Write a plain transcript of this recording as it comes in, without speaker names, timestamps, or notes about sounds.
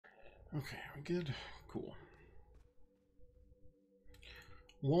Okay, we good? Cool.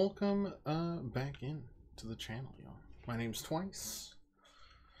 Welcome back in to the channel, y'all. My name's Twice.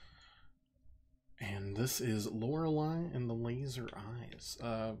 And this is Lorelei and the Laser Eyes.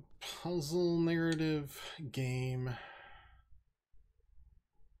 A puzzle narrative game.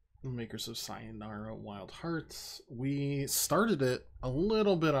 The makers of Sayonara Wild Hearts. We started it a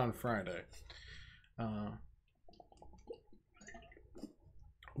little bit on Friday.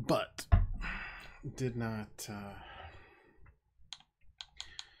 But did not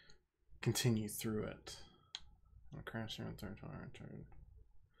continue through it. I'll crash here on third turn.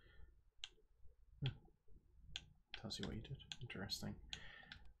 Tells you what you did. Interesting.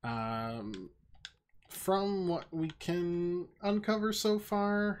 From what we can uncover so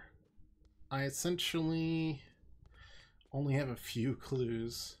far, I essentially only have a few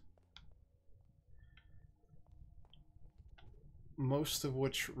clues. Most of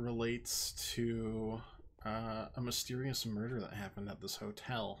which relates to a mysterious murder that happened at this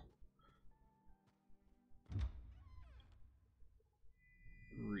hotel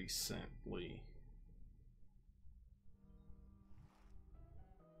recently.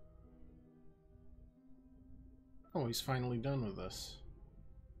 Oh, he's finally done with this.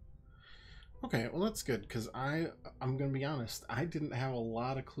 Okay, well that's good, because I'm gonna be honest, I didn't have a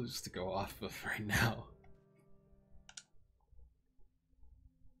lot of clues to go off of right now.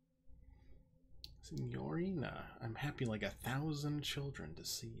 Signorina, I'm happy like 1,000 children to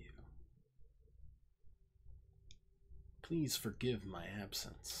see you. Please forgive my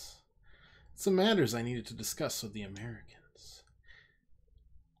absence. Some matters I needed to discuss with the Americans.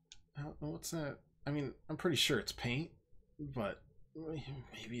 What's that? I mean, I'm pretty sure it's paint, but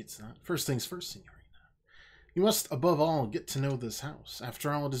maybe it's not. First things first, Signorina. You must, above all, get to know this house.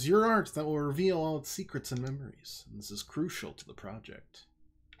 After all, it is your art that will reveal all its secrets and memories. And this is crucial to the project.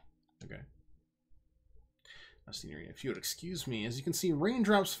 Okay. Now, Signorina, if you would excuse me, as you can see,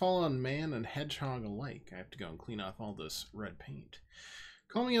 raindrops fall on man and hedgehog alike. I have to go and clean off all this red paint.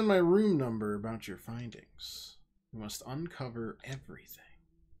 Call me on my room number about your findings. We must uncover everything.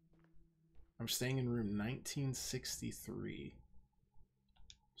 I'm staying in room 1963.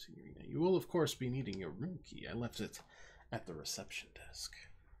 Signorina, you will, of course, be needing your room key. I left it at the reception desk.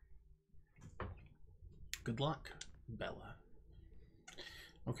 Good luck, Bella.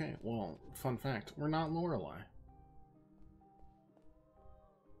 Okay, well, fun fact, we're not Lorelei.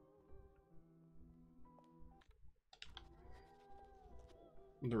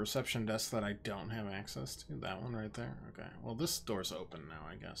 The reception desk that I don't have access to, that one right there. Okay, well, this door's open now,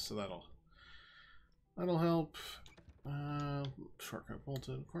 I guess, so that'll help. Shortcut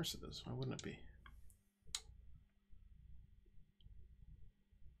bolted, of course it is. Why wouldn't it be?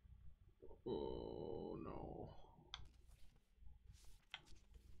 Oh no.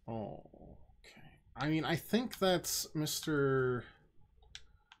 Oh, okay. I mean, I think that's Mr.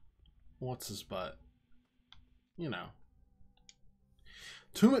 What's his butt? You know.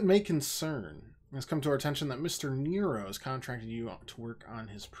 To whom it may concern, it has come to our attention that Mr. Nero has contracted you to work on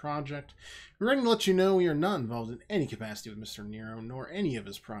his project. We're ready to let you know we are not involved in any capacity with Mr. Nero, nor any of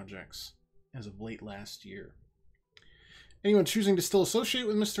his projects, as of late last year. Anyone choosing to still associate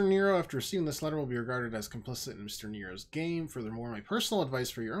with Mr. Nero after receiving this letter will be regarded as complicit in Mr. Nero's game. Furthermore, my personal advice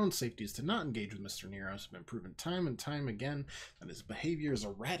for your own safety is to not engage with Mr. Nero. It's been proven time and time again that his behavior is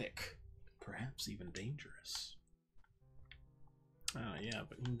erratic, perhaps even dangerous. Oh, yeah,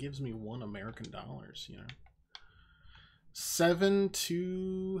 but he gives me $1 American, you know.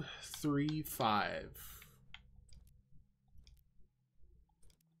 7235.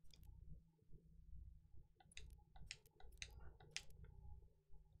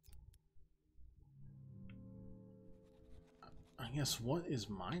 I guess, what is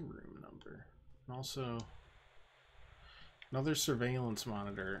my room number? And also, another surveillance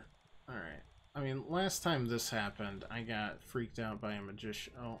monitor. Alright. I mean, last time this happened, I got freaked out by a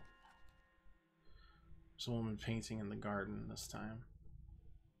magician. Oh. There's a woman painting in the garden this time.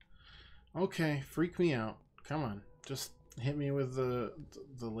 Okay, freak me out. Come on. Just hit me with the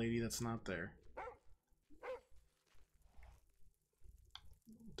lady that's not there.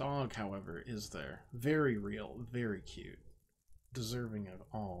 Dog, however, is there. Very real, very cute. Deserving of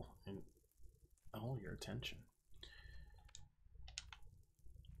all your attention.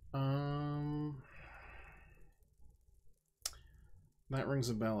 That rings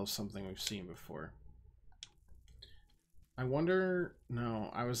a bell of something we've seen before. I wonder, no,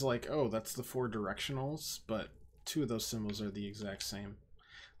 I was like, oh, that's the 4 directionals, but 2 of those symbols are the exact same.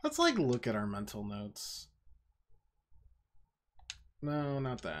 Let's like look at our mental notes. No,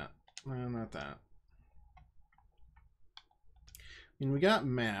 not that. No, not that. And we got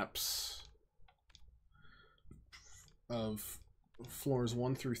maps of floors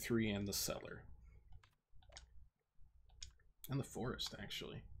 1 through 3 and the cellar. And the forest,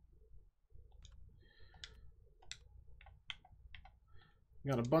 actually.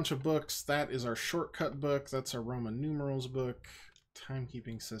 We got a bunch of books. That is our shortcut book. That's our Roman numerals book.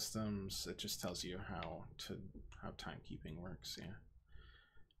 Timekeeping systems. It just tells you how timekeeping works, yeah.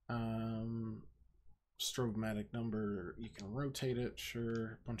 Strobomatic number, you can rotate it,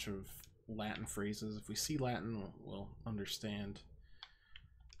 sure. A bunch of Latin phrases. If we see Latin, we'll understand.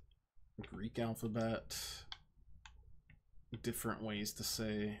 Greek alphabet. Different ways to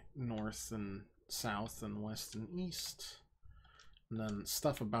say north and south and west and east. And then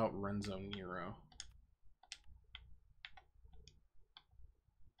stuff about Renzo Nero.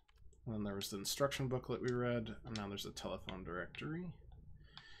 And then there was the instruction booklet we read, and now there's a telephone directory.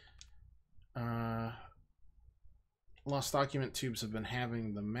 Lost document tubes have been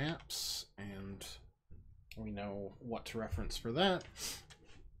having the maps, and we know what to reference for that.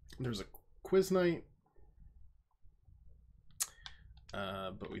 There's a quiz night,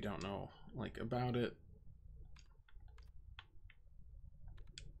 but we don't know about it.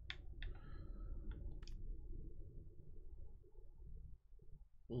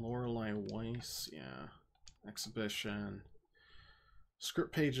 Lorelei Weiss, yeah. Exhibition.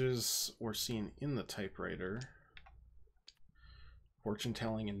 Script pages were seen in the typewriter. Fortune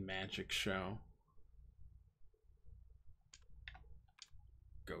telling and magic show.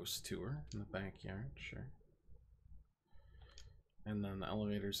 Ghost tour in the backyard, sure. And then the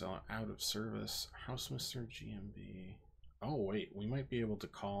elevators are out of service. House Mr. GMB. Oh wait, we might be able to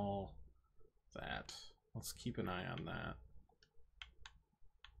call that. Let's keep an eye on that.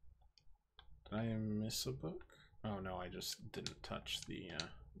 Did I miss a book? Oh no, I just didn't touch the, yeah.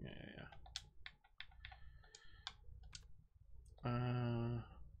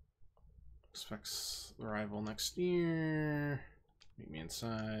 Expects arrival next year. Meet me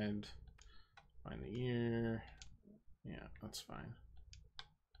inside. Find the year. Yeah, that's fine.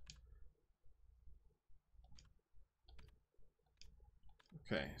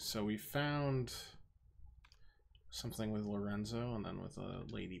 Okay, so we found something with Lorenzo and then with a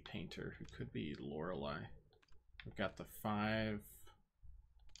lady painter who could be Lorelei. We've got the 5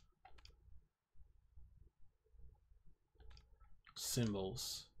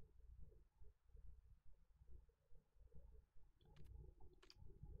 symbols.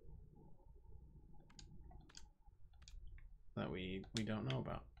 That we don't know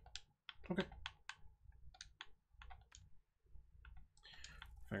about. Okay.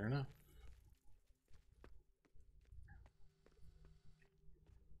 Fair enough.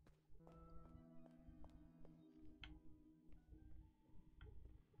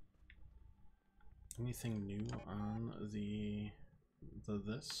 Anything new on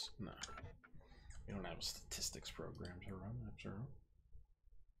this? No. We don't have a statistics program to run after all.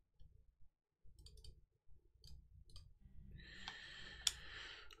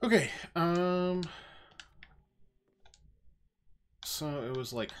 Okay, so it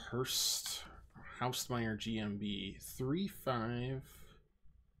was like Hearst, Hausmeyer GMB 35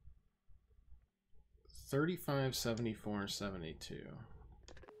 35 74 72.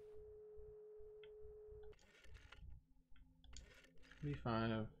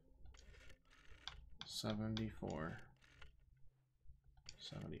 35 74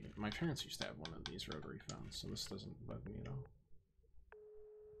 70. My parents used to have one of these rotary phones, so this doesn't bug me at all.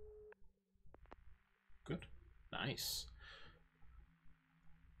 Good. Nice.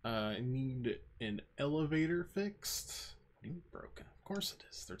 I need an elevator fixed. Broken. Of course it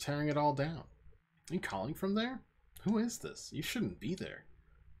is. They're tearing it all down. Are you calling from there? Who is this? You shouldn't be there.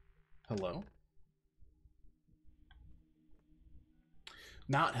 Hello?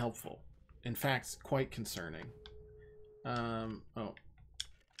 Not helpful. In fact, quite concerning. Oh.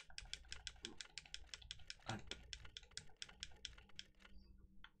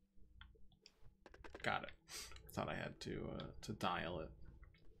 Got it. Thought I had to dial it.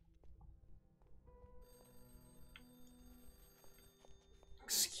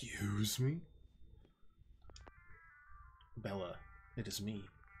 Excuse me? Bella, it is me.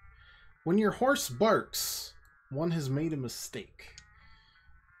 When your horse barks, one has made a mistake.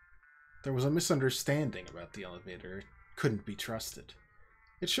 There was a misunderstanding about the elevator. It couldn't be trusted.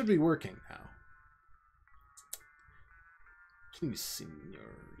 It should be working now. Please,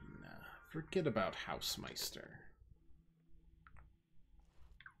 Signorina, forget about Hausmeister.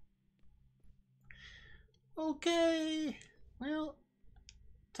 Okay. Well,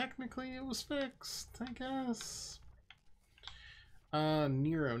 technically it was fixed, I guess. Nero.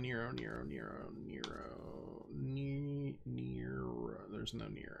 there's no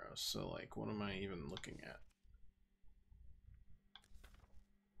Neros. So, like, what am I even looking at?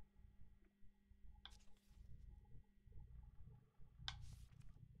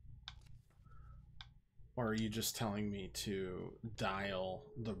 Or are you just telling me to dial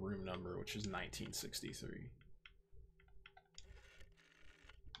the room number, which is 1963?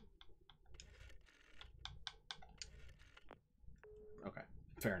 Okay,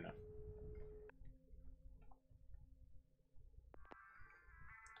 fair enough.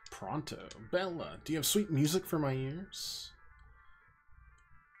 Pronto. Bella, do you have sweet music for my ears?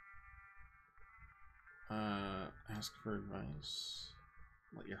 Ask for advice.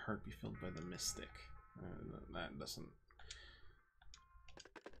 Let your heart be filled by the mystic. That doesn't...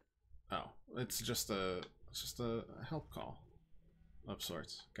 Oh, it's just a help call of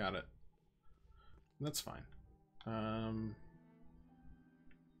sorts. Got it. That's fine.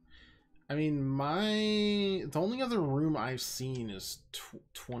 I mean, the only other room I've seen is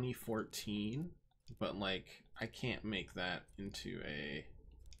 2014, but like I can't make that into a...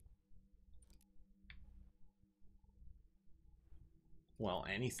 Well,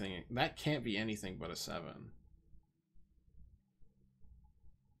 anything. That can't be anything but a 7.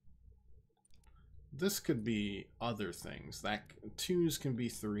 This could be other things. That 2s can be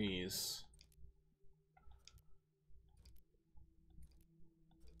 3s.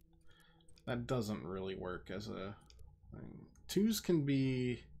 That doesn't really work as a thing. 2s can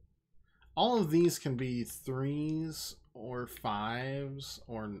be... All of these can be 3s or 5s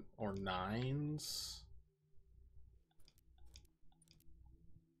or 9s.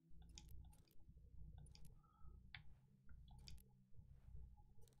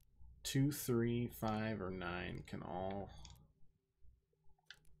 2, 3, 5, or 9 can all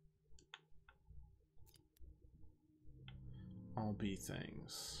be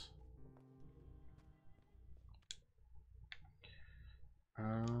things.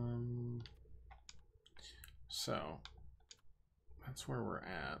 So that's where we're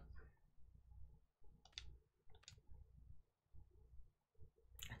at.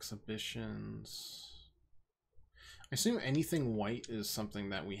 Exhibitions. I assume anything white is something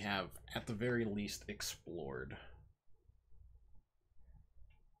that we have, at the very least, explored.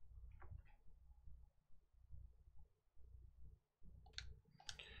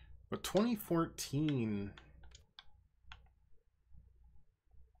 But 2014...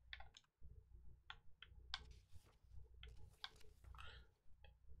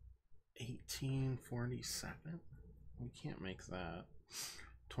 1847? We can't make that.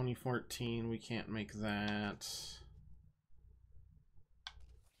 2014, we can't make that.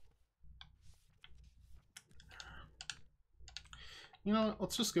 You know what?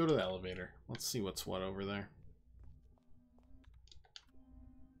 Let's just go to the elevator. Let's see what's what over there.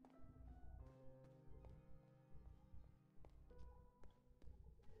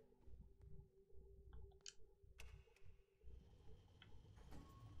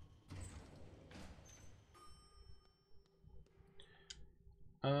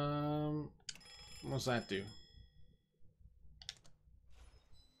 What's that do?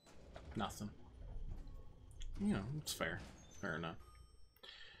 Nothing. You know, it's fair. Fair enough.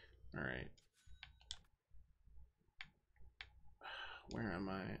 Alright. Where am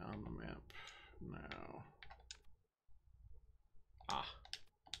I on the map now? Ah.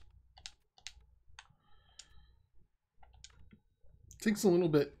 Takes a little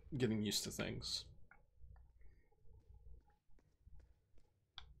bit getting used to things.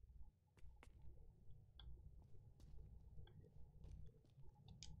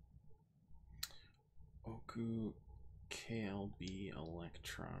 Oku KLB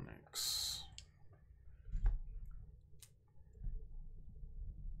Electronics.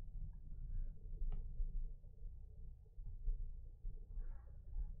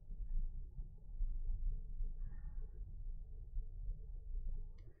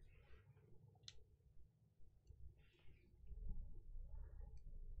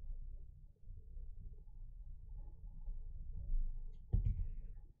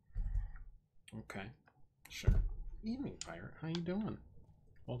 Okay, sure. Evening, Pirate. How you doing?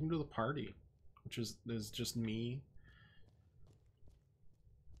 Welcome to the party, which is just me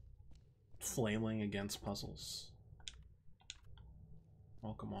flailing against puzzles.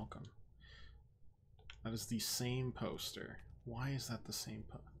 Welcome, welcome. That is the same poster. Why is that the same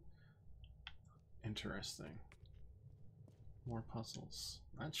Interesting. More puzzles.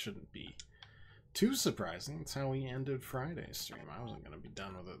 That shouldn't be too surprising. That's how we ended Friday's stream. I wasn't going to be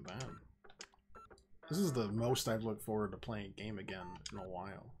done with it then. This is the most I've looked forward to playing a game again in a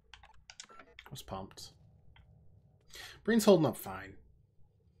while. I was pumped. Brain's holding up fine.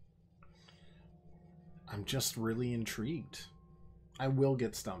 I'm just really intrigued. I will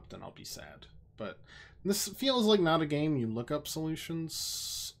get stumped and I'll be sad. But this feels like not a game you look up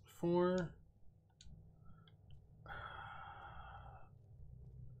solutions for.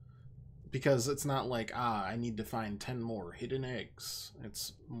 Because it's not like, I need to find 10 more hidden eggs.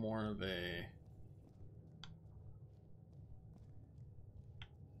 It's more of a...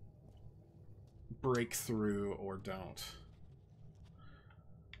 breakthrough or don't.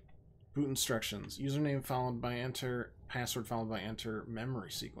 Boot instructions. Username followed by enter. Password followed by enter.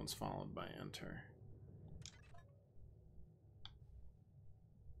 Memory sequence followed by enter.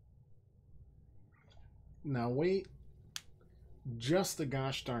 Now wait just a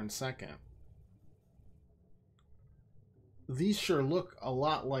gosh darn second. These sure look a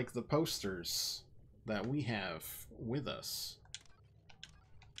lot like the posters that we have with us.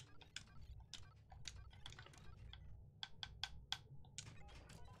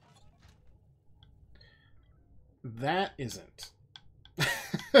 That isn't.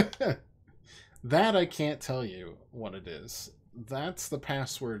 That I can't tell you what it is. That's the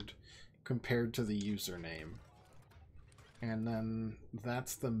password compared to the username. And then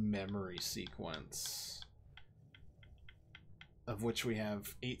that's the memory sequence, of which we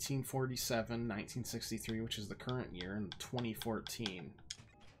have 1847, 1963, which is the current year, and 2014.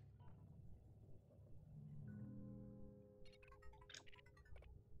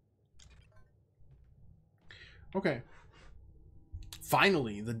 Okay.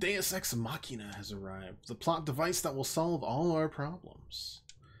 Finally, the Deus Ex Machina has arrived. The plot device that will solve all our problems.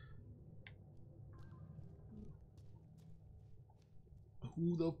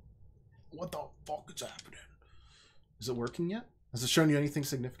 What the fuck is happening? Is it working yet? Has it shown you anything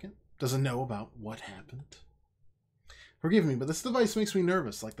significant? Does it know about what happened? Forgive me, but this device makes me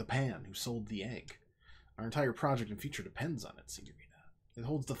nervous, like the pan who sold the egg. Our entire project and future depends on it, Sigurina. It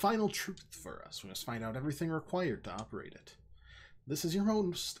holds the final truth for us. We must find out everything required to operate it. This is your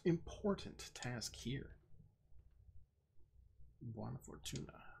most important task here. Buona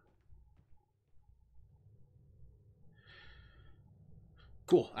fortuna.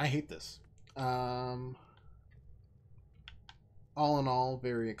 Cool. I hate this. All in all,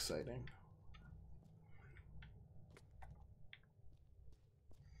 very exciting.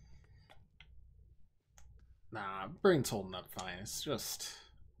 Nah, brain's holding up fine. It's just,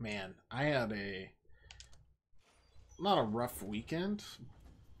 man, I had not a rough weekend.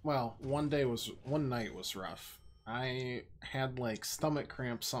 Well, one night was rough. I had like stomach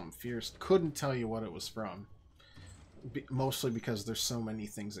cramps, something fierce. Couldn't tell you what it was from. Mostly because there's so many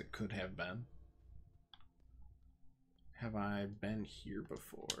things it could have been. Have I been here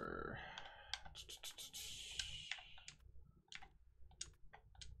before?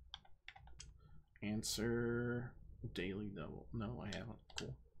 Answer daily double. No, I haven't.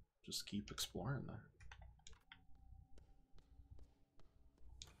 Cool. Just keep exploring then.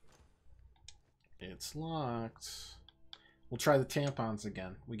 It's locked. We'll try the tampons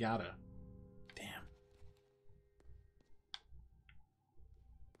again. We gotta. Damn.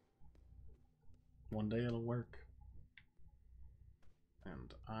 One day it'll work.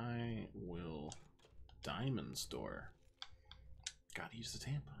 And I will... Diamond's door. Gotta use the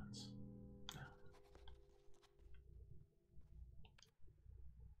tampons. No.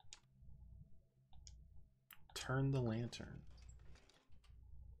 Turn the lantern.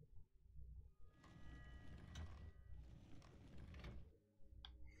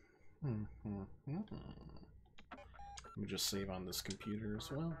 Let me just save on this computer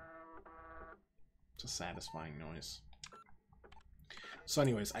as well. It's a satisfying noise. So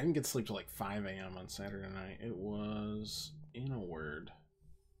anyways, I didn't get to sleep till like 5 a.m. on Saturday night. It was, in a word,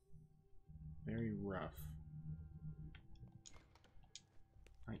 very rough.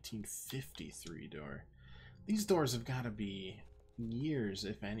 1953 door. These doors have got to be years,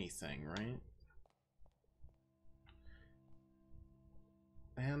 if anything, right?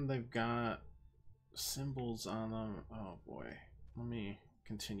 And they've got symbols on them. Oh boy. Let me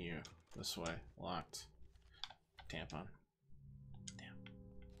continue this way. Locked. Tampon.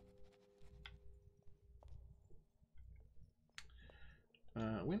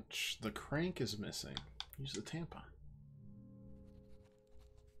 Damn. Winch. The crank is missing. Use the tampon.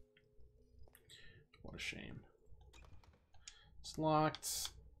 What a shame. It's locked,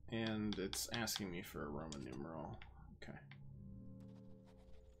 and it's asking me for a Roman numeral. Okay.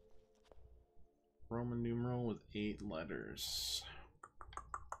 Roman numeral with 8 letters.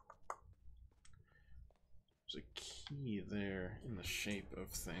 There's a key there in the shape of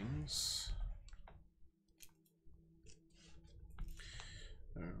things.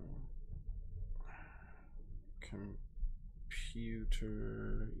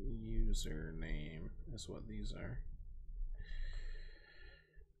 Computer username is what these are.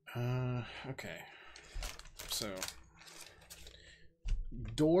 Okay. So,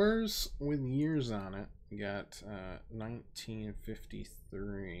 doors with years on it. We got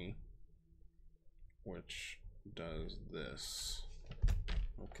 1953, which does this.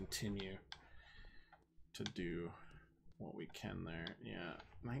 We'll continue to do what we can there. Yeah,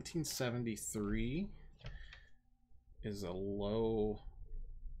 1973 is a low,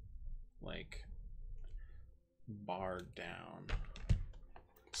 like, bar down.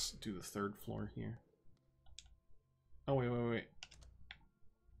 Let's do the third floor here. Oh, wait.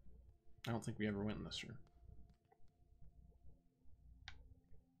 I don't think we ever went in this room.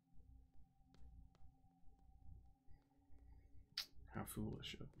 How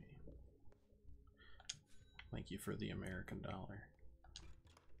foolish of me. Thank you for the American dollar.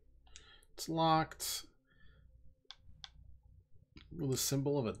 It's locked with a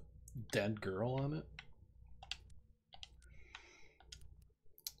symbol of a dead girl on it.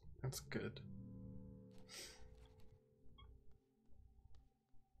 That's good.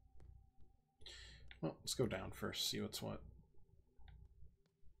 Well, let's go down first, see what's what.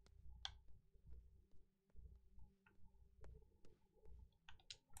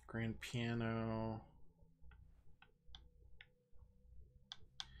 Grand piano.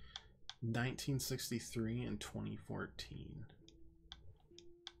 1963 and 2014.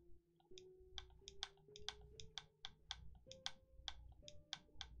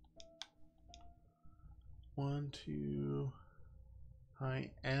 One, two. I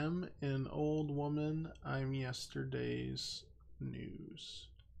am an old woman. I'm yesterday's news.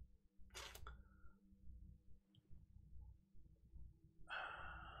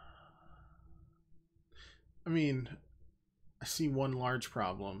 I mean, I see one large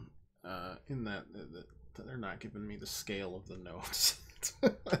problem in that they're not giving me the scale of the notes.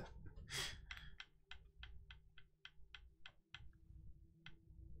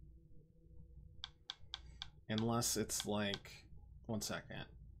 Unless it's like, one second.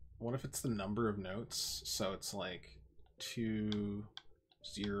 What if it's the number of notes? So it's like 2,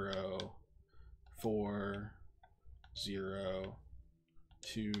 0, 4, 0,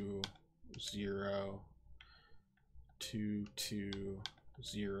 2, 0, 2, 2,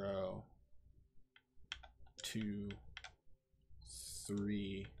 0, 2,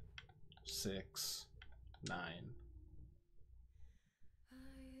 3, 6, 9.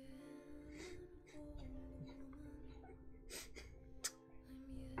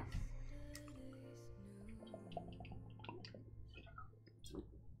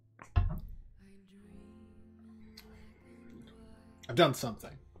 I've done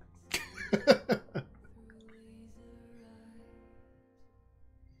something.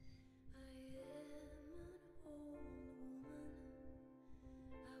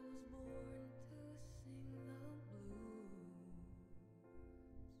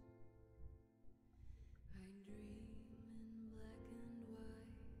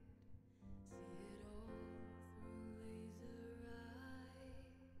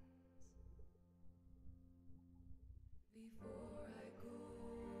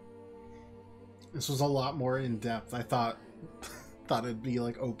 This was a lot more in depth. I thought it'd be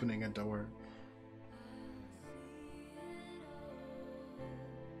like opening a door.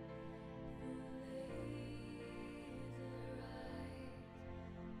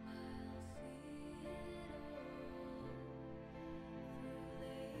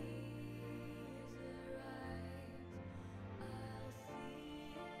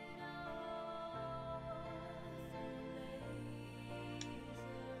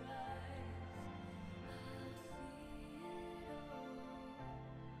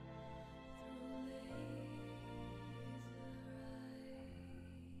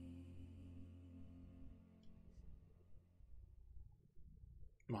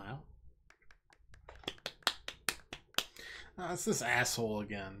 Wow. Oh, it's this asshole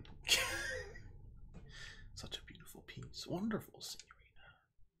again. Such a beautiful piece. Wonderful, Signorina.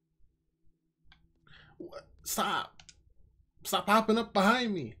 What? Stop! Stop popping up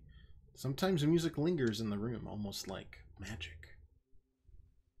behind me! Sometimes the music lingers in the room, almost like magic.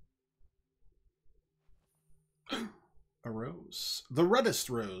 A rose. The reddest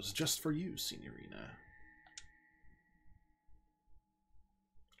rose, just for you, Signorina.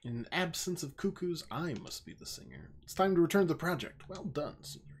 In absence of cuckoos, I must be the singer. It's time to return to the project. Well done,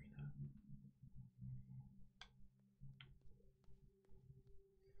 Signorina.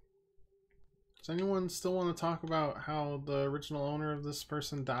 Does anyone still want to talk about how the original owner of this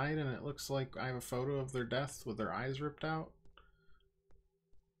person died and it looks like I have a photo of their death with their eyes ripped out?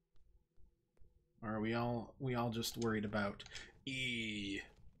 Or are we all just worried about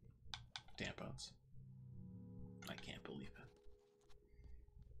tampons? I can't believe it.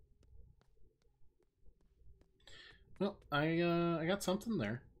 Well, I got something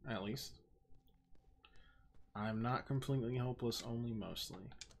there, at least. I'm not completely hopeless, only mostly.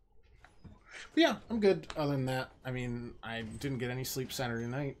 But yeah, I'm good. Other than that, I mean, I didn't get any sleep Saturday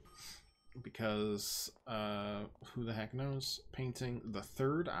night because, who the heck knows? Painting. The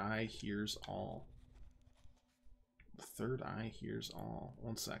third eye hears all. The third eye hears all.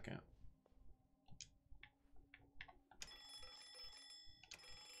 1 second.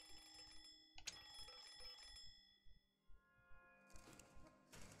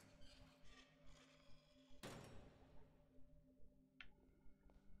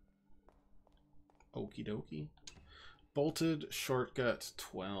 Okie dokie. Bolted shortcut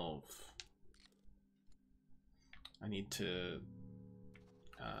 12. I need to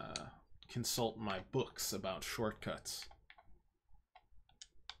consult my books about shortcuts.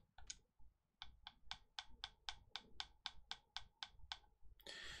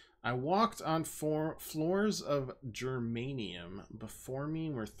 I walked on 4 floors of germanium. Before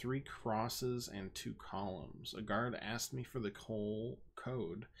me were 3 crosses and 2 columns. A guard asked me for the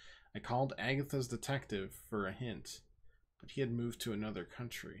code. I called Agatha's detective for a hint, but he had moved to another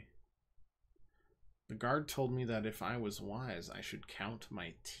country. The guard told me that if I was wise, I should count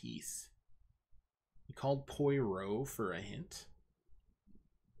my teeth. He called Poirot for a hint.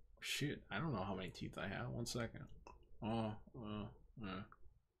 Shit, I don't know how many teeth I have. 1 second.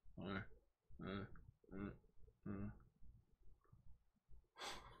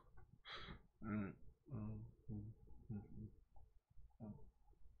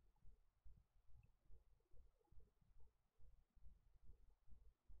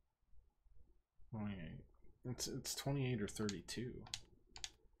 It's 28 or 32.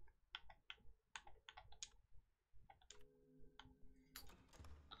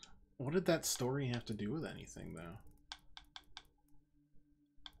 What did that story have to do with anything, though?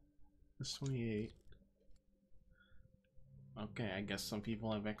 It's 28. Okay, I guess some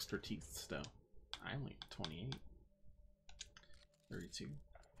people have extra teeth still. I only have 28. 32.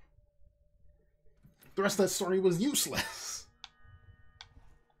 The rest of that story was useless.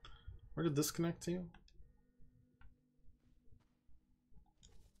 Where did this connect to?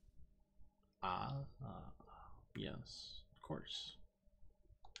 Yes, of course.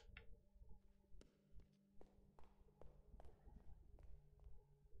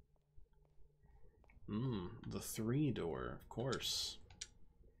 The 3 door, of course.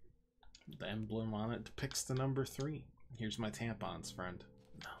 The emblem on it depicts the number 3. Here's my tampons, friend.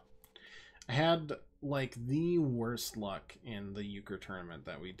 No. I had, like, the worst luck in the euchre tournament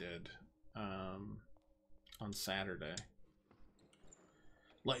that we did on Saturday.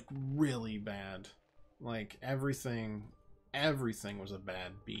 Like, really bad. Like, everything was a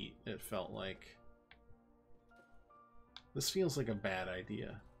bad beat, it felt like. This feels like a bad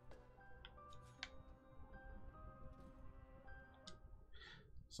idea.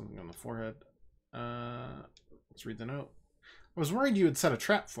 Something on the forehead. Let's read the note. I was worried you had set a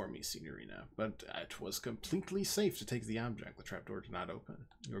trap for me, Signorina, but it was completely safe to take the object. The trapdoor did not open.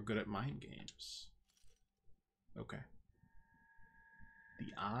 You were good at mind games. Okay.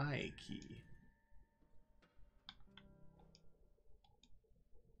 The eye key.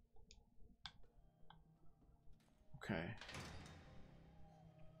 Okay.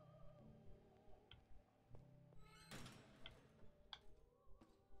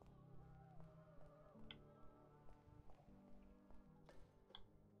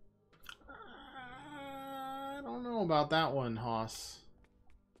 I don't know about that one, Hoss.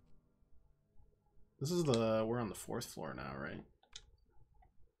 This is we're on the 4th floor now, right?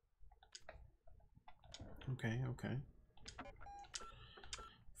 Okay, okay.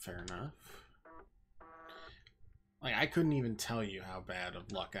 Fair enough. Like, I couldn't even tell you how bad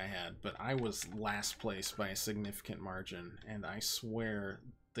of luck I had, but I was last place by a significant margin, and I swear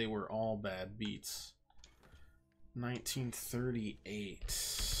they were all bad beats.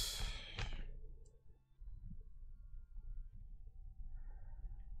 1938.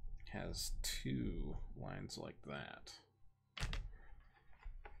 Has 2 lines like that.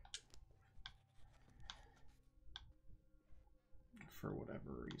 For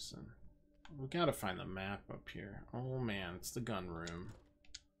whatever reason. We gotta find the map up here. Oh man, it's the gun room.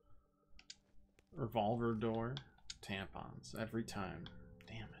 Revolver door. Tampons. Every time.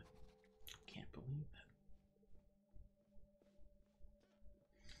 Damn it. Can't believe it.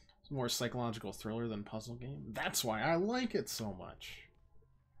 It's more psychological thriller than puzzle game. That's why I like it so much.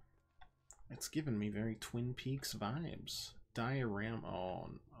 It's given me very Twin Peaks vibes. Diorama.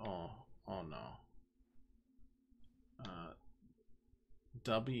 Oh no.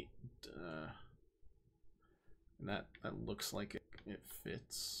 That looks like it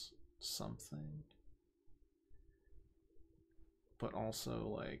fits something. but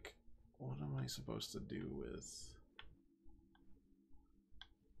also, like, what am I supposed to do with,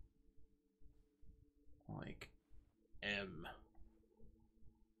 like,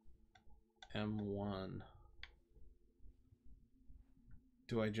 M1?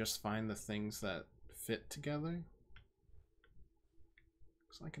 Do I just find the things that fit together?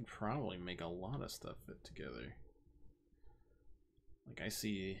 Because I could probably make a lot of stuff fit together. Like, I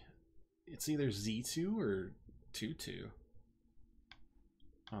see it's either Z2 or 2-2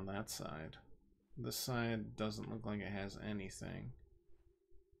 on that side. This side doesn't look like it has anything.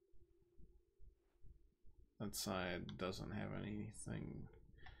 That side doesn't have anything.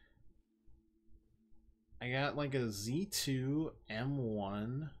 I got like a Z2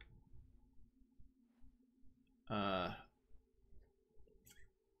 M1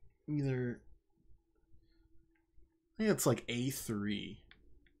 either, I think it's like A3.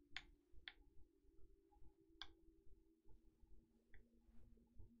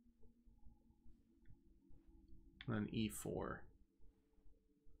 And then E4.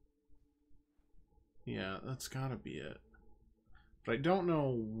 Yeah, that's gotta be it. But I don't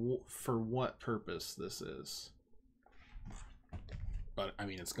know for what purpose this is. But I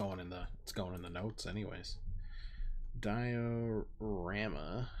mean, it's going in the notes anyways.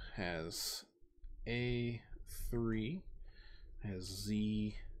 Diorama has A3, has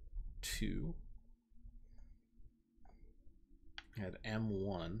Z2, had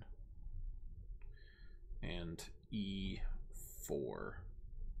M1, and E4.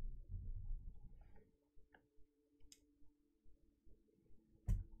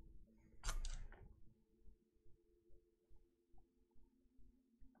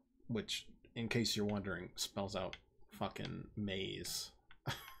 Which, in case you're wondering, spells out fucking maze.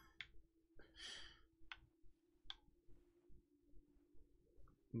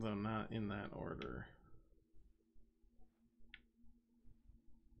 Though not in that order.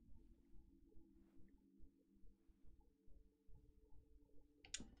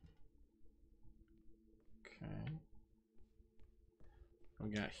 Okay. What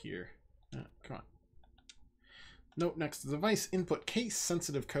we got here? Come on. Note next, device input case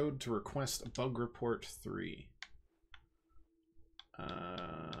sensitive code to request bug report 3. Yeah,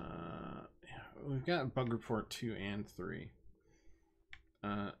 we've got bug report 2 and 3.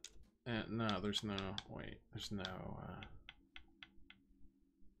 No, there's no, wait, there's no,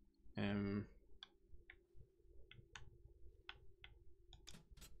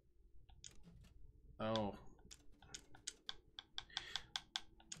 oh.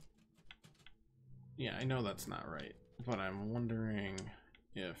 Yeah, I know that's not right, but I'm wondering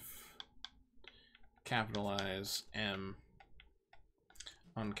if capitalize M,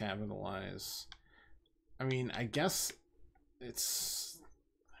 uncapitalize, I mean, I guess it's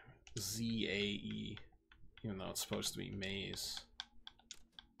ZAE, even though it's supposed to be maze.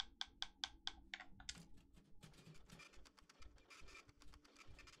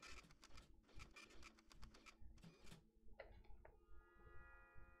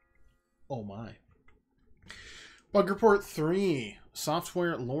 Oh my. Bug report 3.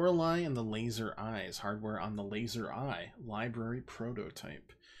 Software Lorelei and the Laser Eyes. Hardware on the Laser Eye. Library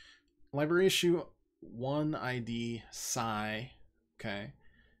prototype. Library issue 1 ID Psi. Okay.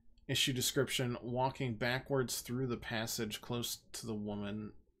 Issue description. Walking backwards through the passage close to the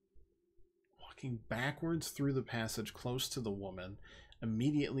woman. Walking backwards through the passage close to the woman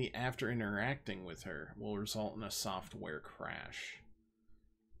immediately after interacting with her will result in a software crash.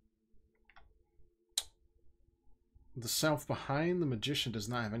 The self behind the magician does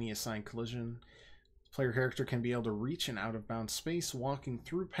not have any assigned collision. The player character can be able to reach an out-of-bounds space walking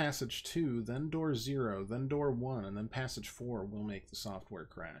through passage 2, then door 0, then door 1, and then passage 4 will make the software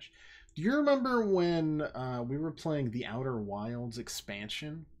crash. Do you remember when we were playing the Outer Wilds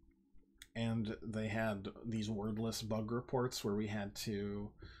expansion and they had these wordless bug reports where we had to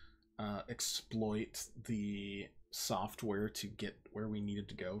exploit the software to get where we needed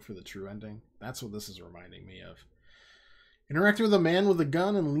to go for the true ending? That's what this is reminding me of. Interacting with a man with a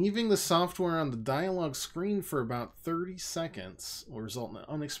gun and leaving the software on the dialogue screen for about 30 seconds will result in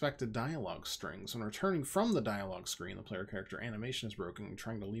unexpected dialogue strings. When returning from the dialogue screen, the player character animation is broken and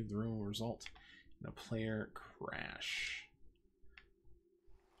trying to leave the room will result in a player crash.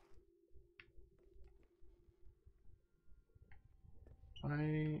 Have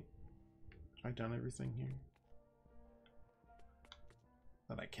I done everything here?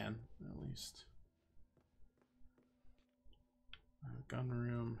 That I can, at least. Gun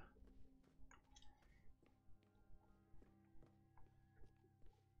room.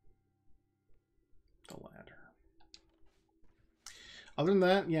 The ladder. Other than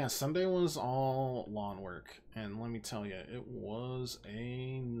that, yeah, Sunday was all lawn work. And let me tell you, it was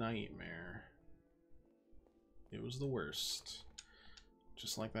a nightmare. It was the worst.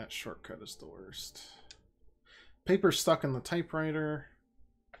 Just like that shortcut is the worst. Paper stuck in the typewriter.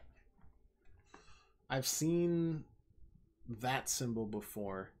 I've seen that symbol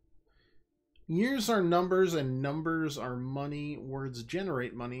before. Years are numbers and numbers are money. Words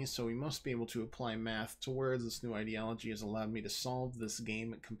generate money, so we must be able to apply math to words. This new ideology has allowed me to solve this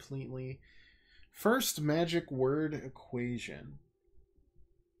game completely. First magic word equation.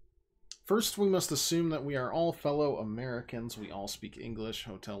 First, we must assume that we are all fellow Americans. We all speak English.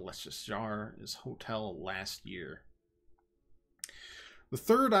 Hotel Leicester is hotel last year. The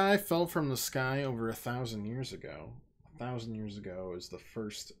third eye fell from the sky over 1,000 years ago. 1,000 years ago is the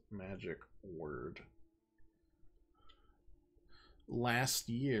first magic word. Last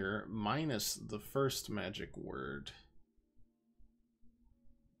year minus the first magic word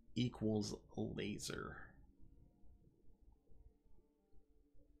equals laser.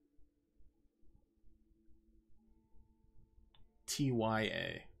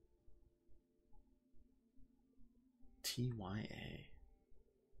 TYA. TYA.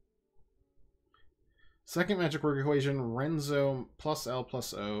 Second magic word equation, Renzo plus L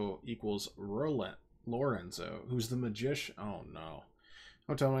plus O equals Lorenzo, who's the magician. Oh no.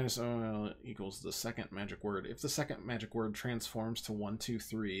 Hotel minus O equals the second magic word. If the second magic word transforms to 1, 2,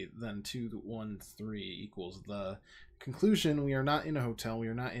 3, then 2, 1, 3 equals the conclusion. We are not in a hotel. We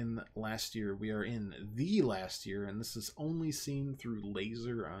are not in last year. We are in the last year, and this is only seen through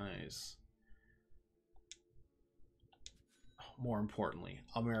laser eyes. More importantly,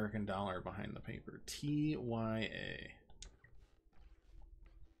 American dollar behind the paper. TYA.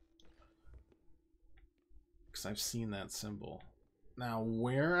 Because I've seen that symbol. Now,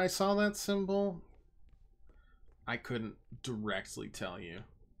 where I saw that symbol, I couldn't directly tell you.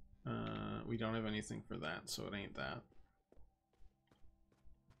 We don't have anything for that, so it ain't that.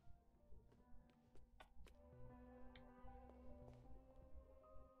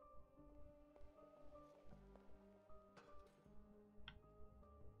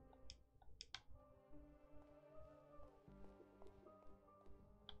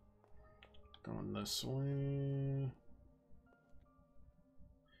 Going this way.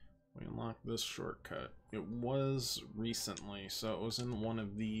 We unlocked this shortcut. It was recently, so it was in one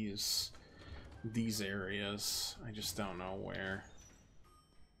of these areas. I just don't know where.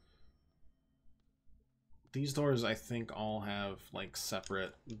 These doors, I think, all have like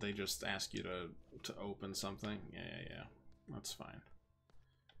separate. They just ask you to open something. Yeah. That's fine.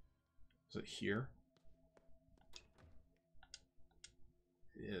 Is it here?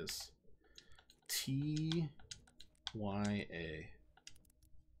 It is. TYA.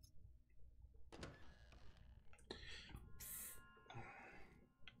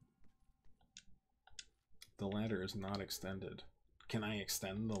 The ladder is not extended. Can I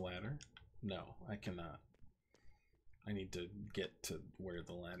extend the ladder? No, I cannot. I need to get to where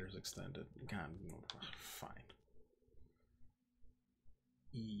the ladder's extended. God, fine.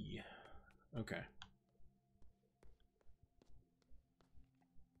 E. Okay.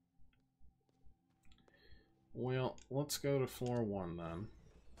 Well, let's go to floor 1 then.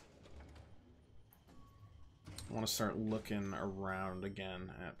 I want to start looking around again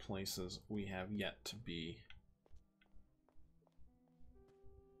at places we have yet to be.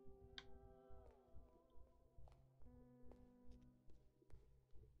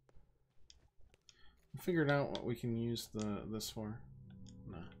 Figured out what we can use this for?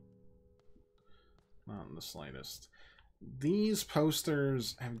 No. Not in the slightest. These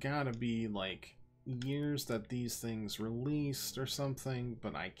posters have got to be like years that these things released or something,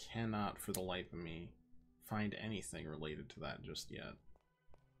 but I cannot for the life of me find anything related to that just yet.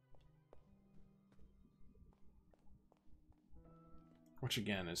 Which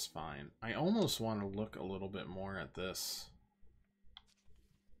again is fine. I almost want to look a little bit more at this.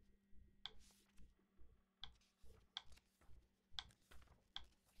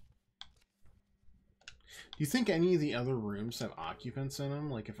 Do you think any of the other rooms have occupants in them?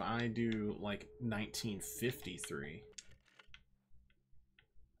 Like if I do like 1953,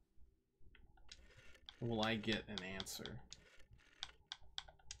 will I get an answer?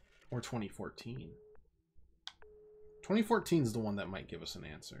 Or 2014? 2014 is the one that might give us an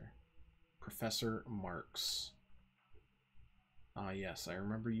answer. Professor Marks. Ah yes, I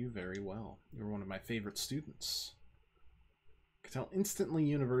remember you very well. You were one of my favorite students. I could tell instantly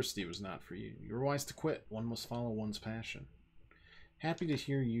university was not for you. You were wise to quit. One must follow one's passion. Happy to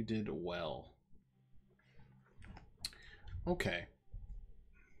hear you did well. Okay.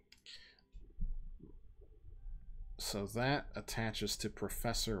 So that attaches to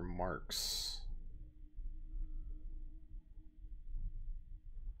Professor Marks.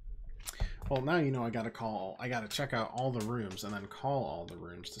 Well, now you know I gotta check out all the rooms and then call all the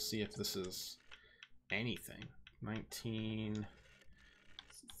rooms to see if this is anything.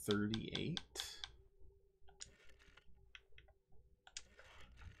 1938.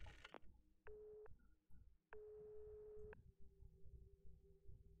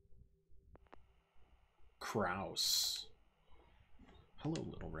 Kraus. Hello,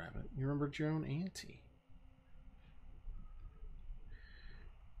 little rabbit. You remembered your own auntie.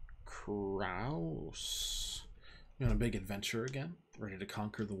 Kraus. You on a big adventure again? Ready to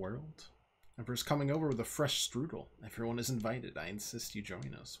conquer the world? Emperor's coming over with a fresh strudel. Everyone is invited. I insist you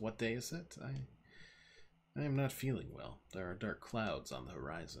join us. What day is it? I am not feeling well. There are dark clouds on the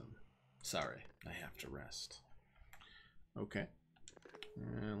horizon. Sorry, I have to rest. Okay.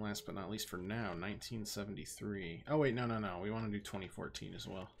 And last but not least for now, 1973. Oh wait, no. We want to do 2014 as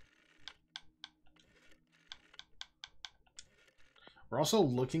well. We're also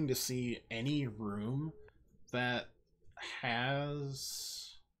looking to see any room that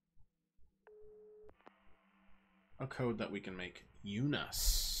has a code that we can make.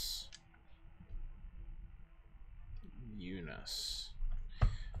 Eunice.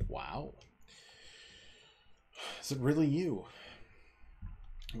 Wow. Is it really you?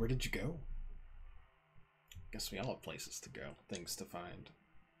 Where did you go? Guess we all have places to go, things to find.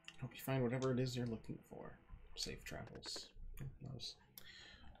 Hope you find whatever it is you're looking for. Safe travels. That was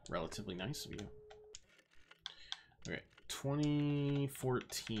relatively nice of you. Okay,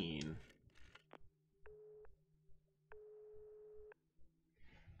 2014.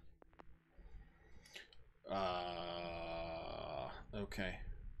 Okay.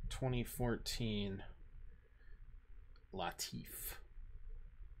 2014. Latif.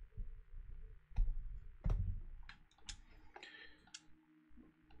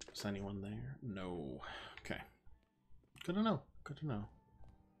 Is anyone there? No. Okay. Good to know. Good to know.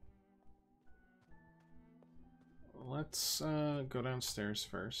 Let's go downstairs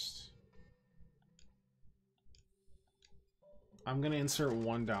first. I'm gonna insert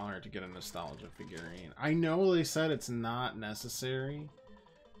 $1 to get a nostalgia figurine. I know they said it's not necessary.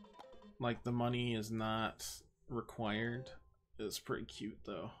 Like, the money is not required. It's pretty cute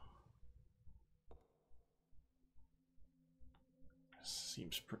though.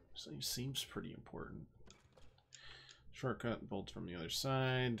 Seems pretty important. Shortcut bolts from the other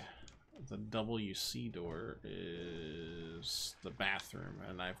side. The WC door is the bathroom,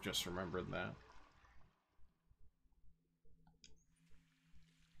 and I've just remembered that.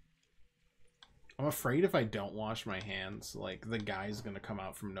 I'm afraid if I don't wash my hands, like, the guy's gonna come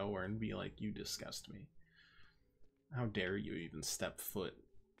out from nowhere and be like, you disgust me. How dare you even step foot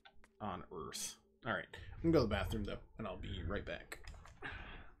on Earth. Alright, I'm gonna go to the bathroom though, and I'll be right back.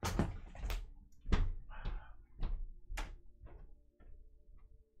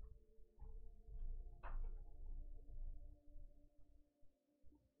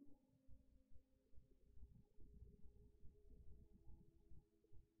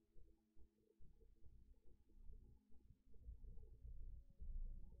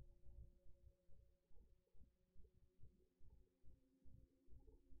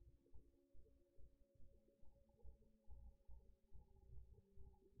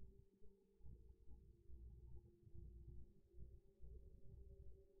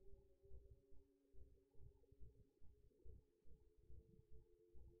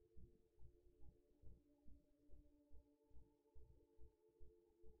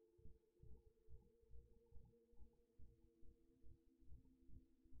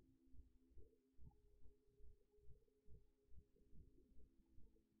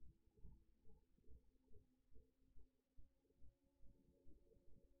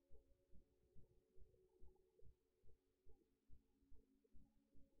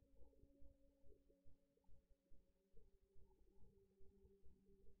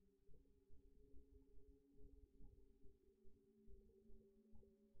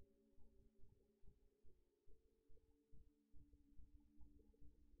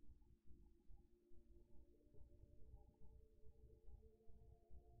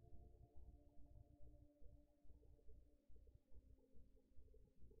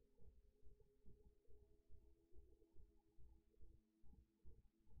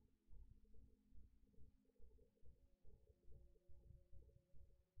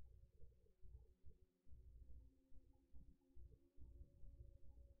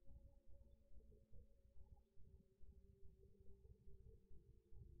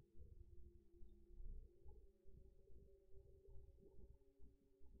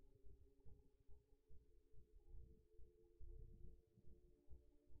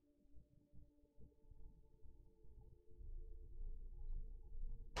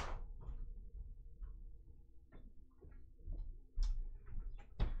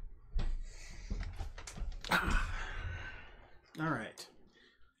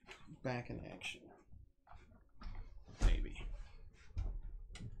 back in action. Maybe.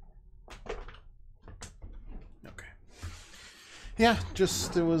 Okay. Yeah,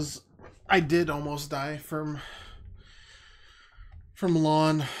 just it was. I did almost die from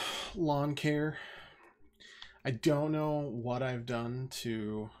lawn care. I don't know what I've done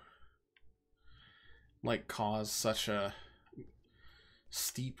to like cause such a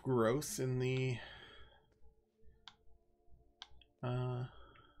steep growth in the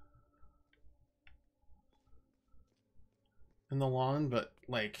lawn, but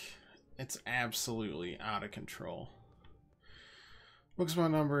like it's absolutely out of control. Books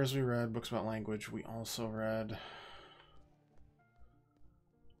about numbers we read, books about language we also read.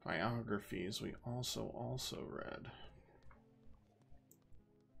 Biographies we also read.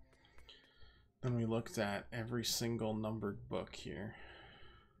 Then we looked at every single numbered book here.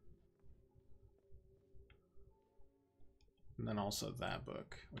 And then also that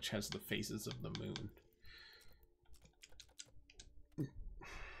book, which has the faces of the moon.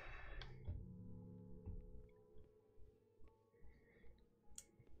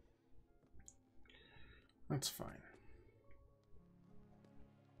 That's fine.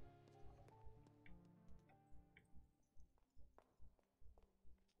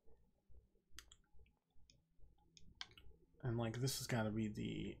 And like this has got to be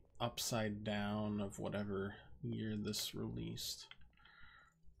the upside down of whatever year this released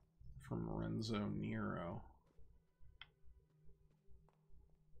from Renzo Nero.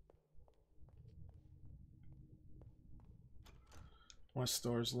 West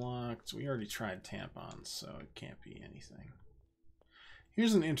Store's locked. We already tried tampons, so it can't be anything.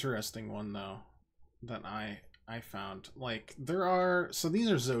 Here's an interesting one though that I found. Like there are, so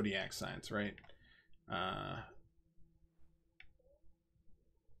these are zodiac signs, right?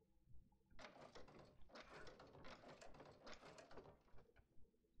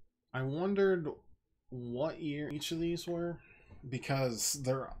 I wondered what year each of these were, because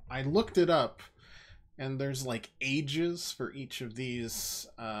I looked it up and there's like ages for each of these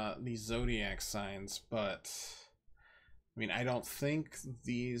zodiac signs, but I mean I don't think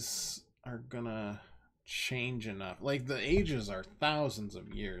these are gonna change enough. Like the ages are thousands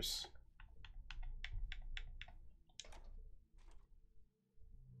of years.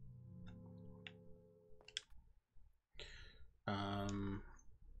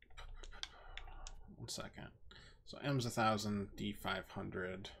 One second. So M's 1,000, D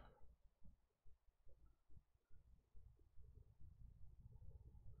 500.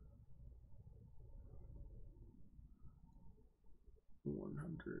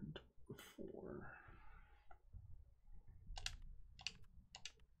 104.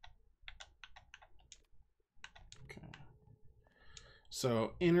 Okay.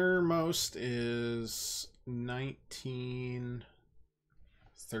 So innermost is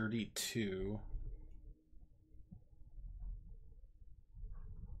 1932.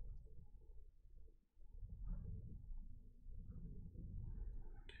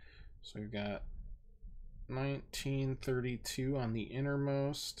 So we've got 1932 on the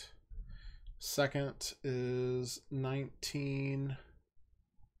innermost. Second is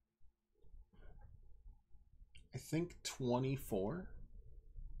 24.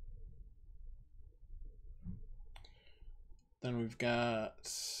 Then we've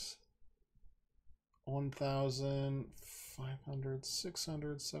got 1,000, 500,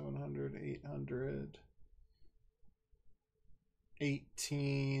 600, 700, 800,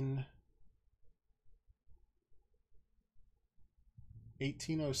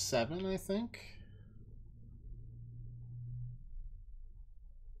 1807, I think.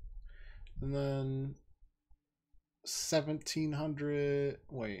 And then 1700,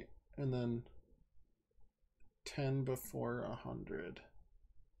 wait, and then 10 before 100.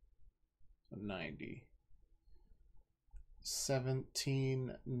 90.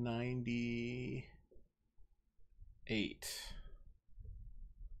 1798.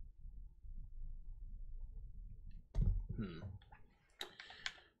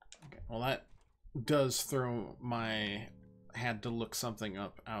 Okay, well that does throw my had to look something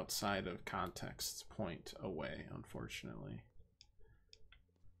up outside of context point away, unfortunately.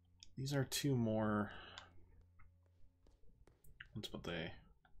 These are two more. Let's put the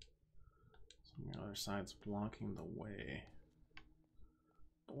other side's blocking the way.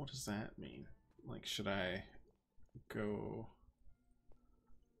 But what does that mean? Like, should I go?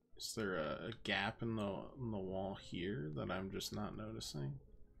 Is there a gap in the wall here that I'm just not noticing?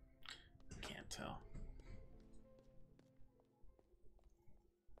 I can't tell.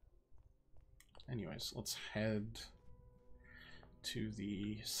 Anyways, let's head to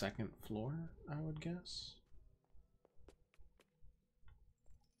the second floor, I would guess.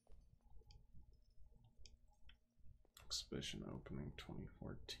 Exhibition opening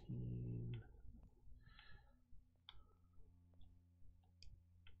 2014.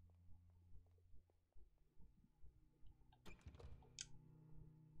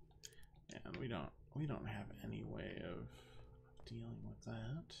 And we don't have any way of dealing with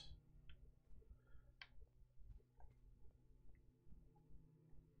that.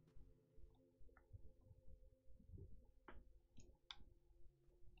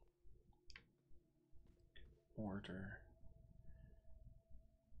 Order.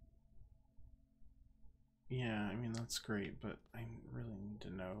 Yeah, I mean that's great, but I really need to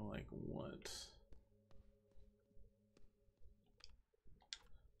know like what.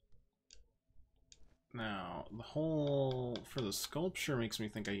 Now, the whole for the sculpture makes me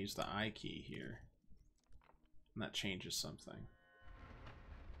think I use the I key here. And that changes something.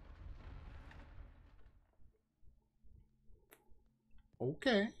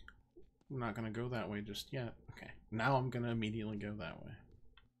 Okay. I'm not going to go that way just yet. Okay. Now I'm going to immediately go that way.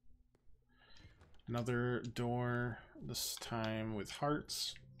 Another door, this time with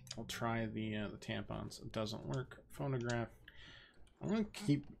hearts. I'll try the tampons. It doesn't work. Phonograph. I'm going to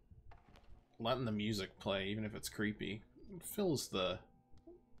keep letting the music play, even if it's creepy. It fills the...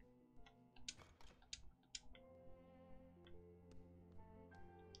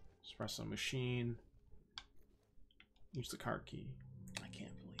 espresso machine. Use the card key. I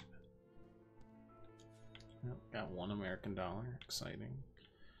can't believe it. Well, got $1 American dollar. Exciting.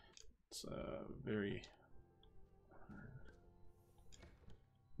 It's very...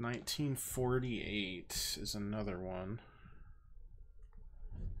 1948 is another one.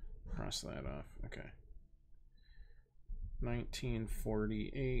 Cross that off. Okay.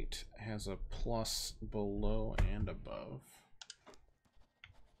 1948 has a plus below and above.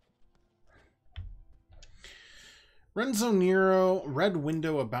 Renzo Nero, red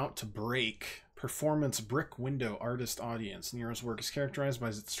window about to break. Performance brick window artist audience. Nero's work is characterized by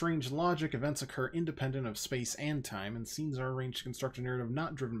its strange logic. Events occur independent of space and time, and scenes are arranged to construct a narrative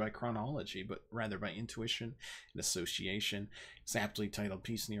not driven by chronology, but rather by intuition and association. Its aptly titled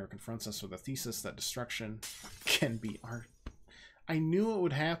piece, Nero confronts us with a thesis that destruction can be art. I knew it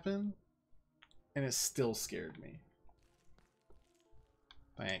would happen, and it still scared me.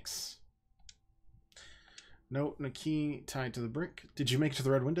 Thanks. Note and a key tied to the brick. Did you make it to the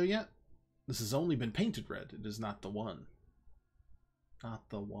red window yet? This has only been painted red. It is not the one. Not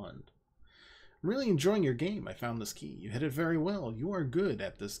the one. I'm really enjoying your game. I found this key. You hit it very well. You are good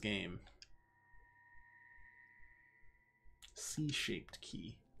at this game. C-shaped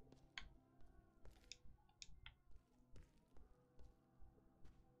key.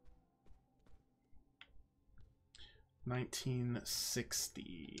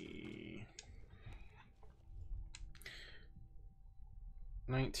 $1960.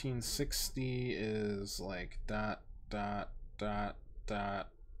 1960 is like dot, dot, dot, dot,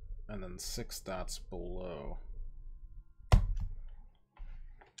 and then 6 dots below.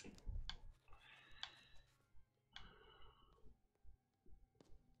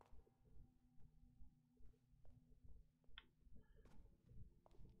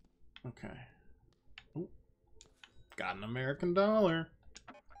 Okay. Ooh. Got an American dollar.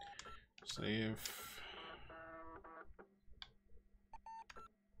 Save.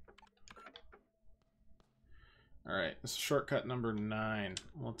 Alright, this is shortcut number 9.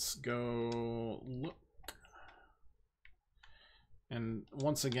 Let's go look. And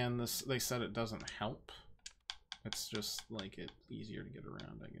once again, they said it doesn't help. It's just like it's easier to get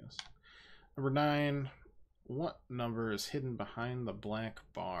around, I guess. Number 9. What number is hidden behind the black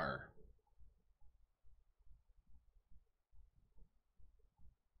bar?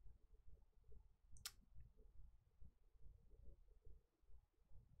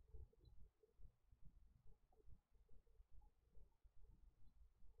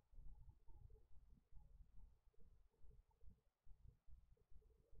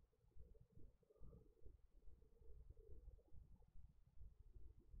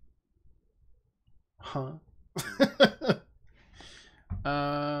 Huh?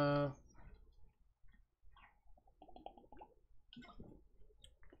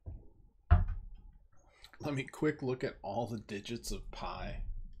 Let me quick look at all the digits of pi.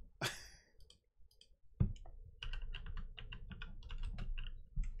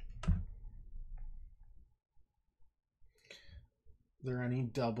 There any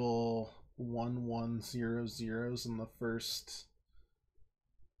double 1100s in the first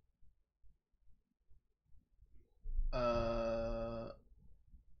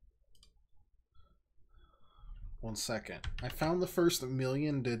 1 second. I found the first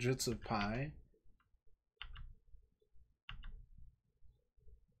million digits of pi.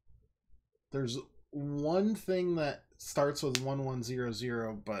 There's one thing that starts with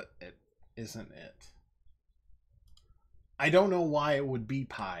 1100, but it isn't it. I don't know why it would be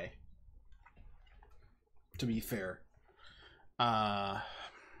pi, to be fair.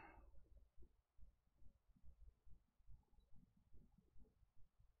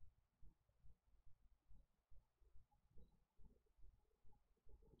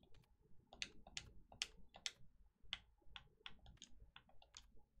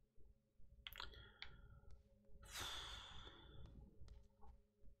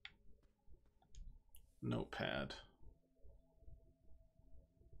 Notepad.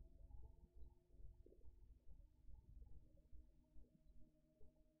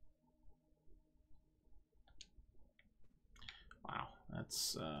 Wow,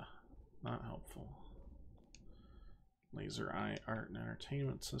 that's not helpful. Laser Eye Art and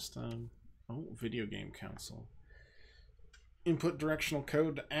Entertainment System. Oh, Video Game Council. Input directional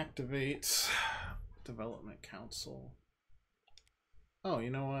code to activate. Development Council. Oh,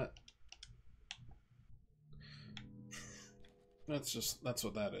 you know what? That's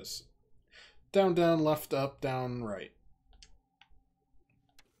what that is. Down, down, left, up, down, right.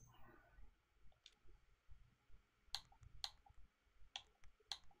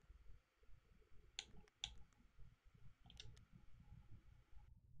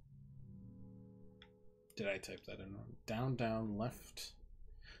 Did I type that in wrong? Down, down, left,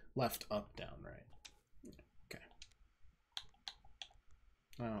 left, up, down, right. Okay.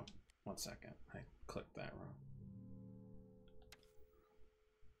 Oh, 1 second. I clicked that wrong.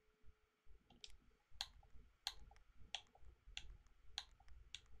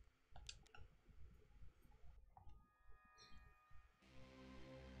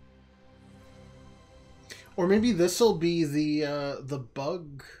 Or maybe this'll be the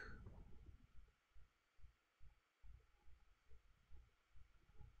bug.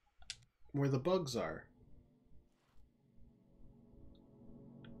 Where the bugs are.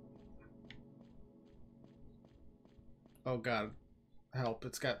 Oh god. Help,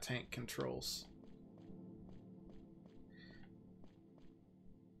 it's got tank controls.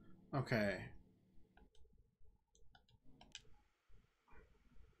 Okay.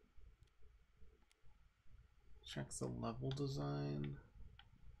 Check the level design.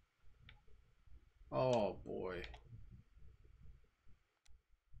 Oh boy.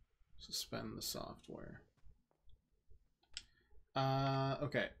 Suspend the software.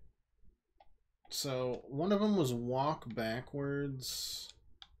 Okay. So one of them was walk backwards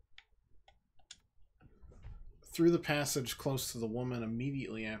through the passage close to the woman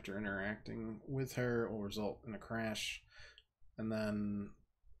immediately after interacting with her will result in a crash. And then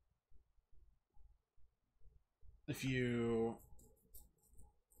if you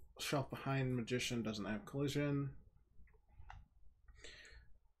shelf behind magician doesn't have collision,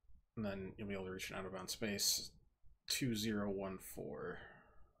 and then you'll be able to reach an out of bounds space. 2014.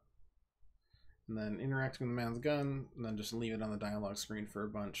 And then interacting with the man with the gun, and then just leave it on the dialogue screen for a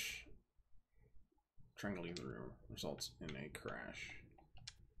bunch. Trying to leave the room results in a crash.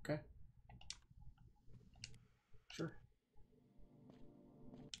 Okay. Sure.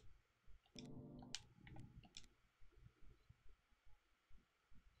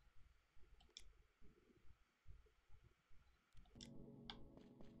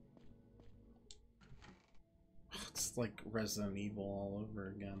 It's like Resident Evil all over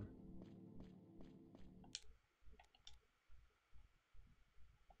again.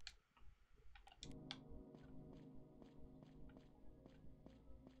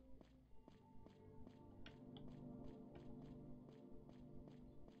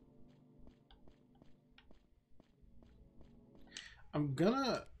 I'm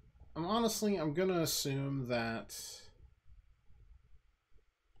gonna assume that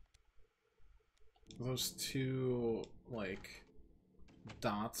those two, like,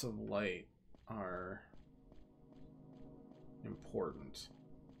 dots of light are important.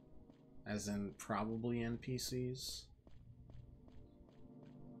 As in, probably NPCs.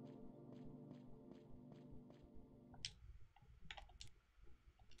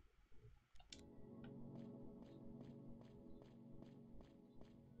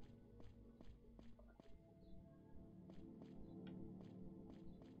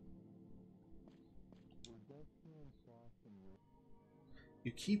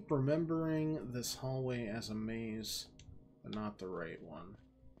 You keep remembering this hallway as a maze, but not the right one.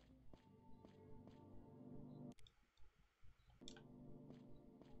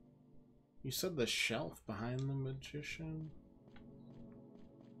 You said the shelf behind the magician?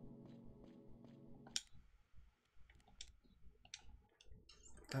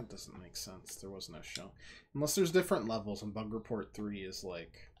 That doesn't make sense. There was no shelf. Unless there's different levels, and Bug Report 3 is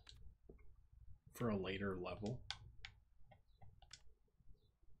like for a later level.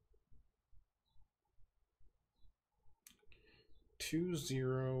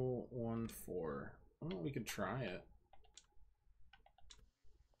 2014. Well, we could try it.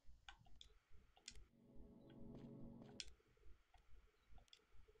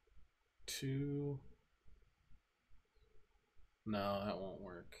 No, that won't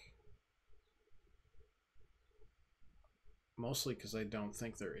work. Mostly because I don't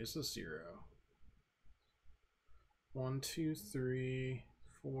think there is a 0. 1, 2, 3,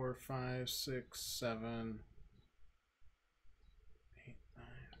 4, 5, 6, 7, 8, 9.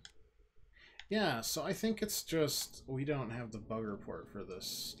 Yeah, so I think it's just we don't have the bug report for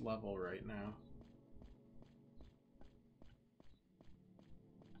this level right now.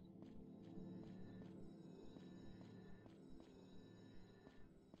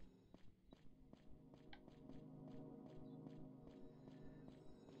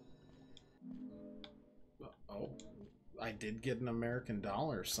 Oh, I did get an American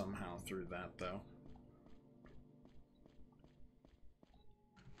dollar somehow through that, though.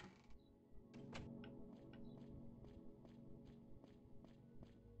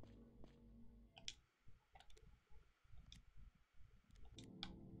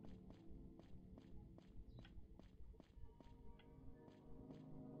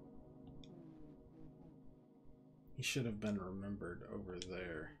 He should have been remembered over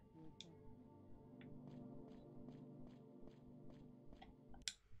there.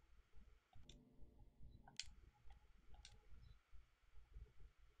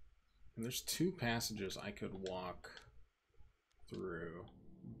 And there's 2 passages I could walk through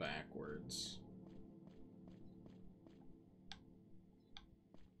backwards.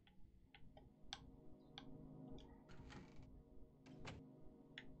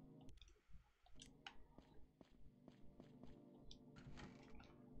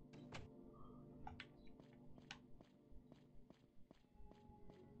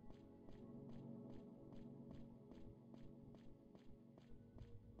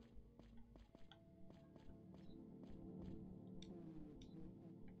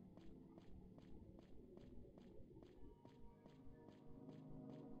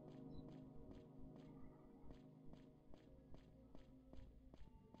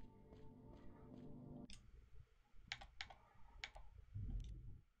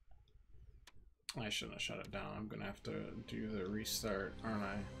 I shouldn't have shut it down. I'm gonna have to do the restart, aren't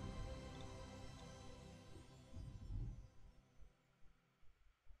I?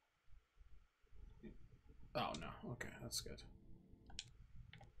 Oh no, okay, that's good.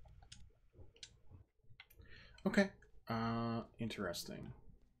 Okay, interesting.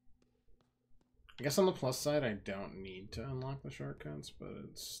 I guess on the plus side, I don't need to unlock the shortcuts, but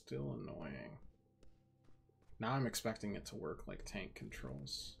it's still annoying. Now I'm expecting it to work like tank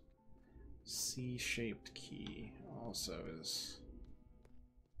controls. C-shaped key also is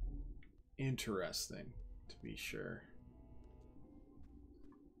interesting, to be sure.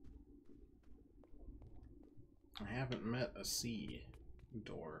 I haven't met a C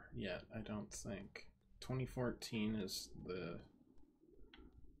door yet, I don't think. 2014 is the...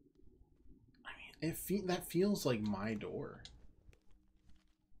 I mean, that feels like my door.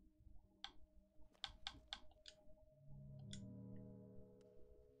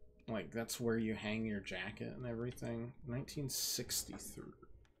 Like, that's where you hang your jacket and everything. 1963.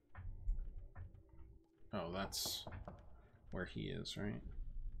 Oh, that's where he is, right?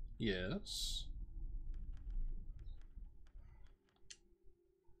 Yes.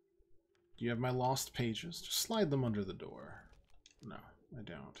 Do you have my lost pages? Just slide them under the door. No, I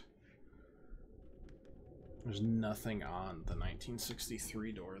don't. There's nothing on the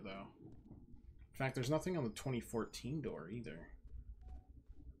 1963 door, though. In fact, there's nothing on the 2014 door either.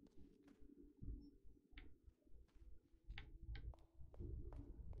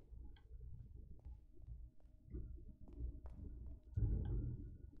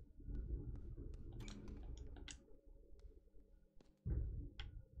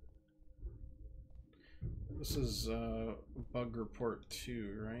 This is bug report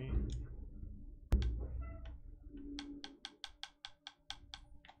 2, right?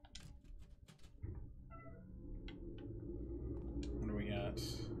 What do we got?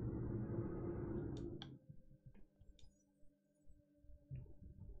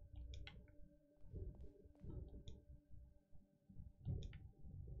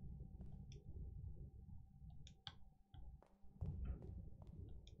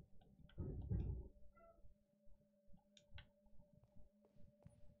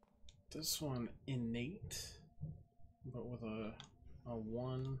 This one, innate, but with a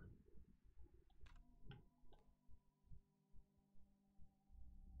 1.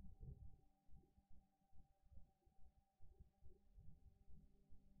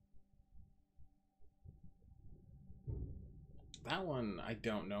 That one, I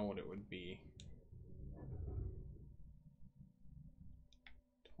don't know what it would be.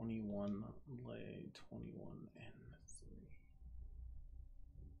 21 lay 21 N3.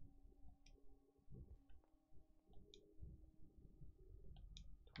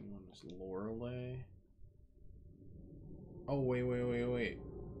 21 is Lorelei. Oh, wait.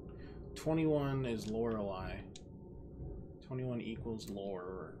 21 is Lorelei. 21 equals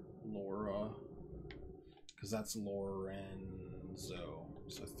Laura. Because that's Lorenzo.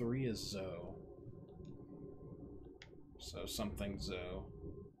 So 3 is Zoe. So something Zoe.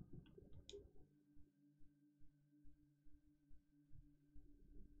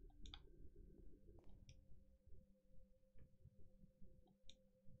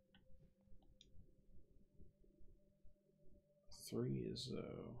 Three is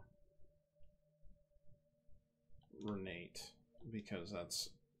Renate, because that's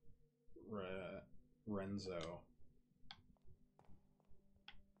Renzo.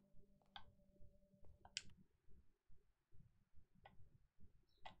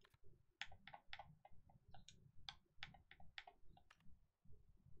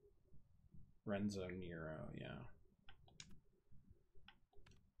 Renzo Nero, yeah.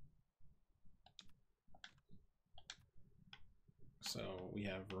 So we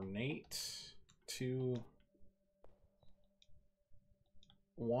have Renate, 2.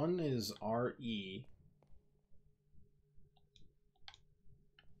 1 is RE.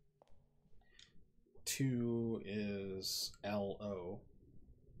 2 is LO.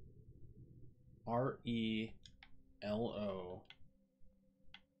 RELO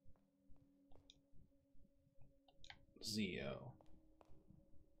ZO.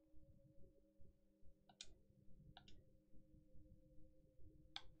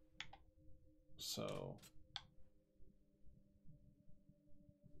 So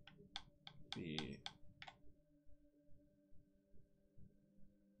the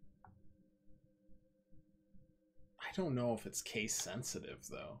I don't know if it's case sensitive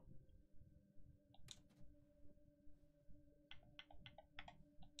though.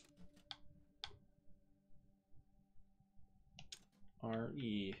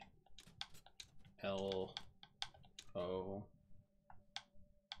 RELO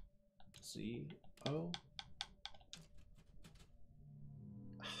ZO.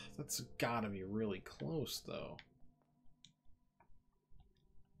 That's gotta be really close though.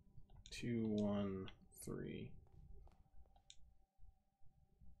 2 1 3.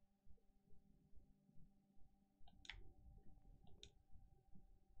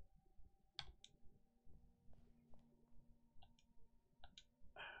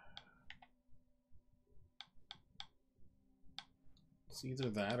 It's either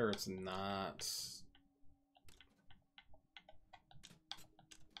that or it's not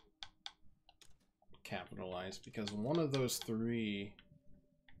capitalized, because one of those 3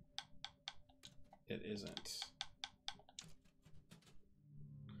 it isn't.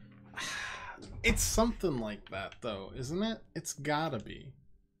 It's something like that though, isn't it? It's gotta be.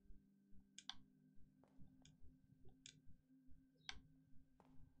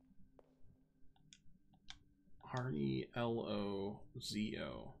 RELOZO.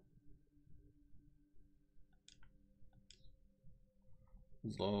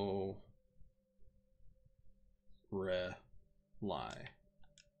 Low re lie.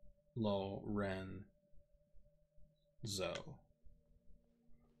 Low ren zo.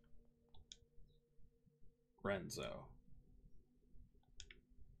 Renzo.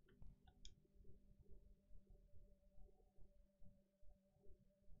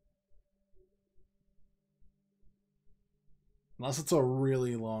 Unless it's a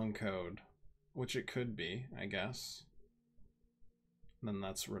really long code, which it could be, I guess. Then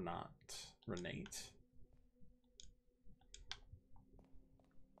that's Renate.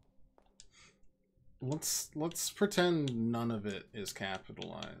 Let's pretend none of it is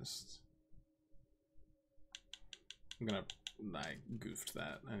capitalized. I goofed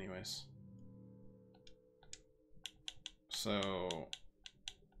that anyways. So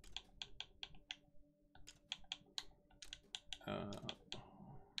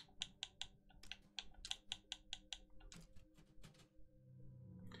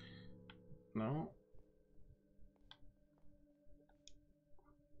no.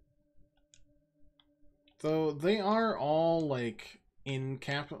 Though they are all like in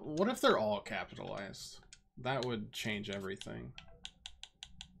capital. What if they're all capitalized? That would change everything.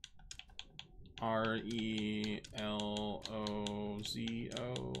 RELOZO.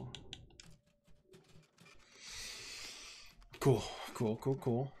 Cool.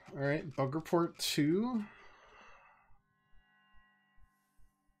 All right, bug report 2.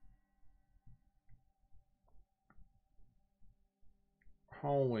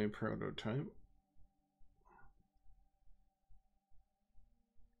 hallway prototype.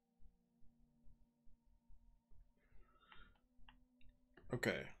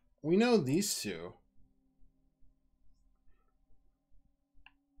 Okay, we know these two.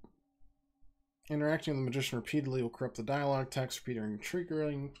 Interacting with the magician repeatedly will corrupt the dialogue text. Repeating and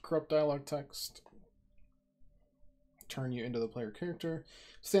triggering corrupt dialogue text. Turn you into the player character.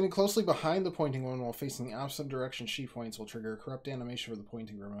 Standing closely behind the pointing one while facing the opposite direction she points will trigger a corrupt animation for the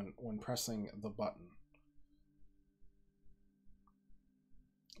pointing room when pressing the button.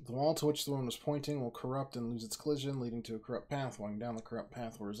 The wall to which the one was pointing will corrupt and lose its collision, leading to a corrupt path. Walking down the corrupt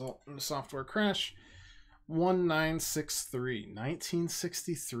path will result in a software crash. 1963.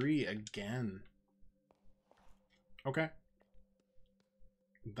 1963 again. Okay.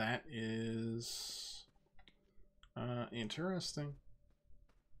 That is interesting.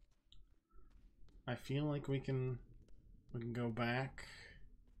 I feel like we can go back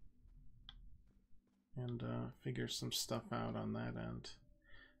and figure some stuff out on that end.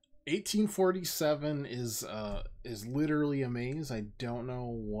 1847 is literally a maze. I don't know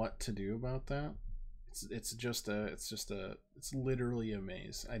what to do about that. It's literally a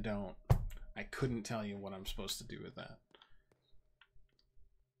maze. I couldn't tell you what I'm supposed to do with that.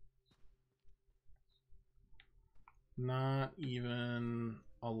 Not even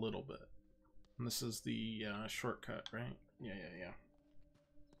a little bit. And this is the shortcut, right? Yeah.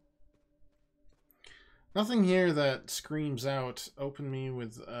 Nothing here that screams out, open me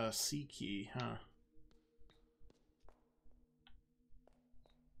with a C key, huh?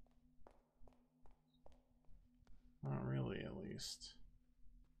 Not really, at least.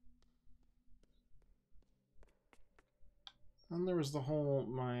 And there was the whole,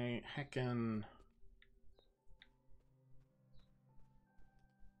 my heckin'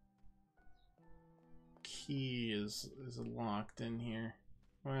 key is locked in here.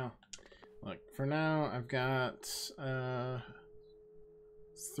 Well, look, for now I've got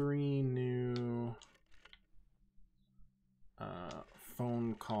 3 new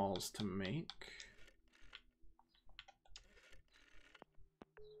phone calls to make.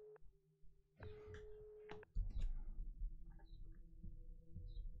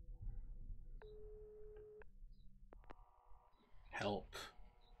 Help.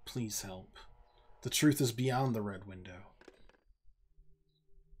 Please help. The truth is beyond the red window.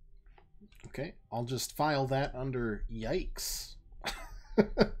 Okay, I'll just file that under yikes.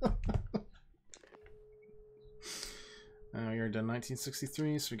 You're done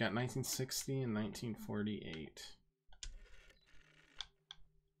 1963, so we got 1960 and 1948.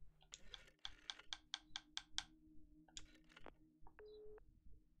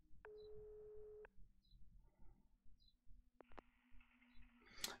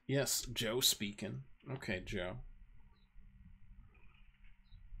 Yes, Joe speaking. Okay, Joe.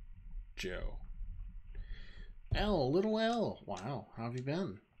 Joe. L, little L. Wow, how have you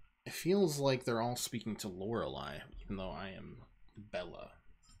been? It feels like they're all speaking to Lorelei, even though I am Bella,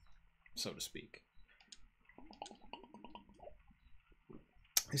 so to speak.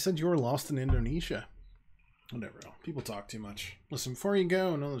 They said you were lost in Indonesia. Whatever, L. People talk too much. Listen, before you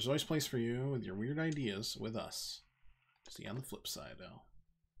go, know there's always a place for you with your weird ideas with us. See you on the flip side, L.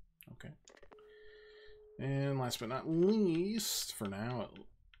 Okay. And last but not least, for now,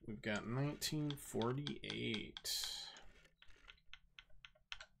 we've got 1948.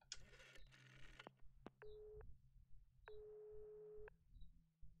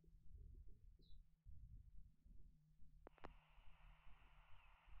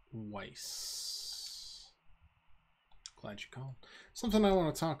 Weiss. Glad you called. Something I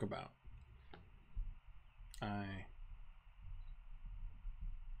want to talk about.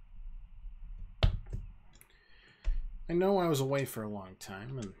 I know I was away for a long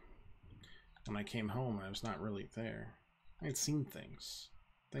time, and when I came home, I was not really there. I had seen things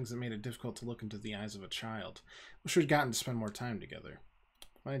that made it difficult to look into the eyes of a child. Wish we'd gotten to spend more time together.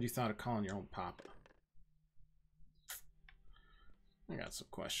 Why had you thought of calling your own papa? I got some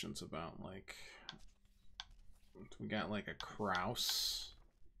questions about, like, we got like a Kraus.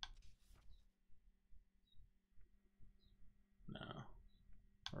 No.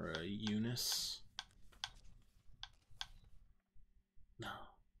 Or a Eunice. No.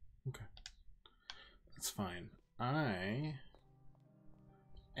 Okay. That's fine. I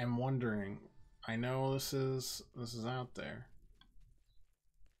am wondering, I know this is out there.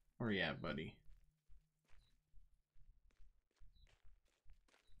 Where you at, buddy?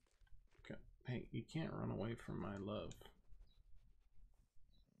 Okay. Hey, you can't run away from my love.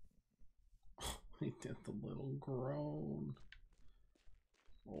 Oh, he did the little groan.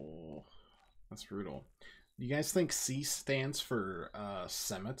 Oh, that's brutal. Do you guys think C stands for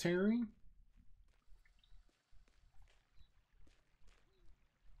cemetery?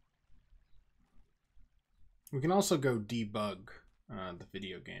 We can also go debug the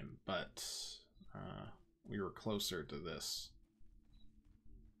video game, but we were closer to this.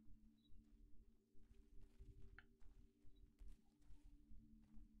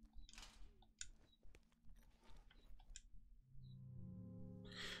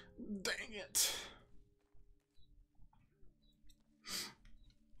 Dang it.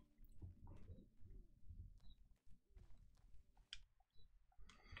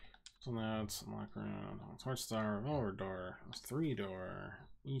 So now it's lock around. Torch star, revolver door, 3-door,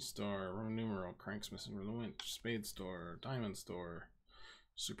 east door, Roman numeral, cranks missing from the winch, spades door, diamonds door,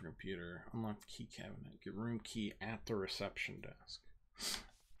 supercomputer, unlock the key cabinet, get room key at the reception desk.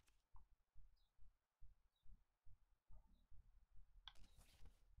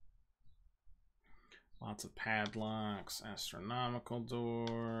 Lots of padlocks, astronomical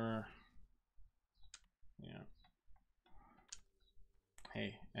door. Yeah.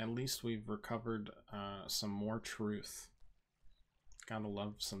 Hey, at least we've recovered some more truth. Gotta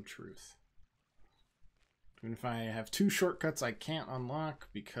love some truth. Even if I have 2 shortcuts I can't unlock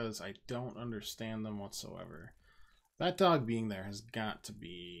because I don't understand them whatsoever. That dog being there has got to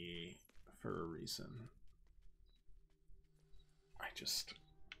be for a reason. I just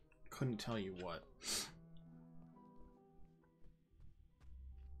couldn't tell you what.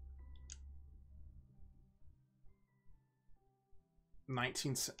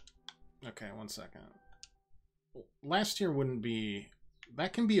 Okay, 1 second. Last year wouldn't be...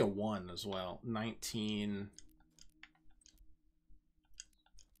 That can be a 1 as well.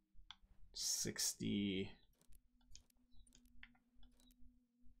 1960...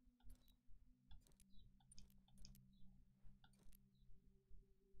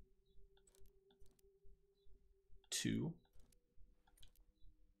 Two.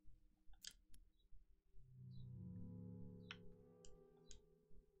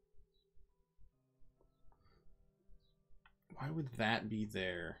 Why would that be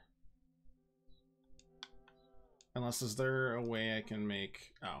there? Unless, is there a way I can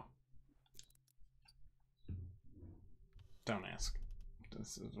make... Oh. Don't ask.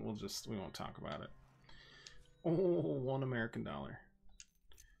 We won't talk about it. Oh, $1 American dollar.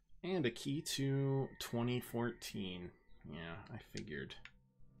 And a key to 2014. Yeah, I figured.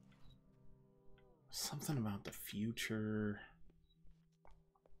 Something about the future.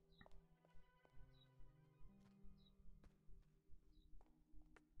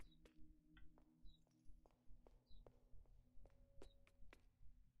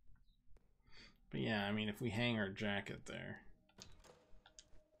 But yeah, I mean, if we hang our jacket there,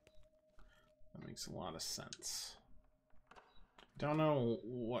 that makes a lot of sense. Don't know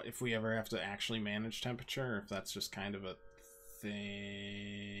what if we ever have to actually manage temperature, or if that's just kind of a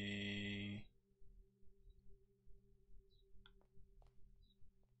thing.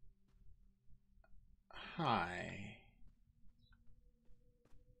 Hi.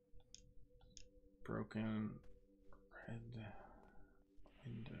 Broken red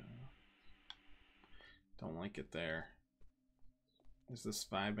window. Don't like it there. Is this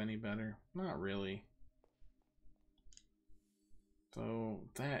vibe any better? Not really. Though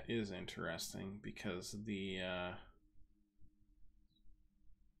that is interesting because the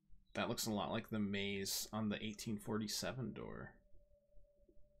that looks a lot like the maze on the 1847 door.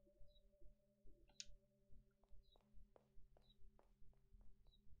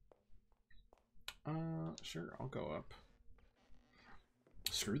 Sure, I'll go up.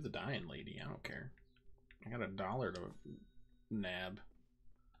 Screw the dying lady, I don't care. I got $1 to nab.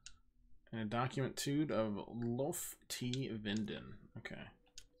 And a document too of Lof T. Vinden. Okay.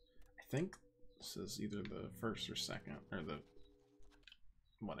 I think this is either the first or second, or the...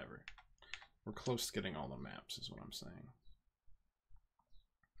 whatever. We're close to getting all the maps, is what I'm saying.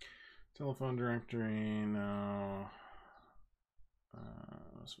 Telephone directory, no.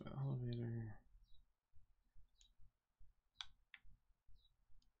 What's with elevator?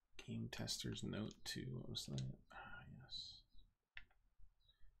 Game tester's note 2, what was that? Ah, yes.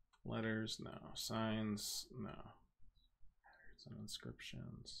 Letters, no. Signs, no. Letters and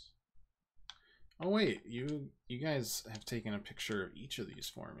inscriptions. Oh wait, you guys have taken a picture of each of these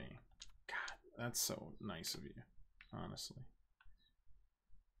for me. God, that's so nice of you, honestly.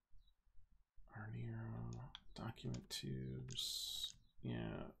 Arnero, document tubes.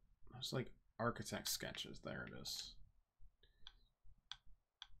 Yeah, there's like architect sketches. There it is.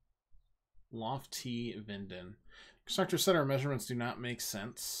 Lofty Vinden. Constructor said our measurements do not make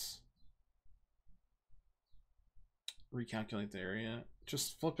sense. Recalculate the area.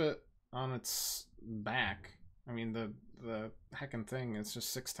 Just flip it on its back. I mean, the heckin' thing is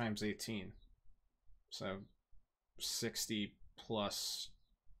just 6 times 18. So 60 plus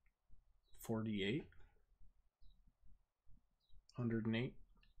 48. 108.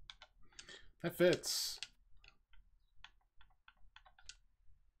 That fits.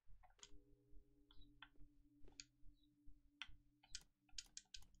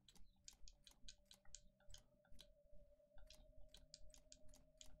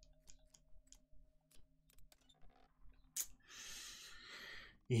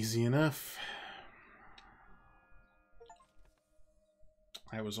 Easy enough.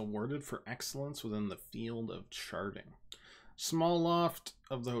 I was awarded for excellence within the field of charting. Small loft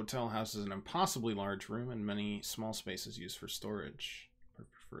of the hotel houses an impossibly large room and many small spaces used for storage. I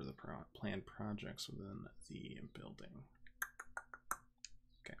prefer the planned projects within the building.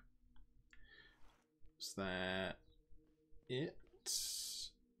 Okay. Is that it?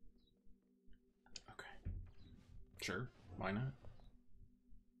 Okay. Sure. Why not?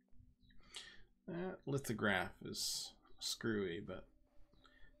 That lithograph is screwy, but...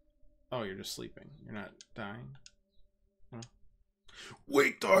 Oh, you're just sleeping. You're not dying? No?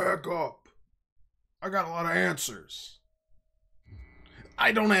 Wake the heck up! I got a lot of answers.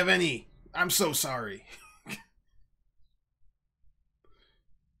 I don't have any. I'm so sorry.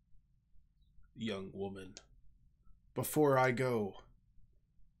 Young woman, before I go,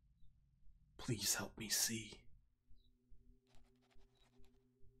 please help me see.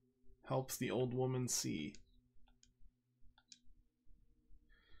 Helps the old woman see.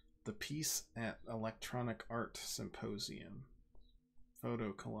 The piece at Electronic Art Symposium.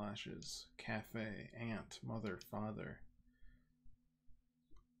 Photo collages. Cafe. Aunt. Mother. Father.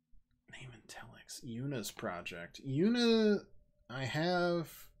 Name and telex. Yuna's project. Yuna... I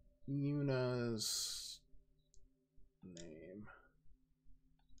have Yuna's name.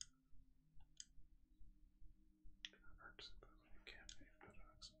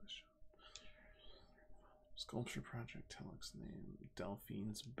 Sculpture project, telex name,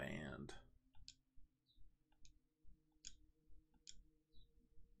 Delphine's band.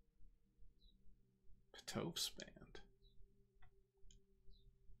 Patove's band.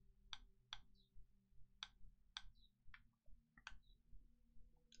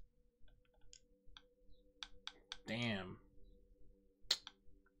 Damn.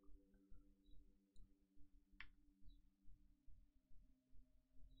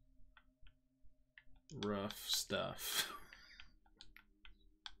 Rough stuff.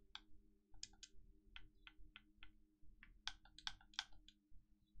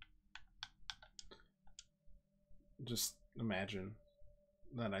 Just imagine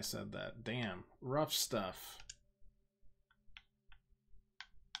that I said that. Damn. Rough stuff.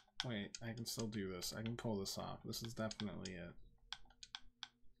 Wait, I can still do this. I can pull this off. This is definitely it.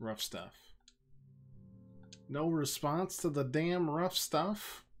 Rough stuff. No response to the damn rough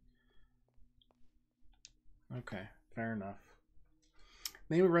stuff? Okay, fair enough.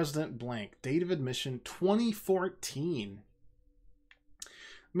 Name of resident blank. Date of admission 2014.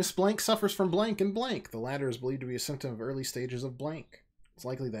 Miss Blank suffers from blank and blank. The latter is believed to be a symptom of early stages of blank. It's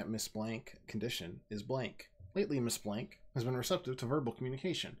likely that Miss Blank condition is blank. Lately, Miss Blank has been receptive to verbal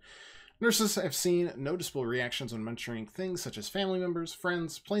communication. Nurses have seen noticeable reactions when mentioning things such as family members,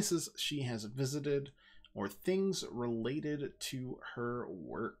 friends, places she has visited, or things related to her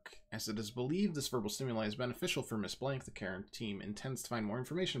work. As it is believed this verbal stimuli is beneficial for Miss Blank, the care team intends to find more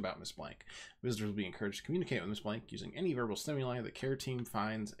information about Miss Blank. Visitors will be encouraged to communicate with Miss Blank using any verbal stimuli the care team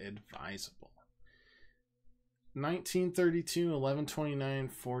finds advisable. 1932, 1129,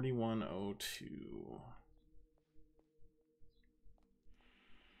 4102.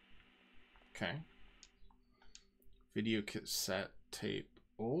 Okay. Video cassette tape.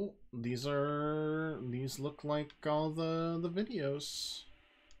 Oh, these look like all the videos.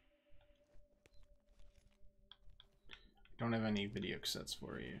 Don't have any video cassettes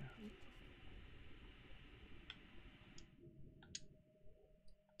for you.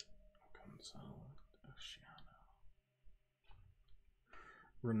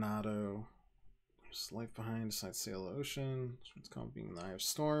 Renato. There's life behind, decides to sail the ocean. It's called being the Eye of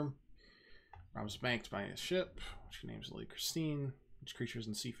Storm. Rob's banked by a ship, which names Lily Christine. Which creatures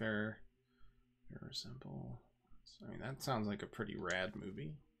and seafarer resemble? I mean, that sounds like a pretty rad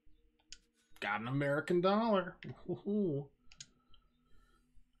movie. Got an American dollar. Ooh.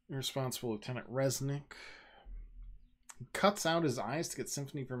 Irresponsible Lieutenant Resnick. He cuts out his eyes to get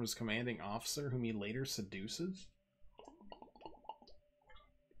sympathy from his commanding officer, whom he later seduces.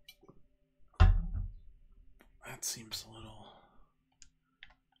 That seems a little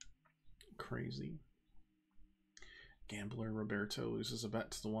crazy. Gambler Roberto loses a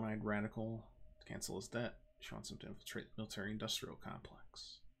bet to the one-eyed radical to cancel his debt. She wants him to infiltrate the military-industrial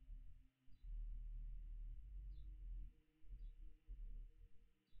complex.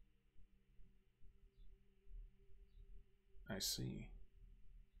 I see.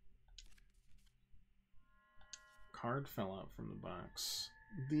 Card fell out from the box.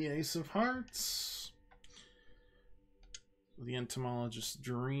 The Ace of Hearts. The Entomologist's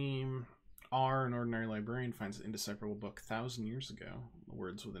Dream. R, an ordinary librarian, finds an indecipherable book 1,000 years ago. The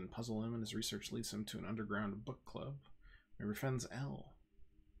words within puzzle him, and his research leads him to an underground book club where he befriends L.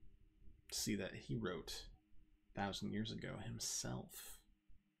 See that he wrote 1,000 years ago himself.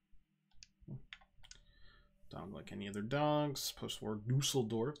 Dog like any other dogs. Post-war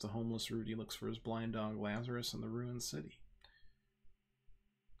Dusseldorf, the homeless Rudy looks for his blind dog Lazarus in the ruined city.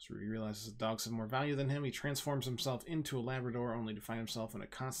 As Rudy realizes the dogs have more value than him, he transforms himself into a Labrador, only to find himself in a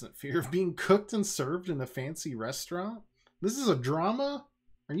constant fear of being cooked and served in a fancy restaurant. This is a drama?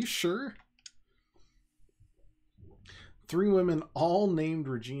 Are you sure? 3 women, all named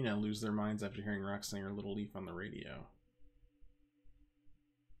Regina, lose their minds after hearing rock singer Little Leaf on the radio.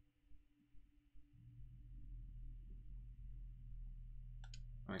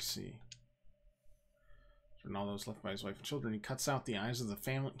 I see. Ronaldo's left by his wife and children. He cuts out the eyes of the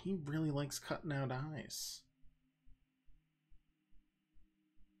family. He really likes cutting out eyes.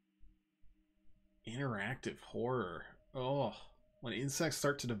 Interactive horror. Oh, when insects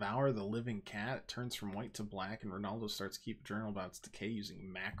start to devour the living cat, it turns from white to black, and Ronaldo starts to keep a journal about its decay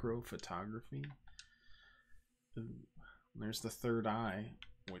using macro photography. There's the third eye,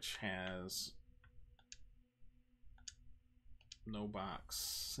 which has no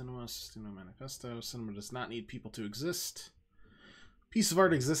box. Cinema, Sistino Manifesto. Cinema does not need people to exist. Piece of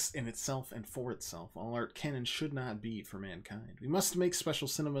art exists in itself and for itself. All art can and should not be for mankind. We must make special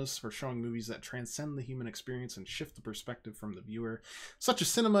cinemas for showing movies that transcend the human experience and shift the perspective from the viewer. Such a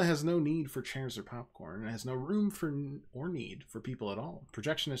cinema has no need for chairs or popcorn, and has no room for or need for people at all.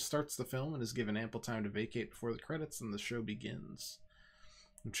 Projectionist starts the film and is given ample time to vacate before the credits and the show begins.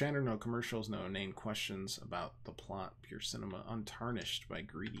 No chatter, no commercials, no inane questions about the plot. Pure cinema, untarnished by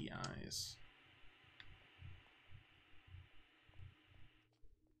greedy eyes.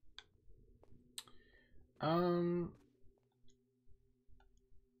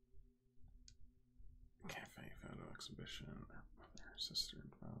 Cafe photo exhibition. Mother, sister,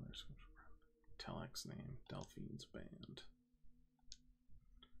 and father. Telex name. Delphine's band.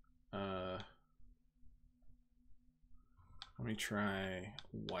 Let me try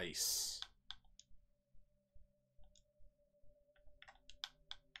Weiss.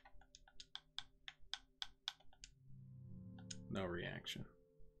 No reaction.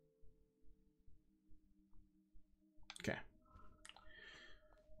 Okay.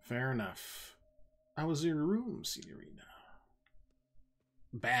 Fair enough. How was your room, Signorina?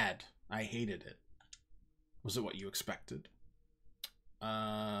 Bad. I hated it. Was it what you expected?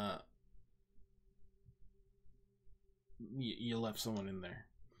 You left someone in there.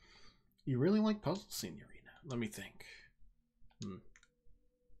 You really like puzzles, Signorina? Let me think.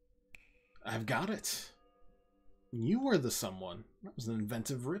 I've got it. You were the someone. That was an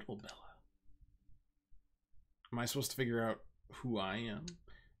inventive riddle, Bella. Am I supposed to figure out who I am?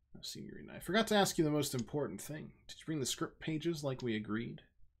 Oh, Signorina, I forgot to ask you the most important thing. Did you bring the script pages like we agreed?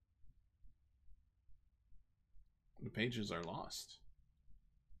 The pages are lost.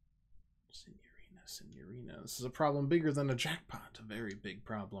 Signorina, this is a problem bigger than a jackpot. A very big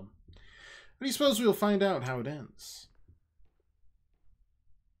problem. How do you suppose we'll find out how it ends?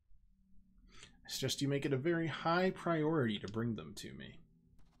 I suggest you make it a very high priority to bring them to me.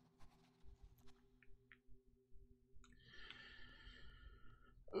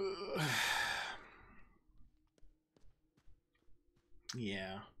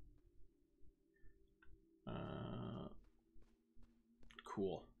 Yeah.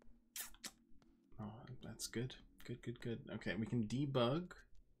 Cool. Oh, that's good. Good. Okay, we can debug.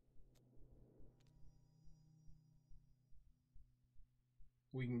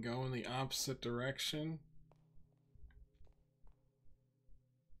 We can go in the opposite direction.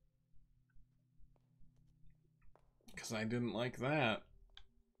 Because I didn't like that.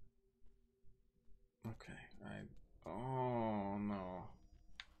 Okay, oh, no.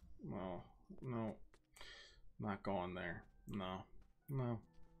 No. Not going there. No.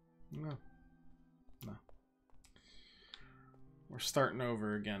 We're starting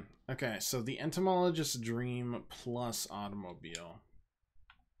over again. Okay, so the Entomologist's Dream plus Automobile.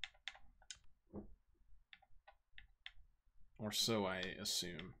 Or so I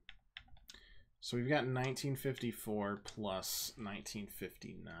assume. So we've got 1954 plus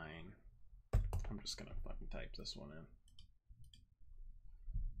 1959. I'm just gonna fucking type this one in.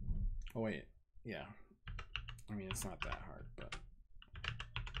 Oh, wait. Yeah. I mean, it's not that hard, but...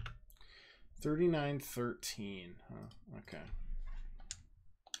 3913. Huh. Okay.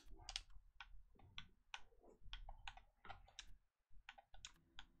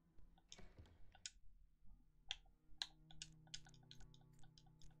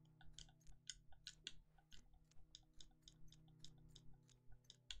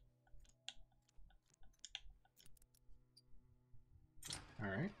 All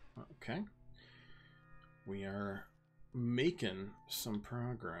right. Okay. We are making some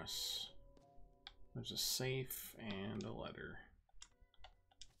progress. There's a safe and a letter.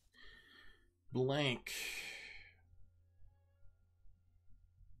 Blank.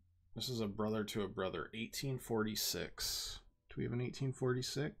 This is a brother to a brother. 1846. Do we have an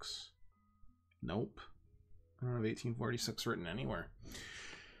 1846? Nope. I don't have 1846 written anywhere.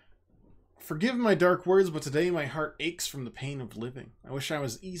 Forgive my dark words, but today my heart aches from the pain of living. I wish I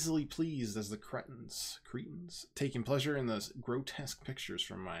was easily pleased as the cretins, taking pleasure in the grotesque pictures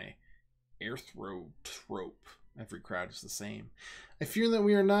from my trope. Every crowd is the same. I fear that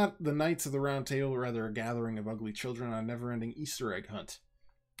we are not the knights of the round table, but rather a gathering of ugly children on a never-ending Easter egg hunt.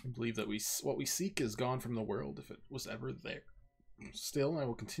 I believe that what we seek is gone from the world, if it was ever there. Still, I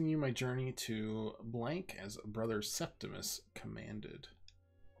will continue my journey to blank as Brother Septimus commanded.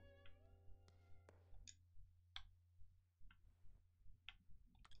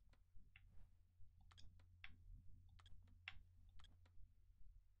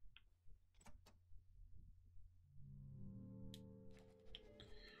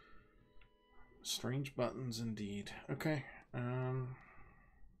 Strange buttons indeed. Okay. I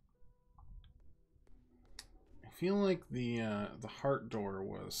feel like the heart door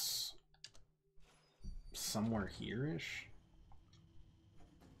was somewhere here-ish.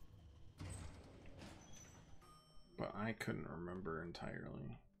 But I couldn't remember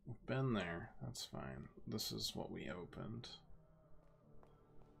entirely. We've been there. That's fine. This is what we opened.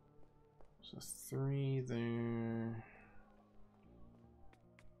 So 3 there.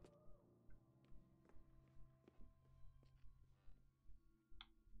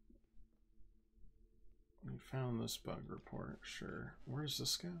 We found this bug report, sure. Where does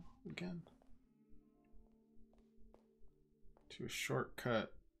this go again? To a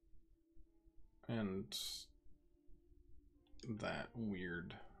shortcut and that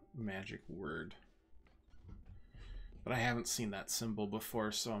weird magic word. But I haven't seen that symbol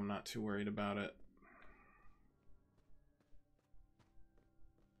before, so I'm not too worried about it.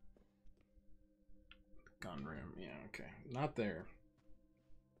 Gun room, yeah, okay. Not there.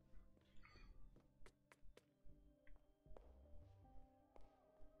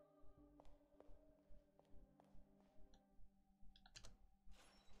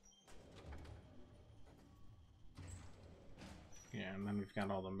 Yeah, and then we've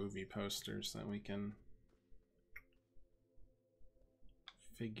got all the movie posters that we can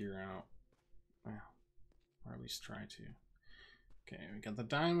figure out. Well, or at least try to. Okay, we got the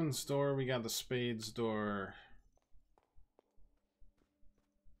diamonds door, we got the spades door.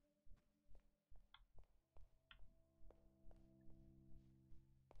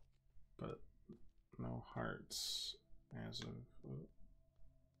 But no hearts as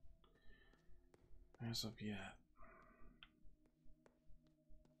of yet.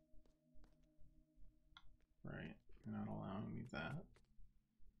 Right, you're not allowing me that.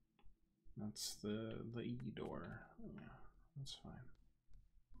 That's the E door. Yeah, that's fine.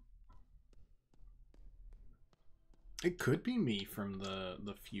 It could be me from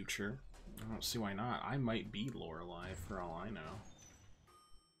the future. I don't see why not. I might be Lorelei for all I know.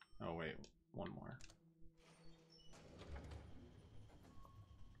 Oh wait, one more.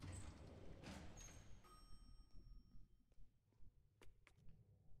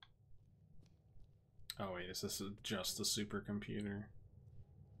 Oh wait, is this just a supercomputer?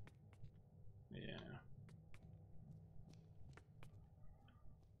 Yeah.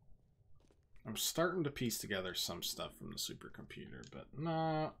 I'm starting to piece together some stuff from the supercomputer, but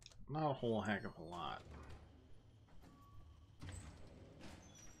not a whole heck of a lot.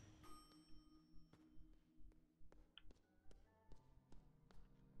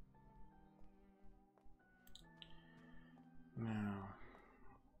 Now,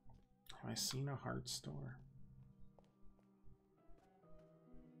 have I seen a heart store?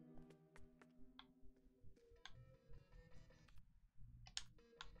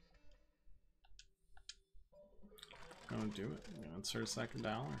 Gonna do it. I'm gonna insert a second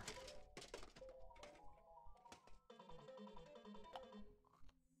dollar.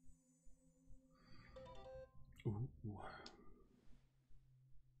 Ooh.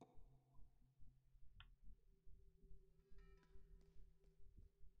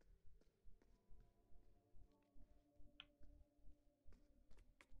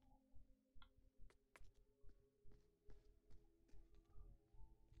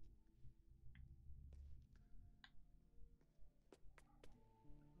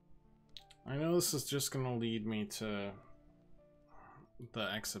 I know this is just going to lead me to the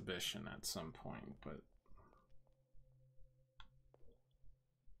exhibition at some point, but...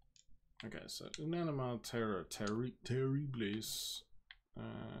 Okay, so Unanima Terra Terribles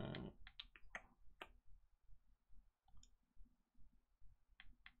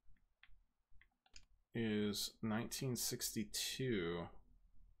is 1962.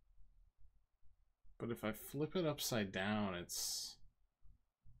 But if I flip it upside down, it's...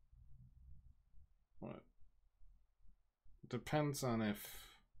 What? Depends on if...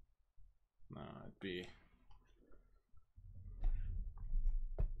 No, it'd be...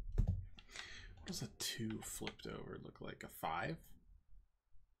 What does a 2 flipped over look like? A 5?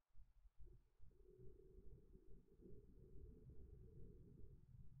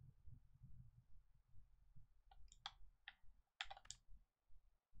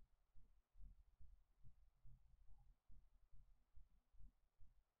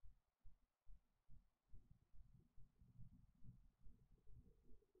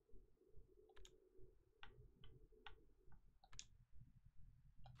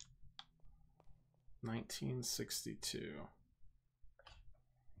 $1962.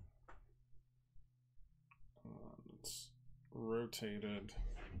 It's rotated.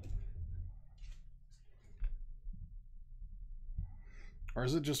 Or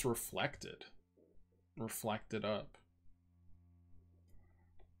is it just reflected? Reflected up.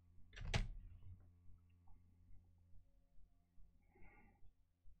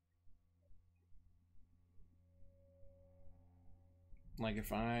 Like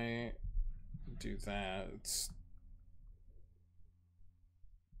if I do that, it's...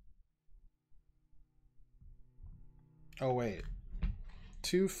 Oh wait.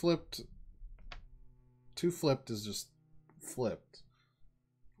 2 flipped is just flipped.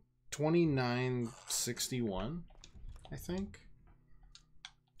 2961, I think.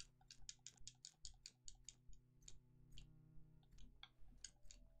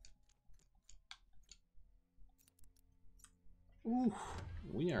 Ooh,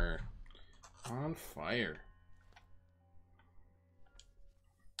 we are on fire.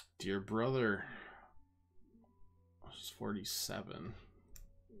 Dear brother, this is 47.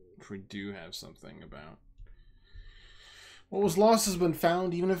 Which we do have something about. What was lost has been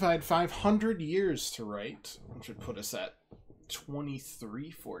found, even if I had 500 years to write, which would put us at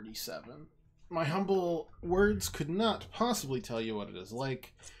 2347. My humble words could not possibly tell you what it is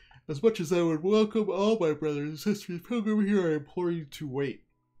like. As much as I would welcome all my brothers and sisters pilgrim here, I implore you to wait.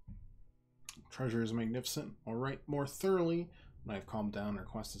 Treasure is magnificent. I'll write more thoroughly when I have calmed down and our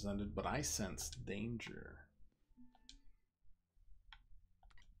quest has ended, but I sense danger.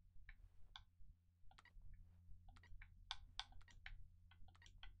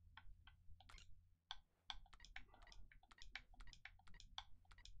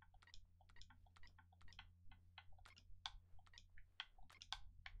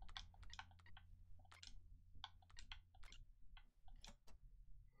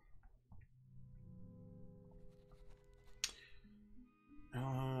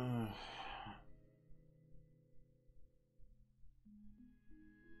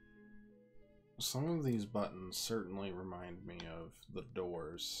 Some of these buttons certainly remind me of the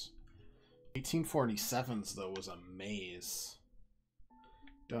Doors. 1847's, though, was a maze.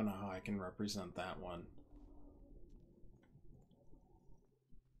 Don't know how I can represent that one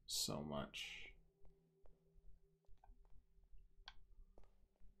so much.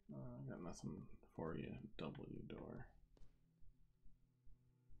 I got nothing for you, W door.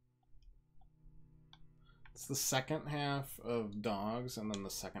 It's the second half of dogs and then the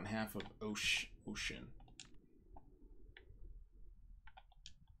second half of ocean.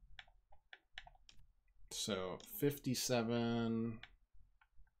 So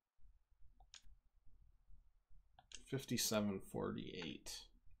 5748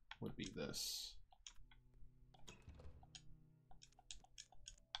 would be this.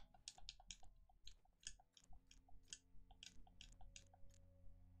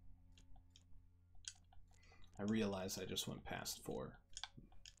 I realize I just went past 4.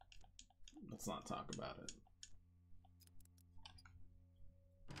 Let's not talk about it.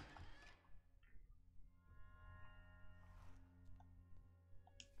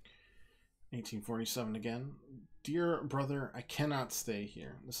 $1847 again. Dear brother, I cannot stay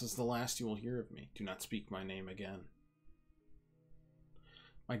here. This is the last you will hear of me. Do not speak my name again.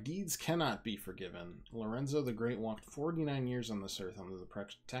 My deeds cannot be forgiven. Lorenzo the Great walked 49 years on this earth under the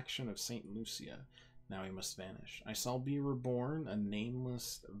protection of Saint Lucia. Now he must vanish. I shall be reborn, a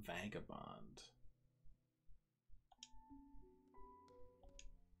nameless vagabond.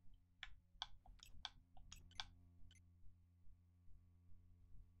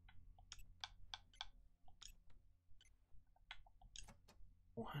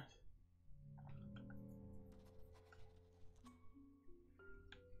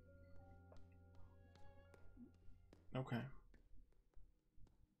 Okay.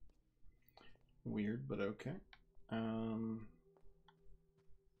 Weird, but okay.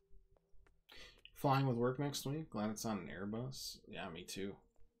 Flying with work next week. Glad it's on an Airbus. Yeah, me too.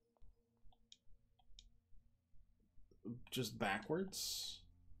 Just backwards,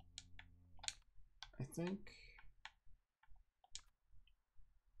 I think.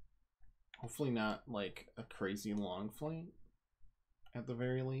 Hopefully not like a crazy long flight at the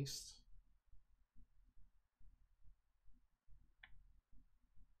very least.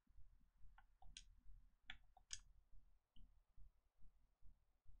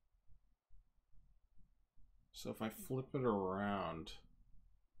 So if I flip it around,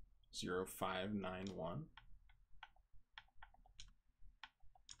 0591.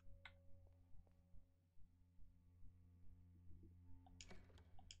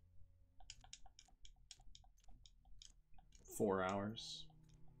 $4.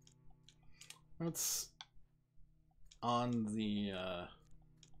 That's on the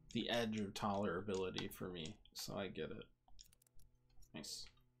edge of tolerability for me, so I get it. Nice.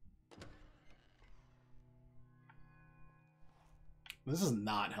 This does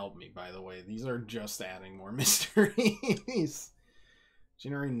not help me, by the way. These are just adding more mysteries.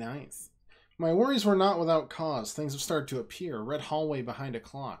 January 9th. My worries were not without cause. Things have started to appear. A red hallway behind a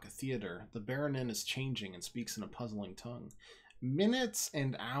clock, a theater. The Baronin is changing and speaks in a puzzling tongue. Minutes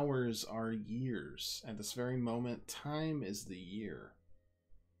and hours are years. At this very moment, time is the year.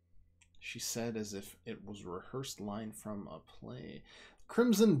 She said as if it was a rehearsed line from a play.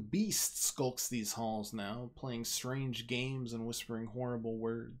 Crimson Beast skulks these halls now, playing strange games and whispering horrible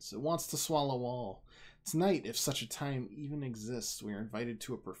words. It wants to swallow all. Tonight, if such a time even exists, we are invited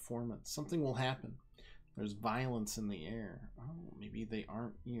to a performance. Something will happen. There's violence in the air. Oh, maybe they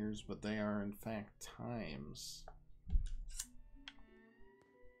aren't years, but they are in fact times.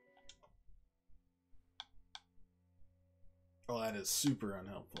 Oh, that is super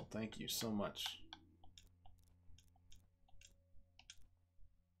unhelpful. Thank you so much.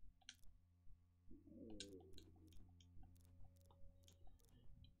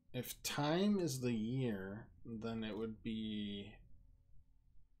 If time is the year, then it would be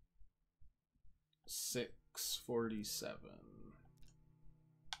 647.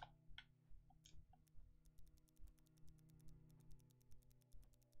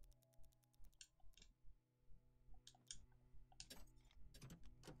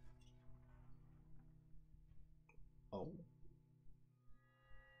 Oh.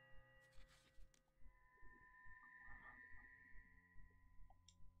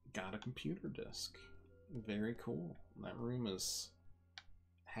 Got a computer disk. Very cool. That room is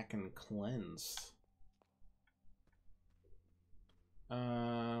heckin' cleansed.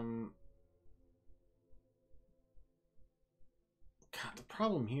 God, the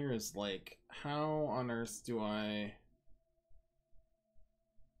problem here is like, how on earth do I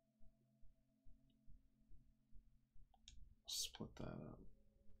split that up?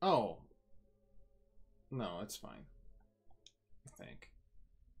 Oh. No, it's fine. I think.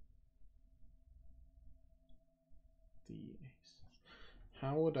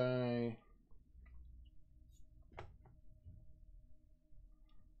 How would I...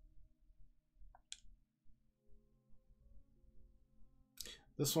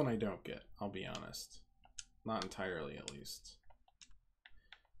 This one I don't get, I'll be honest. Not entirely, at least.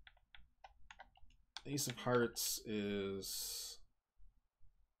 Ace of Hearts is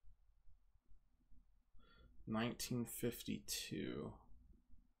 1952.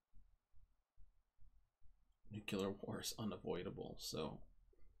 Nuclear war is unavoidable, so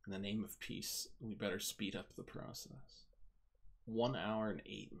in the name of peace, we better speed up the process. 1 hour and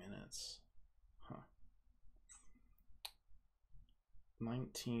 8 minutes. Huh.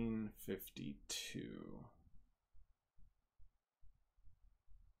 1952.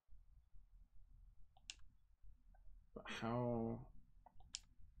 But how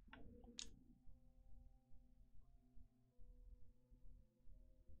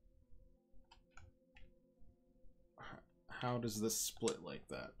does this split like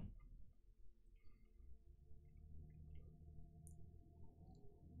that?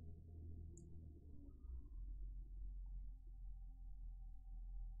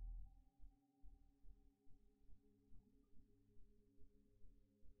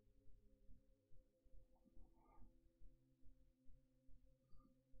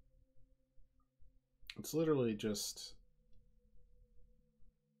 It's literally just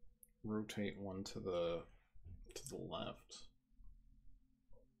rotate one to the left.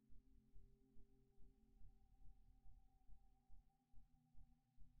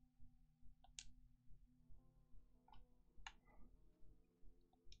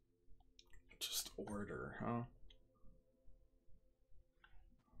 Just order, huh?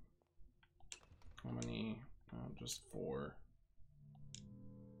 How many? Just 4.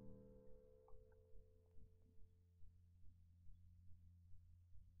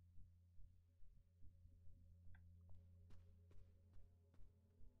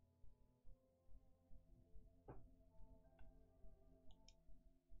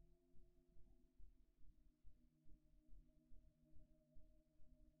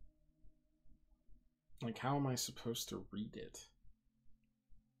 Like, how am I supposed to read it?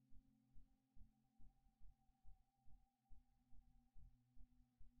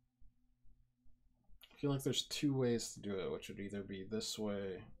 I feel like there's 2 ways to do it, which would either be this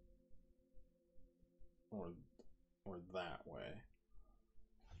way or that way.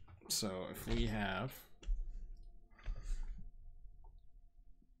 So if we have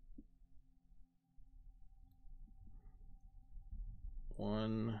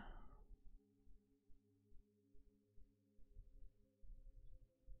one,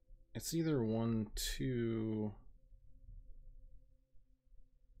 it's either 1, 2,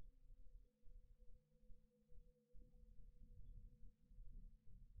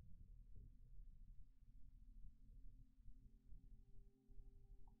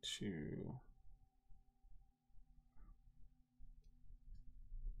 two,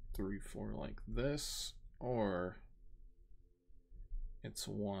 3, 4 like this, or it's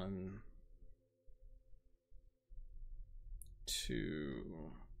 1,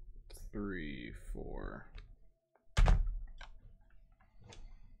 2, 3, 4.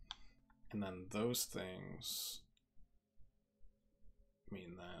 And then those things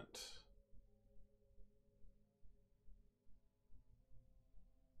mean that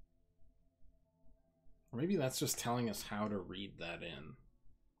or maybe that's just telling us how to read that in.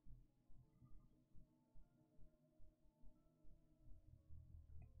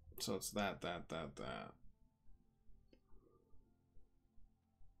 So it's that.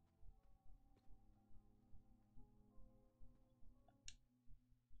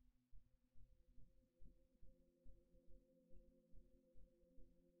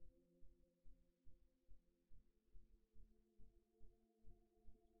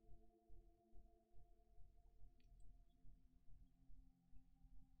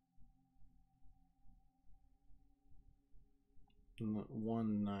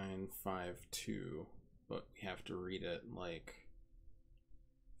 1952, but we have to read it like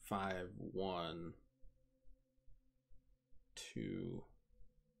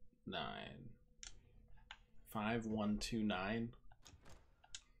 5129. 5129.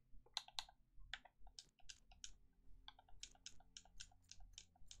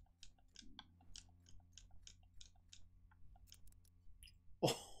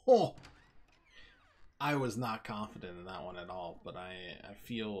 Oh, I was not confident in that one at all, but I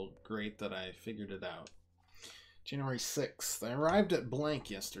feel great that I figured it out. January 6th. I arrived at blank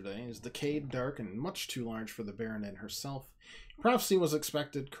yesterday. It is decayed, dark, and much too large for the Baronet herself. Prophecy was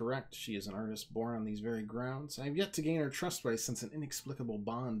expected, correct. She is an artist born on these very grounds. I have yet to gain her trust, but I sense an inexplicable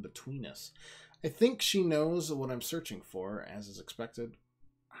bond between us. I think she knows what I'm searching for, as is expected.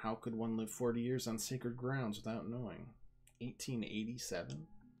 How could one live 40 years on sacred grounds without knowing? 1887?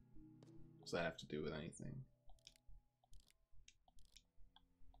 Does that have to do with anything?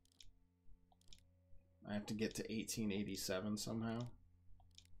 I have to get to 1887 somehow.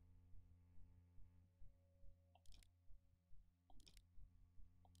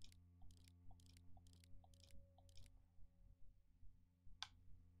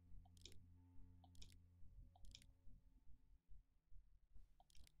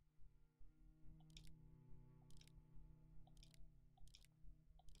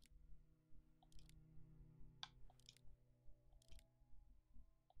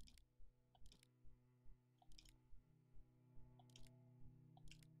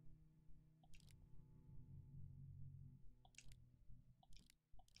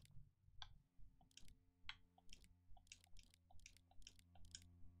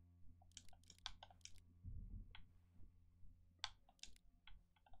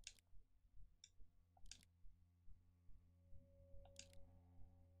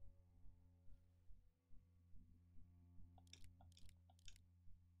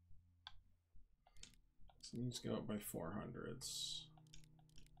 So these go up by 400s.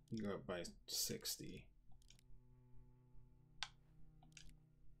 You go up by 60.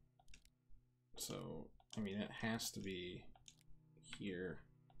 So, I mean, it has to be here.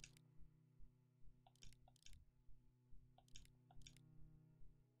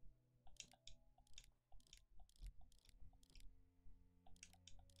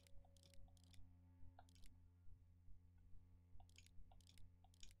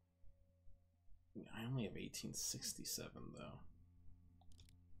 I only have 1867 though.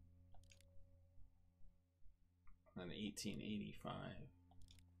 and 1885.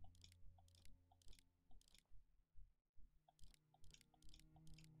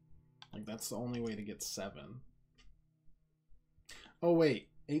 Like, that's the only way to get 7. Oh, wait.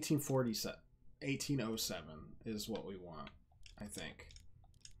 1847. 1807 is what we want, I think.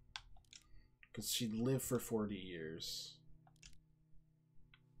 Because she'd live for 40 years.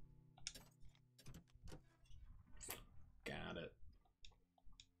 Got it.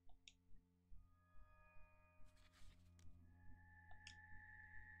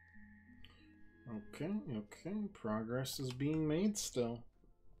 Okay, okay. Progress is being made still.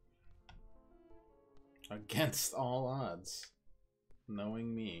 Against all odds.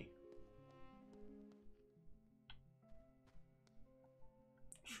 Knowing me.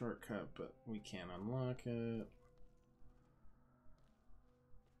 Shortcut, but we can't unlock it.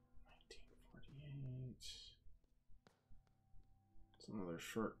 1948. It's another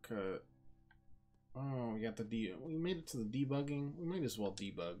shortcut. Oh, we got the we made it to the debugging. We might as well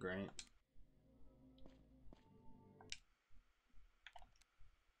debug, right?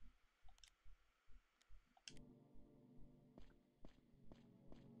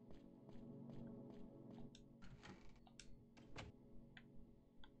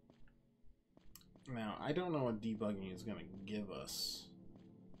 Now, I don't know what debugging is going to give us,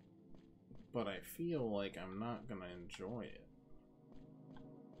 but I feel like I'm not going to enjoy it.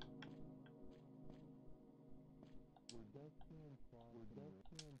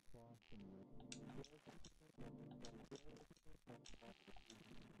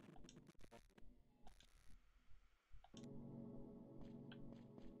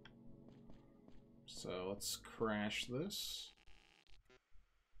 So let's crash this.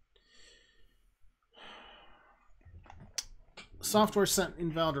 Software sent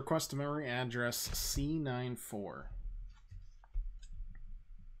invalid request to memory address C94.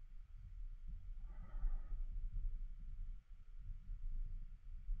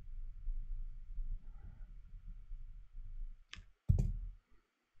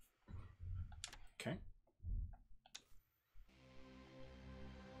 Okay.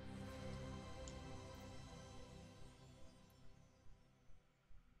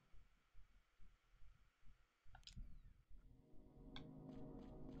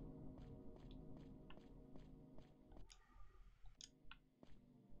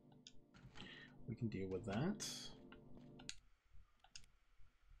 We can deal with that.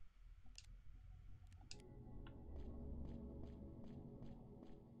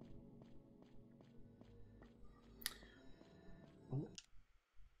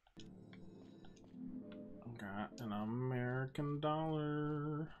 Got an American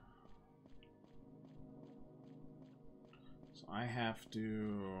dollar. So I have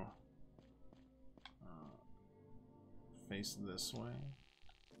to face this way.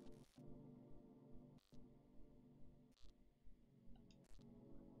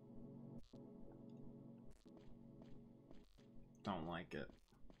 Don't like it.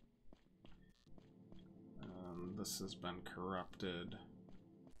 This has been corrupted.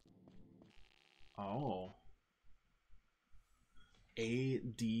 Oh.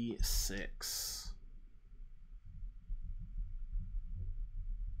 AD6.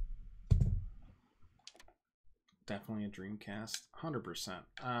 Definitely a Dreamcast.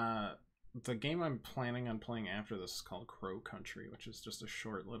 100%. The game I'm planning on playing after this is called Crow Country, which is just a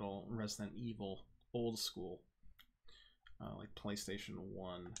short little Resident Evil old school. Like PlayStation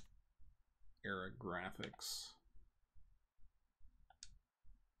 1 era graphics.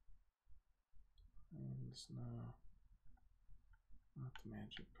 And no. Not the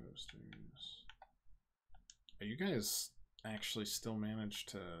magic posters. Oh, you guys actually still managed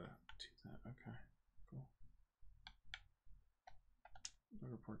to do that. Okay, cool.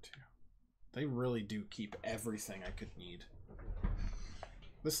 Report 2. They really do keep everything I could need.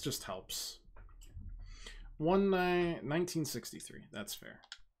 This just helps. 1963. That's fair.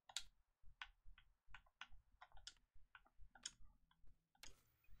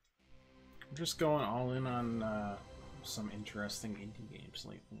 I'm just going all in on some interesting indie games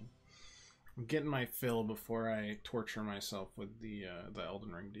lately. I'm getting my fill before I torture myself with the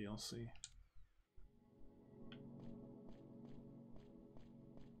Elden Ring DLC.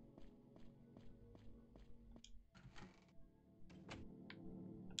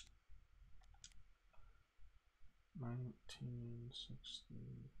 $1963.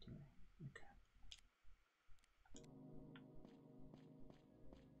 Okay.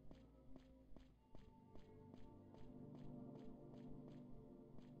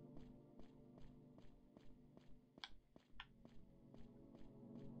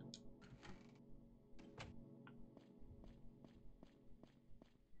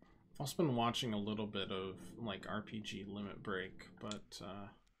 also been watching a little bit of like RPG Limit Break, but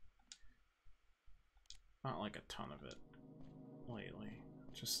not like a ton of it lately.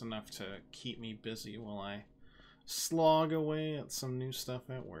 Just enough to keep me busy while I slog away at some new stuff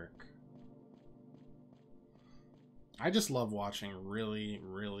at work. I just love watching really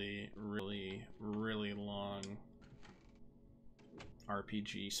long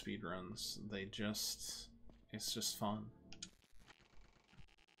RPG speedruns. It's just fun.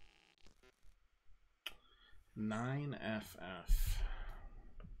 9FF.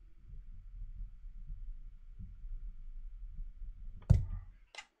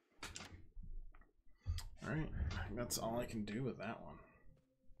 Alright, I think that's all I can do with that one.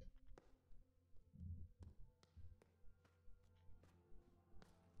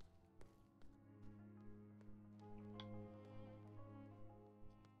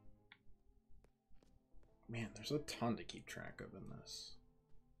 Man, there's a ton to keep track of in this.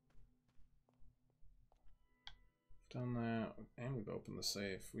 We've done that, and we've opened the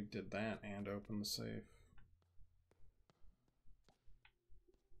safe. We did that and opened the safe.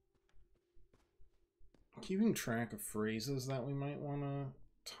 Keeping track of phrases that we might want to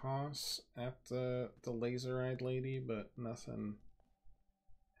toss at the laser-eyed lady, but nothing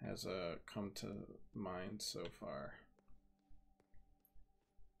has come to mind so far.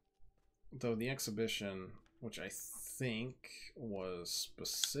 Though the exhibition, which I think was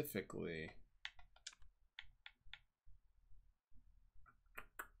specifically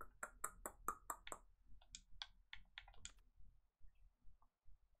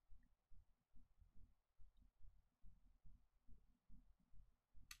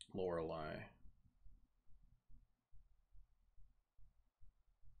Lorelei.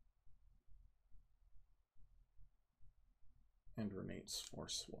 And Renate's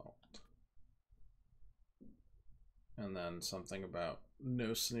Forswelt. And then something about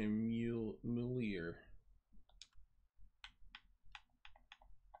Nosne Mulier.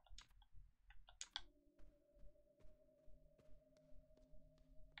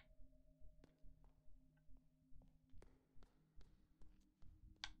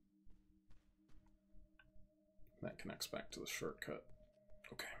 That connects back to the shortcut.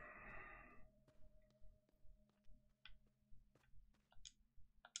 Okay.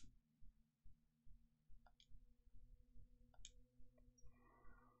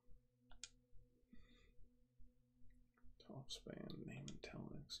 Top span, name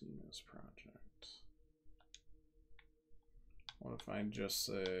intelligence, Unis project. What if I just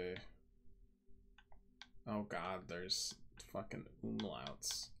say, oh god, there's fucking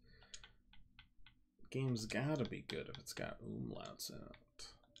umlauts. Game's gotta be good if it's got umlauts in it.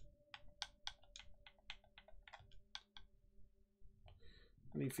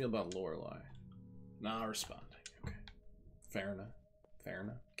 How do you feel about Lorelei? Not responding. Okay. Fair enough. Fair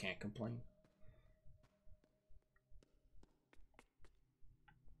enough. Can't complain.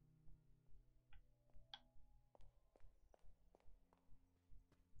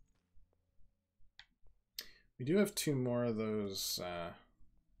 We do have two more of those.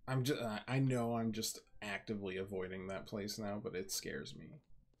 I know I'm just actively avoiding that place now, but it scares me.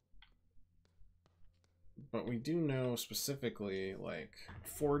 But we do know specifically, like,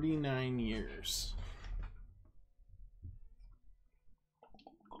 49 years.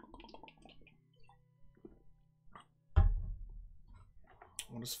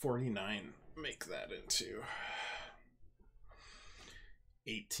 What does 49 make that into?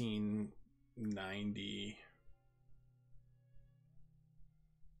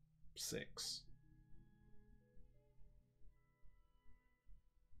 1896.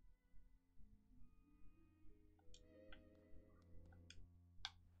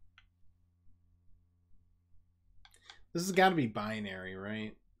 This has got to be binary,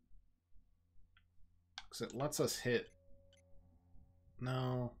 right? Because it lets us hit.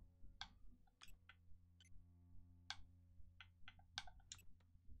 No.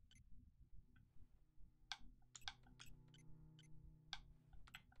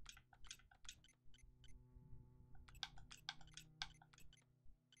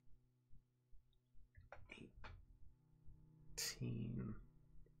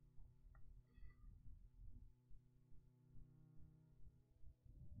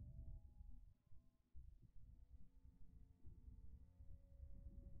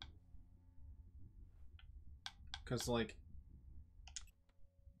 Because, like,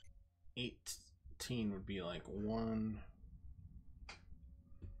 18 would be like 1.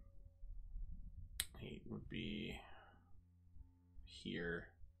 8 would be here.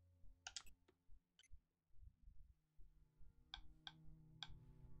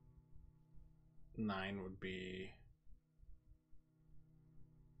 9 would be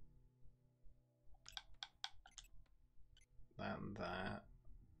and that.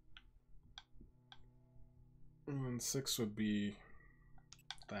 And then 6 would be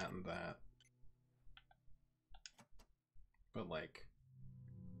that and that. But like,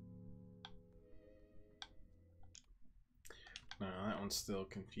 no, that one still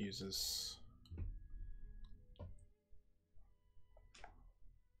confuses.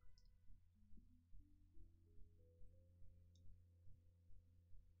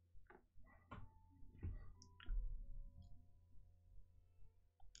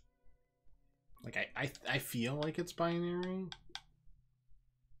 Like I feel like it's binary.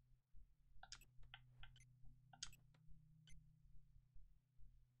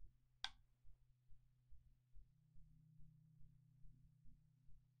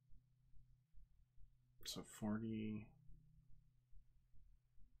 So 40,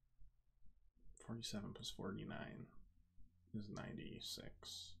 47 plus 49 is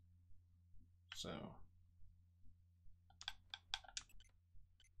 96. So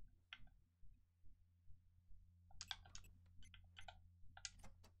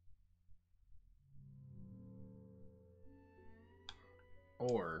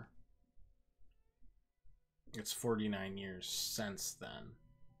or it's 49 years since then,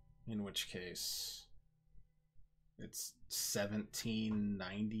 in which case it's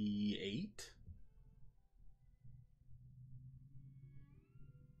 1798.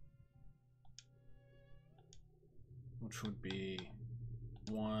 Which would be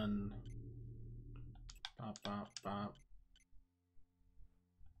 1 bop bop bop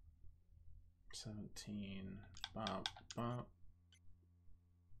 17 bop bop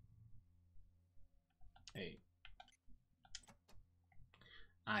 8.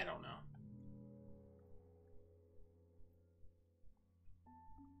 I don't know.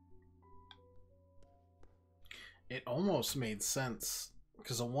 It almost made sense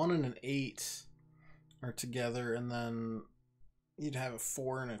because a 1 and an 8 are together, and then you'd have a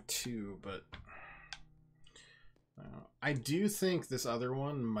 4 and a 2, but I do think this other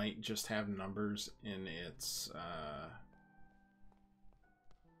one might just have numbers in its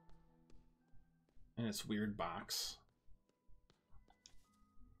weird box.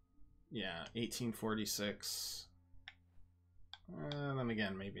 Yeah, 1846. Then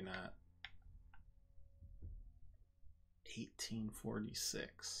again, maybe not.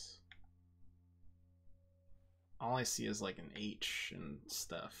 1846. All I see is like an H and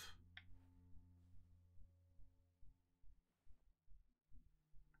stuff.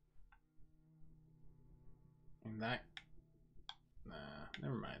 And that... Nah,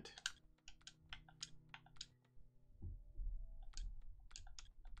 never mind.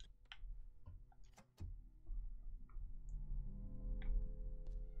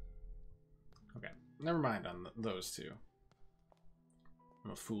 Okay, never mind on those two.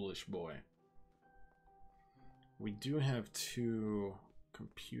 I'm a foolish boy. We do have 2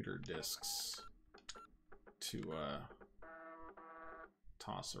 computer disks to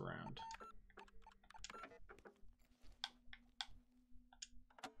toss around.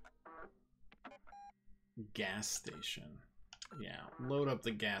 Gas station. Yeah, load up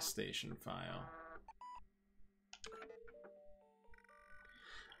the gas station file.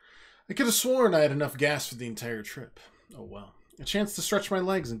 I could have sworn I had enough gas for the entire trip. Oh well. A chance to stretch my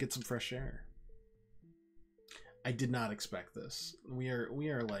legs and get some fresh air. I did not expect this. We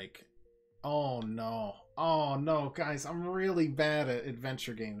are like, oh no, guys, I'm really bad at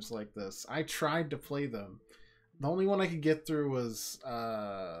adventure games like this. I tried to play them. The only one I could get through was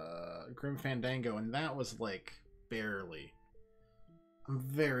Grim Fandango, and that was like barely. I'm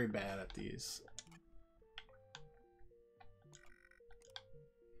very bad at these.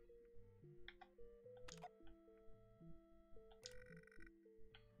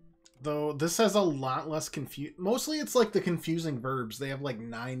 Though this has a lot less mostly it's like the confusing verbs. They have like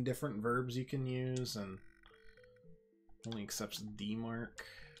 9 different verbs you can use, and only accepts D mark.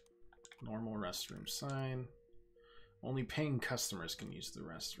 Normal restroom sign. Only paying customers can use the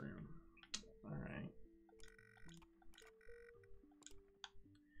restroom. Alright.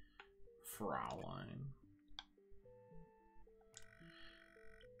 Fraulein.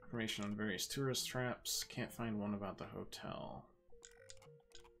 Information on various tourist traps. Can't find one about the hotel.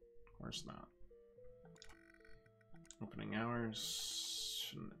 Of course not. Opening hours.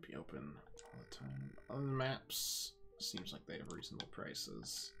 Shouldn't it be open all the time? On the maps, seems like they have reasonable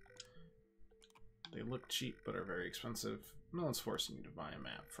prices. They look cheap but are very expensive. No one's forcing you to buy a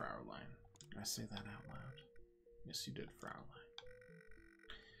map, Fraulein. Did I say that out loud? Yes, you did, Fraulein.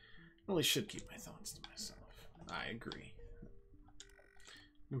 Really should keep my thoughts to myself. I agree.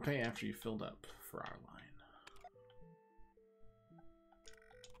 You can pay after you filled up, Fraulein.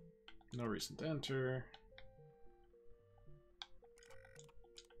 No reason to enter.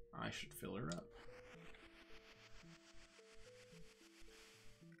 I should fill her up.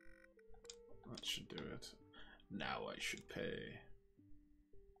 That should do it. Now I should pay.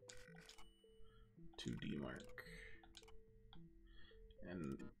 2D mark.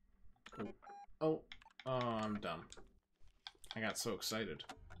 And oh, I'm dumb. I got so excited.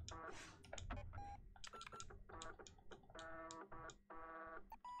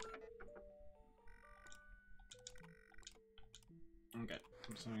 Okay,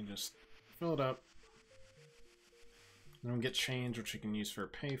 so we just fill it up. Then we get change, which we can use for a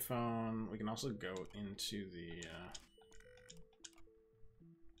payphone. We can also go into the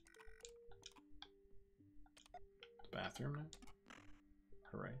bathroom now.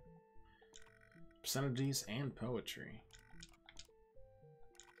 Hooray. Obscenities and poetry.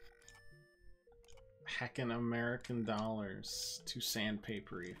 Heckin' American dollars. Too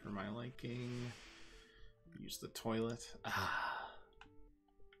sandpapery for my liking. Use the toilet. Ah.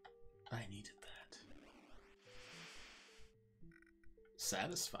 I needed that.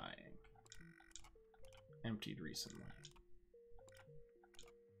 Satisfying. Emptied recently.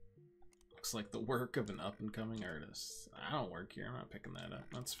 Looks like the work of an up-and-coming artist. I don't work here. I'm not picking that up.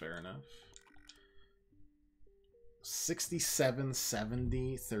 That's fair enough. 67,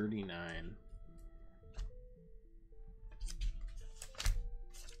 70, 39.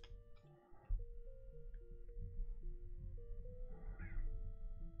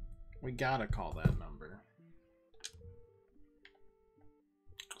 We gotta call that number.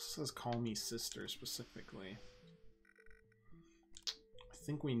 It says call me sister specifically. I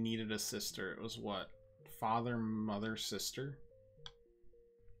think we needed a sister. It was what? Father, mother, sister?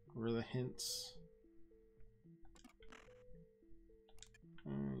 What were the hints?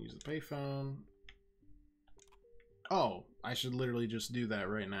 Use the payphone. Oh, I should literally just do that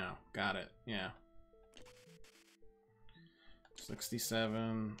right now. Got it. Yeah.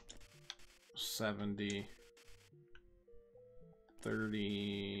 67, 70,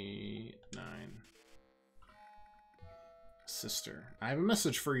 39. Sister, I have a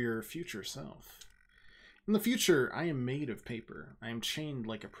message for your future self. In the future, I am made of paper. I am chained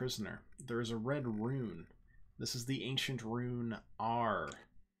like a prisoner. There is a red rune. This is the ancient rune R.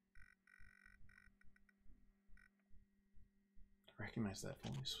 I recognize that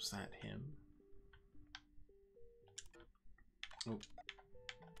voice. Was that him? Oh.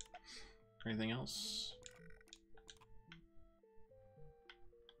 Anything else?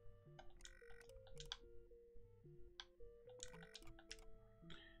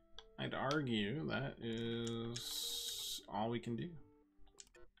 I'd argue that is all we can do.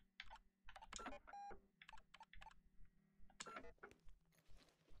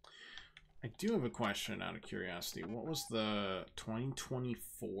 I do have a question out of curiosity. What was the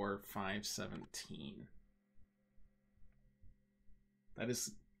 2024 517? That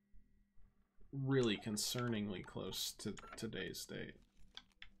is really concerningly close to today's date.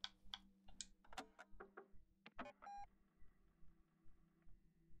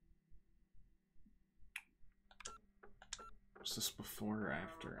 Was this before or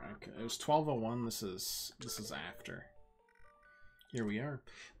after? Okay, it was 1201. This is after. Here we are.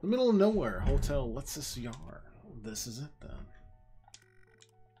 The middle of nowhere. Hotel Let's Us Yar. This is it then.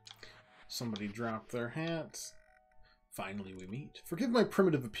 Somebody dropped their hats. Finally we meet. Forgive my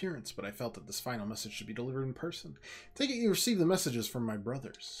primitive appearance, but I felt that this final message should be delivered in person. Take it you received the messages from my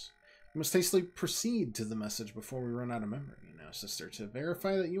brothers. We must hastily proceed to the message before we run out of memory. Now, sister, to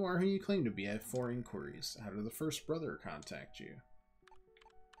verify that you are who you claim to be, I have 4 inquiries. How did the first brother contact you?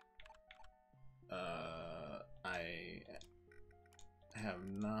 I have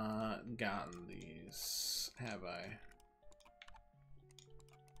not gotten these, have I?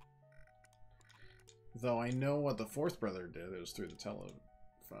 Though I know what the 4th brother did, it was through the telephone.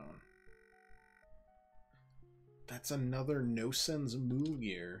 That's another no-sense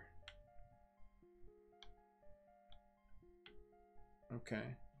Mulir.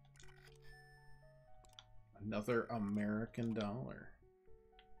 Okay. Another American dollar.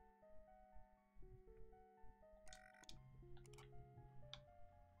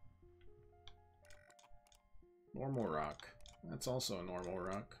 Normal rock. That's also a normal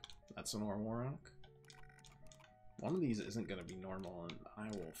rock. That's a normal rock. One of these isn't going to be normal, and I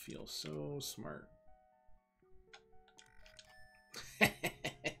will feel so smart. I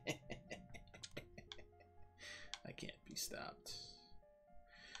can't be stopped.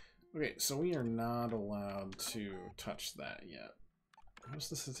 Okay, so we are not allowed to touch that yet. What's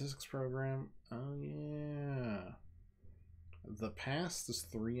the statistics program? Oh, yeah. The past is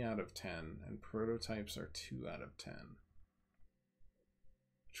 3 out of 10, and prototypes are 2 out of 10.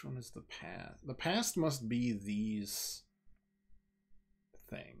 Which one is the past? The past must be these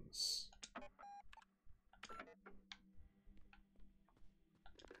things.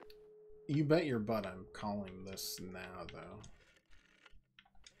 You bet your butt I'm calling this now, though.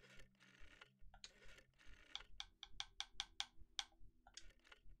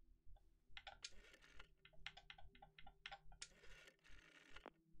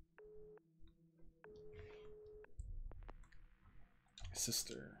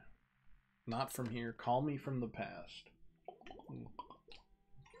 Sister. Not from here. Call me from the past.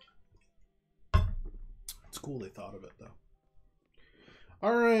 It's cool they thought of it, though.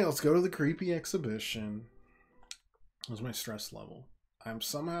 Alright, let's go to the creepy exhibition. What's my stress level? I'm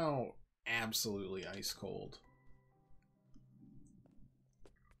somehow absolutely ice cold.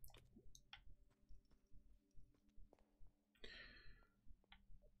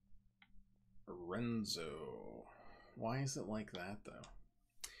 Renzo. Why is it like that, though?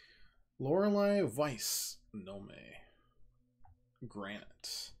 Lorelei Weiss. Nome.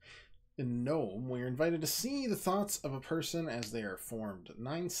 Granite. In Gnome, we are invited to see the thoughts of a person as they are formed.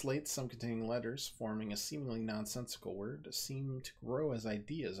 9 slates, some containing letters, forming a seemingly nonsensical word, seem to grow as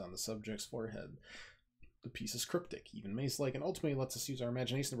ideas on the subject's forehead. The piece is cryptic, even maze-like, and ultimately lets us use our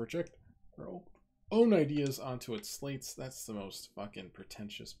imagination to project our own ideas onto its slates. That's the most fucking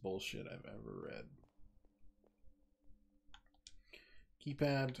pretentious bullshit I've ever read.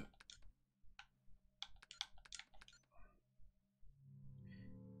 Keypad.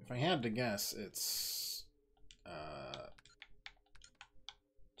 If I had to guess, it's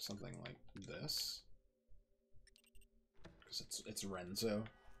something like this, because it's Renzo.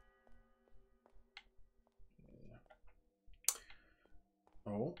 Yeah.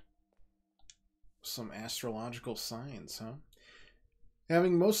 Oh, some astrological signs, huh?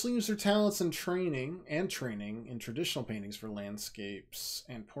 Having mostly used their talents and training in traditional paintings for landscapes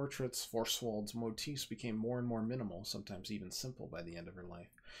and portraits, Forswald's motifs became more and more minimal, sometimes even simple, by the end of her life.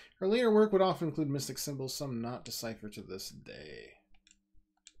 Her later work would often include mystic symbols, some not deciphered to this day.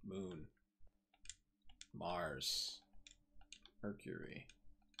 Moon, Mars, Mercury,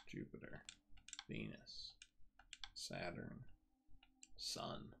 Jupiter, Venus, Saturn,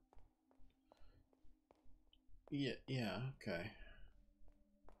 Sun. Yeah, okay.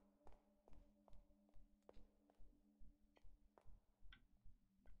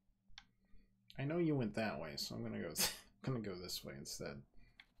 I know you went that way, so I'm gonna go this way instead.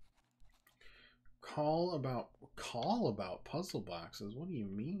 Call about puzzle boxes? What do you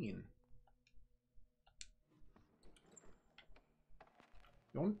mean?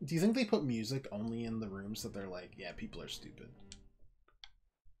 Do you think they put music only in the rooms that they're like, yeah, people are stupid?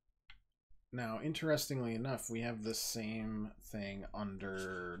 Now, interestingly enough, we have the same thing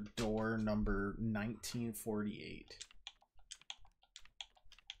under door number 1948.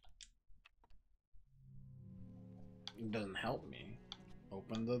 It doesn't help me.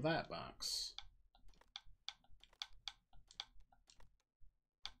 Open that box.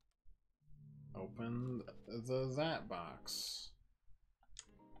 Open that box.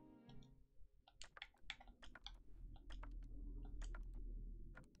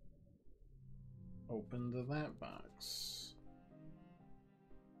 Open that box.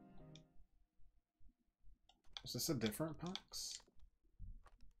 Is this a different box?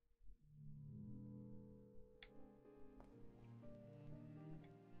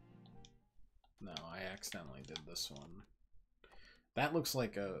 No, I accidentally did this one. That looks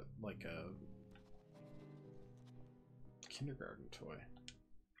like a kindergarten toy.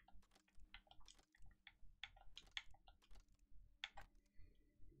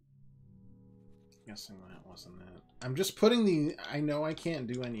 Guessing that wasn't it. I'm just putting the... I know I can't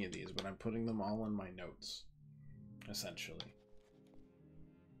do any of these, but I'm putting them all in my notes, essentially.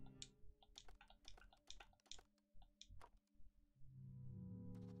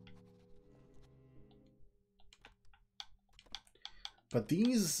 But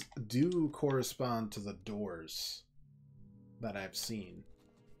these do correspond to the doors that I've seen.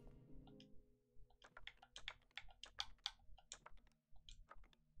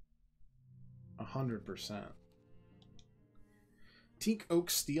 100%. Teak, Oak,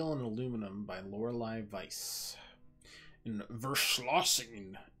 Steel, and Aluminum by Lorelei Weiss. In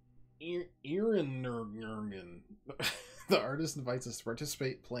Verschlossingen, Ehrenjürgen. The artist invites us to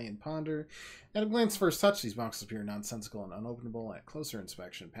participate, play, and ponder. At a glance, first touch, these boxes appear nonsensical and unopenable. At closer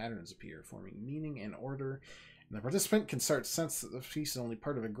inspection, patterns appear, forming meaning and order. And the participant can start to sense that the piece is only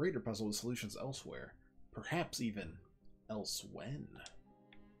part of a greater puzzle with solutions elsewhere. Perhaps even elsewhen.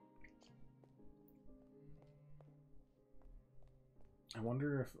 I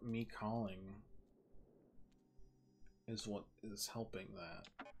wonder if me calling is what is helping that.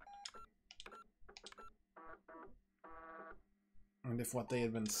 And if what they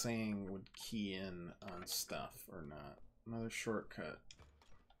had been saying would key in on stuff or not. Another shortcut.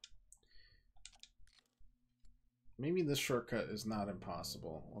 Maybe this shortcut is not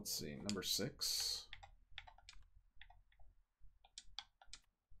impossible. Let's see. Number 6.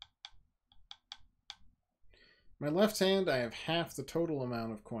 My left hand, I have half the total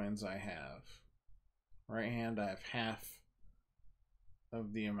amount of coins I have. Right hand, I have half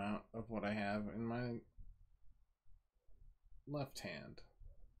of the amount of what I have in my left hand.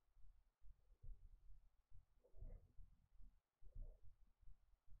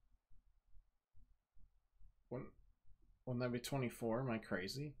 Wouldn't that be 24? Am I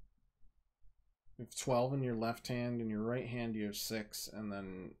crazy? You have 12 in your left hand, in your right hand you have 6, and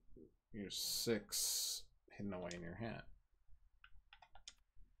then you have 6 hidden away in your hat.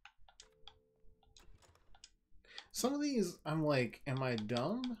 Some of these, I'm like, am I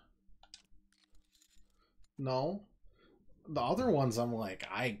dumb? No. The other ones, I'm like,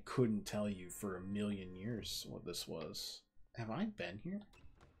 I couldn't tell you for a million years what this was. Have I been here?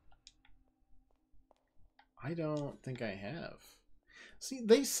 I don't think I have. See,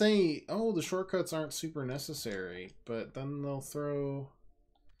 they say, oh, the shortcuts aren't super necessary, but then they'll throw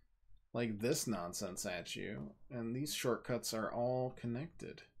like this nonsense at you, and these shortcuts are all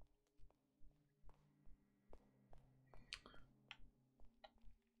connected.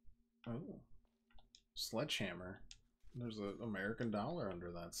 Oh, sledgehammer. There's an American dollar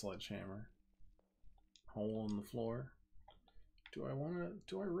under that sledgehammer. Hole in the floor. Do I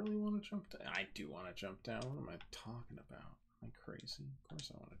really want to jump down? I do want to jump down. What am I talking about? Am I crazy? Of course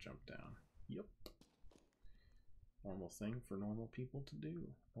I want to jump down. Yep. Normal thing for normal people to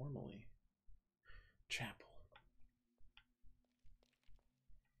do. Normally. Chapel.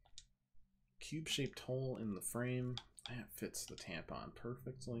 Cube-shaped hole in the frame. That fits the tampon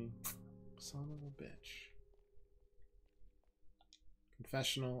perfectly. Son of a bitch.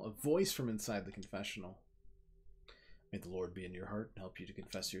 Confessional. A voice from inside the confessional. May the Lord be in your heart and help you to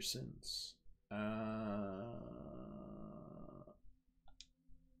confess your sins.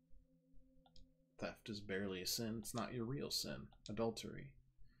 Theft is barely a sin. It's not your real sin. Adultery.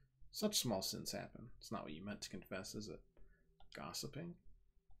 Such small sins happen. It's not what you meant to confess, is it? Gossiping.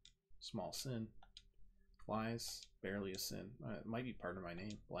 Small sin. Lies. Barely a sin. It might be part of my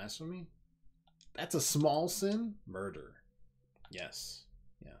name. Blasphemy. That's a small sin? Murder. Yes.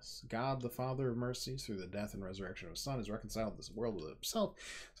 Yes. God, the Father of mercies, through the death and resurrection of his Son, has reconciled this world with himself.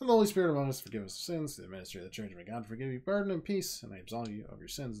 Send the Holy Spirit among us to forgive us of sins. Through the ministry of the church, may God forgive you, pardon, and peace. And I absolve you of your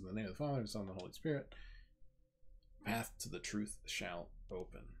sins in the name of the Father, and the Son, and the Holy Spirit. Path to the truth shall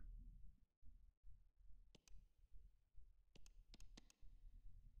open.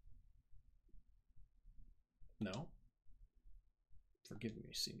 No? Forgive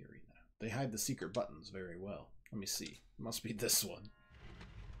me, Signorina. They hide the secret buttons very well. Let me see. It must be this one.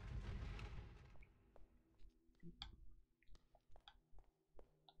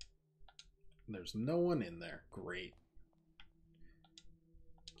 There's no one in there. Great.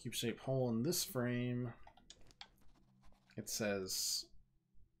 Cube-shaped hole in this frame. It says...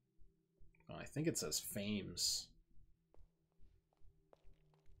 well, I think it says Fames.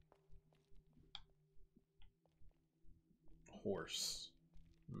 Horse.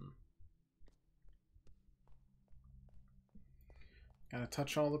 Gotta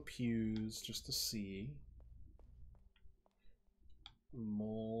touch all the pews just to see.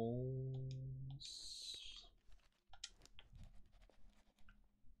 Moles.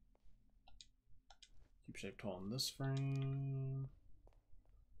 Cube-shaped hole in this frame.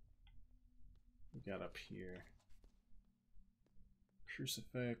 We got up here.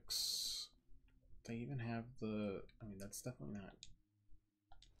 Crucifix. They even have the... I mean, that's definitely not...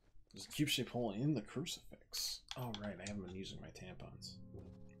 There's a cube-shaped hole in the crucifix. Oh, right. I haven't been using my tampons.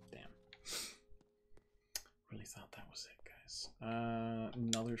 Damn. Really thought that was it, guys.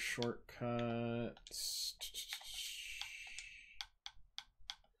 Another shortcut.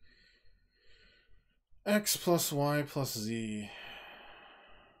 X plus Y plus Z.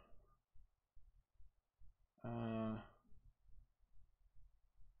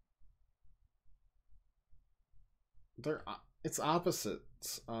 It's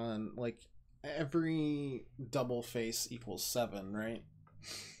opposites on, like, every double face equals 7, right?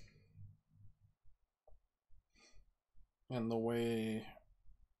 And the way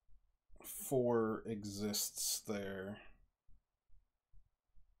 4 exists there.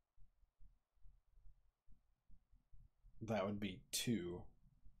 That would be 2.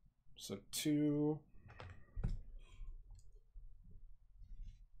 So 2...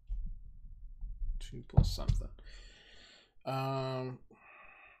 2 plus something.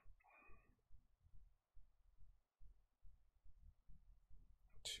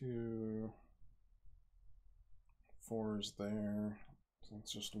 2 4s there. So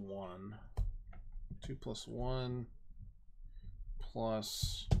it's just 1. 2 plus 1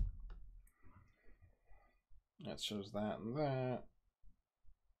 plus. That shows that and that.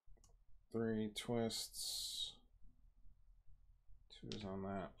 3 twists. 2 is on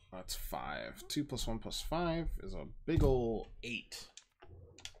that. That's 5. 2 plus 1 plus 5 is a big ol' 8.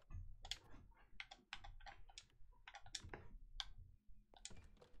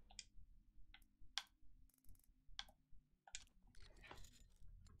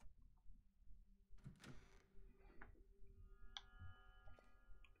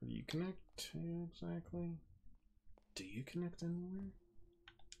 Where do you connect to exactly? Do you connect anywhere?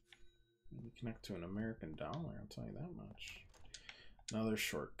 You connect to an American dollar, I'll tell you that much. Another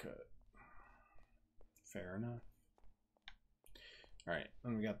shortcut. Fair enough. Alright,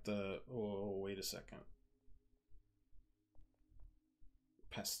 and we got the... Oh, wait a second.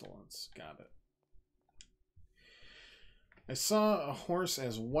 Pestilence. Got it. I saw a horse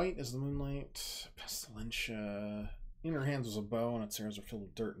as white as the moonlight. Pestilentia. In her hands was a bow, and its hairs were filled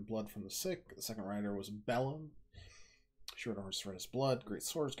with dirt and blood from the sick. The second rider was Bellum. She rode a horse red as blood. Great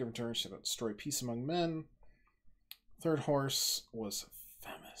swords given to her. She had to destroy peace among men. Third horse was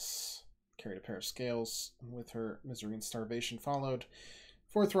Themis. Carried a pair of scales, and with her misery and starvation followed.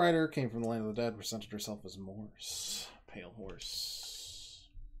 Fourth rider came from the land of the dead, presented herself as Morse. Pale horse.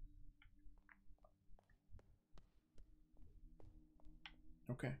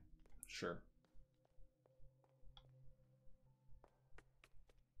 Okay, sure.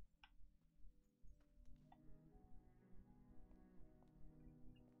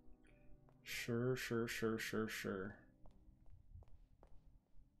 Sure.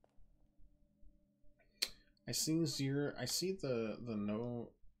 I see zero. I see the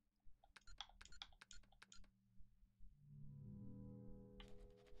no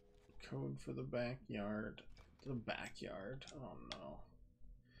code for the backyard. The backyard. Oh no.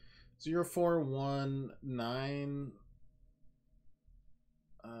 0419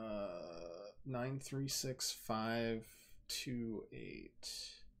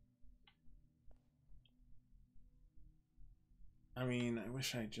 936-528. I mean, I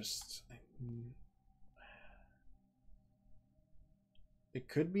wish I just. It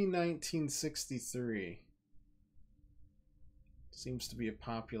could be 1963. Seems to be a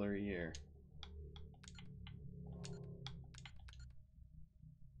popular year.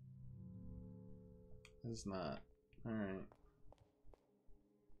 It's not. Alright.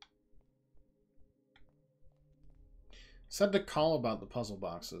 Said to call about the puzzle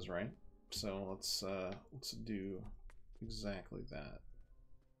boxes, right? So let's do exactly that.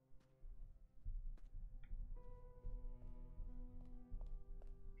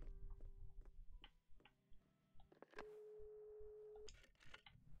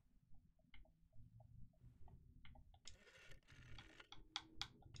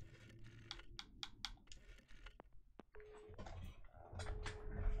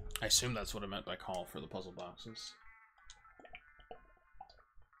 I assume that's what I meant by call for the puzzle boxes.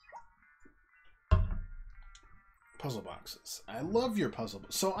 Puzzle boxes. I love your puzzle.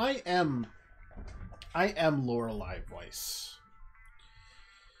 So I am Lorelei voice.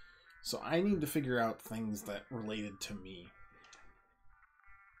 So I need to figure out things that related to me.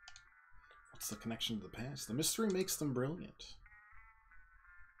 What's the connection to the past? The mystery makes them brilliant.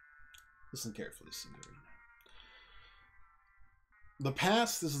 Listen carefully, Signorina. The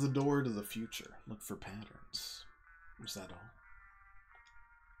past is the door to the future. Look for patterns. Was that all?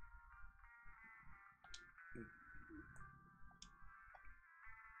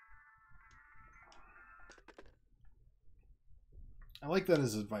 I like that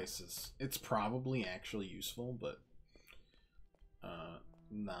as advice. It's probably actually useful, but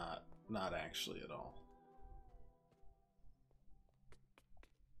not actually at all.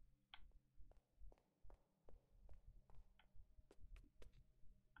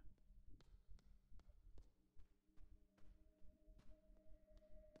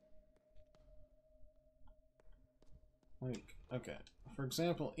 Like, okay, for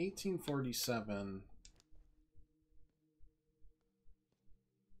example, 1847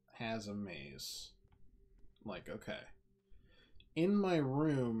 has a maze. Like, okay. In my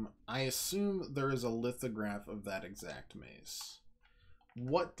room, I assume there is a lithograph of that exact maze.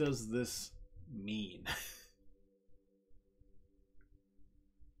 What does this mean?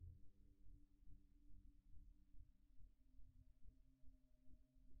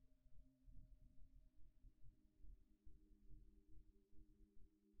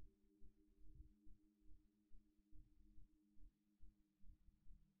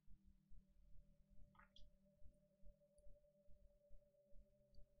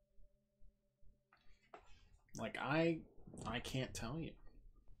 Like, I can't tell you.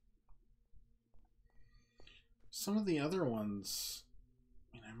 Some of the other ones,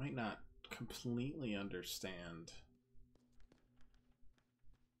 I mean, I might not completely understand.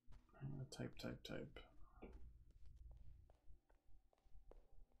 Type.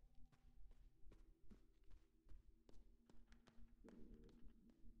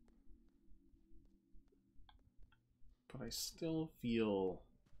 But I still feel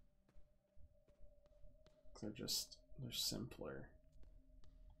they're simpler.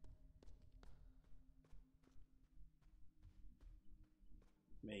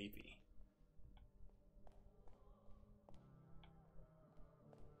 Maybe.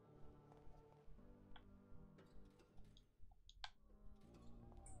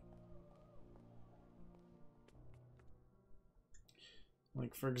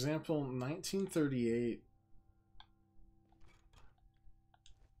 Like, for example, 1938.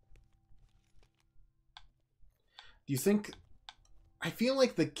 Do you think... I feel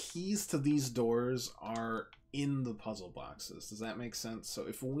like the keys to these doors are in the puzzle boxes. Does that make sense? So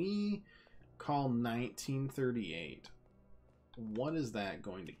if we call 1938, what is that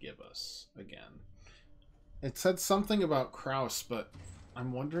going to give us again? It said something about Kraus, but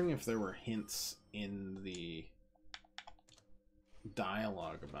I'm wondering if there were hints in the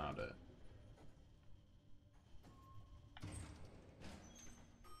dialogue about it.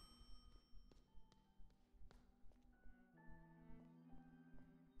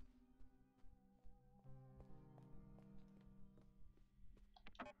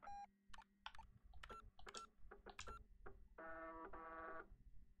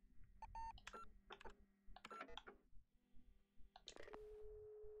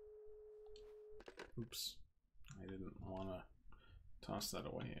 Oops. I didn't want to toss that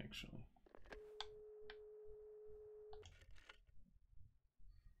away, actually.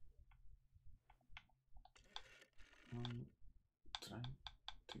 Did I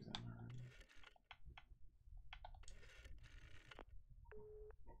do that already?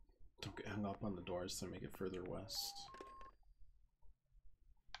 Don't get hung up on the doors to make it further west.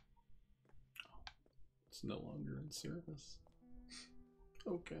 Oh, it's no longer in service.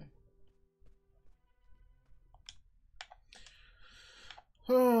 Okay.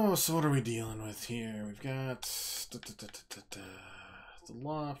 Oh, so what are we dealing with here? We've got the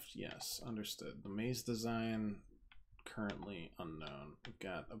loft. Yes, understood. The maze design, currently unknown. We've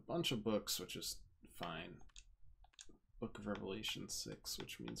got a bunch of books, which is fine. Book of Revelation 6,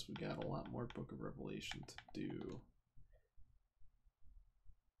 which means we got a lot more Book of Revelation to do.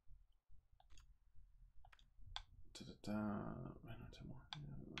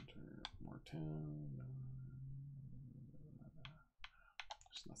 More town.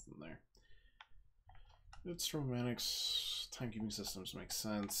 There's nothing there. It's romantics. Timekeeping systems make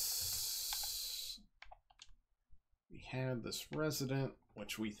sense. We had this resident,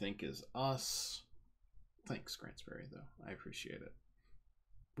 which we think is us. Thanks, Grantsbury, though. I appreciate it.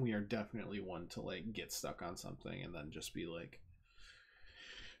 We are definitely one to, like, get stuck on something and then just be like,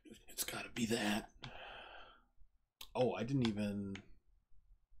 it's gotta be that. Oh, I didn't even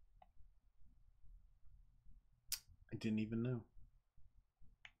know.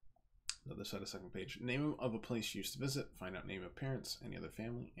 Other side of second page. Name of a place you used to visit. Find out name of parents, any other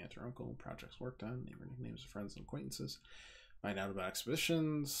family, aunt or uncle, projects worked on, name or nicknames of friends and acquaintances. Find out about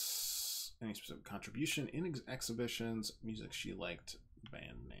exhibitions, any specific contribution in exhibitions, music she liked,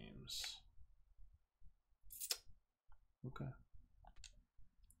 band names. Okay.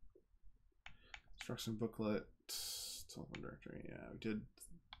 Instruction booklet, telephone directory. Yeah, we did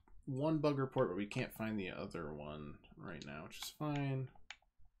one bug report, but we can't find the other one right now, which is fine.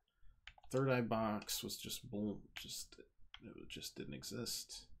 Third eye box was just boom, it just didn't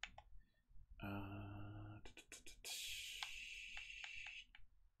exist.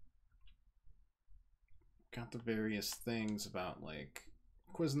 Got the various things about, like,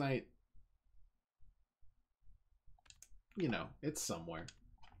 quiz night. You know, it's somewhere.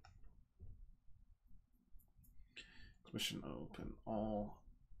 Mission open all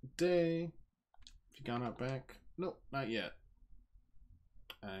day. Have you gone out back? Nope, not yet.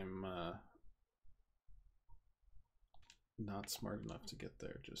 I'm not smart enough to get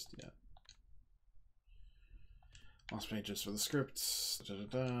there just yet. Lost pages for the scripts.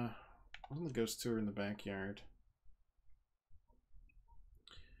 Wasn't the ghost tour in the backyard?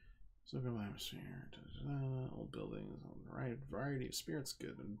 So go atmosphere. Old buildings, variety of spirits,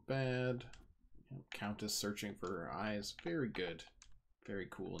 good and bad. Countess searching for her eyes. Very good. Very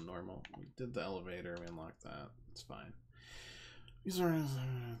cool and normal. We did the elevator. We unlocked that. It's fine. These are...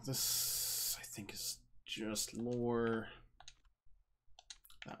 this, I think, is just lore.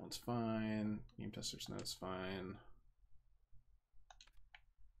 That one's fine. Game tester's note's fine.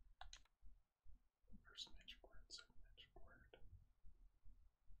 First magic word, second magic word.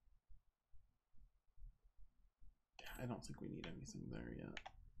 Yeah, I don't think we need anything there yet.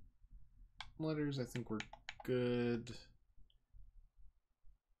 Letters, I think we're good.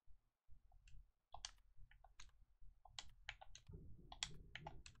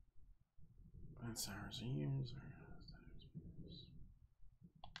 That's hours and years.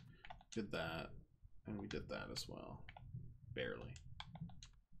 Did that, and we did that as well. Barely.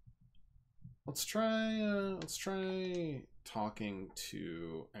 Let's try talking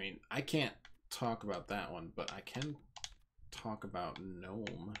to, I mean, I can't talk about that one, but I can talk about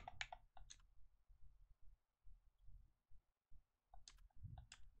Gnome.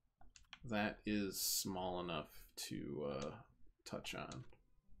 That is small enough to touch on.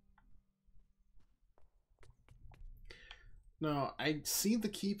 No, I see the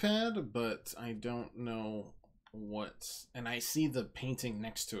keypad, but I don't know what, and I see the painting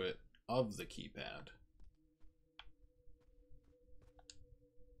next to it of the keypad.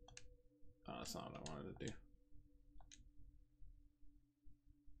 Oh, that's not what I wanted to do.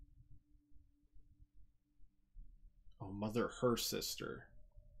 Oh, mother, her sister.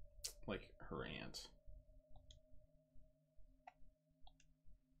 Like her aunt.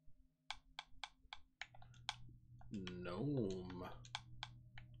 Gnome.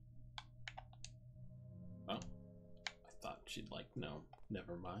 Oh, I thought she'd like gnome.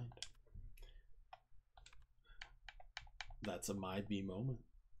 Never mind. That's a my B moment.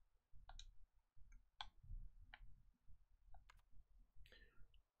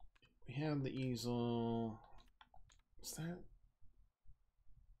 We have the easel. Is that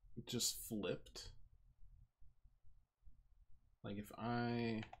just flipped? Like if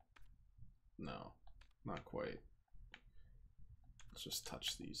I... No, not quite. Let's just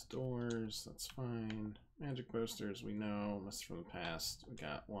touch these doors. That's fine. Magic posters, we know. Message from the past. We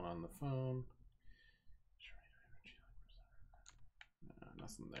got one on the phone.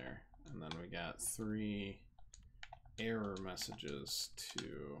 Nothing there. And then we got 3 error messages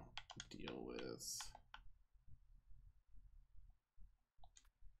to deal with.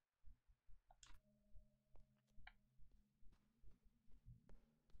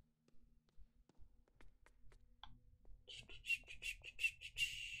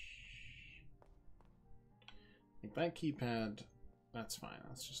 Like that keypad, that's fine.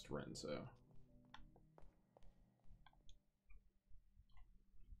 That's just Renzo.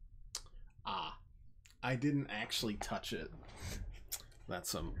 Ah, I didn't actually touch it.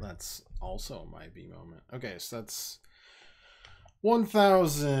 That's also my B moment. Okay, so that's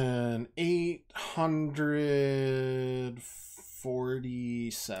 1,847.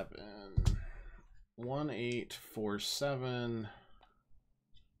 1847.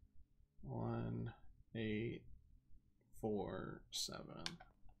 1847.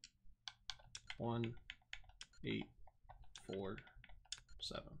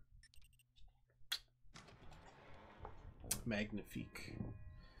 1847. Magnifique.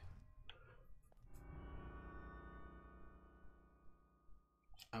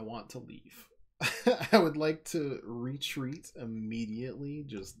 I want to leave. I would like to retreat immediately.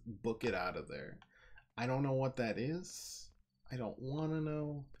 Just book it out of there. I don't know what that is. I don't want to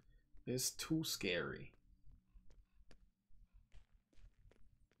know. It's too scary.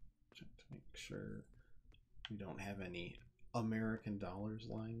 Check to make sure we don't have any American dollars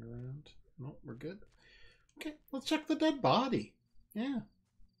lying around. Nope, we're good. Okay, let's check the dead body. Yeah.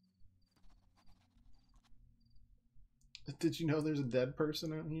 Did you know there's a dead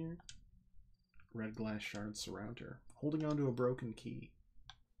person out here? Red glass shards surround her, holding onto a broken key.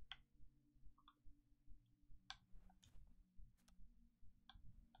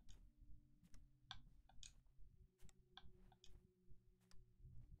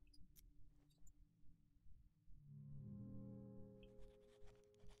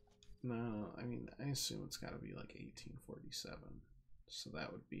 No, I mean, I assume it's got to be like 1847. So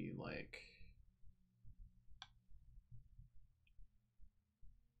that would be like...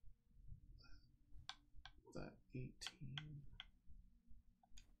 that 18...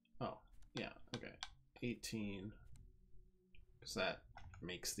 Oh, yeah, okay. 18... Because that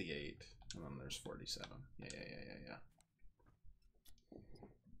makes the 8. And then there's 47. Yeah.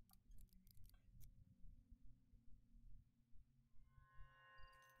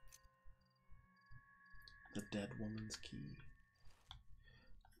 The dead woman's key.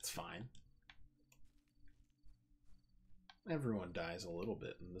 It's fine. Everyone dies a little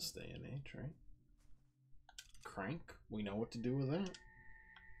bit in this day and age, right? Crank, we know what to do with that.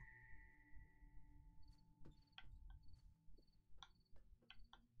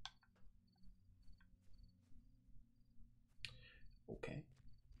 Okay.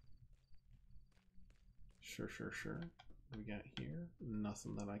 Sure. What we got here?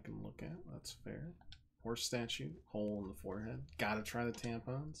 Nothing that I can look at. That's fair. Horse statue. Hole in the forehead. Gotta try the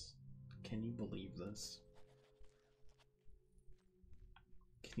tampons. Can you believe this?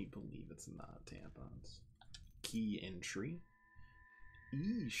 Can you believe it's not tampons? Key entry.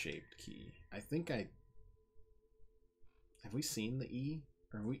 E-shaped key. I think I... Have we seen the E?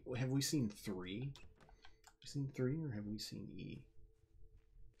 Or have we seen 3? Have we seen 3 or have we seen E?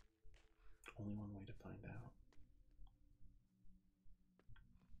 Only one way to find out.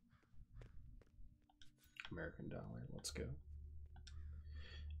 American dollar. Let's go.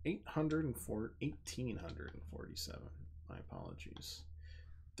 1847. My apologies.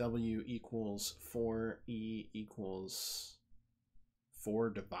 W equals 4. E equals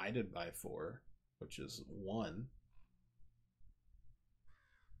 4 divided by 4, which is 1.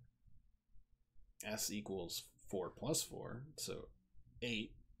 S equals 4 plus 4, so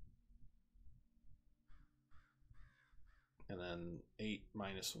 8. And then 8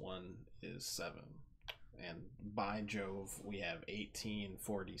 minus 1 is 7. And by Jove, we have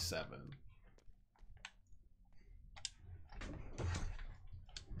 1847.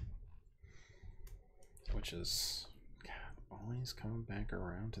 Which is, God, always coming back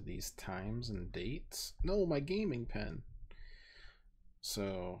around to these times and dates. No, my gaming pen.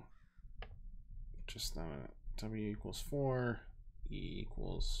 So, just W equals 4, E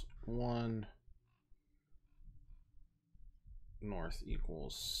equals 1, North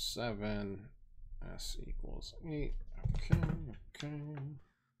equals 7, S equals 8. Okay.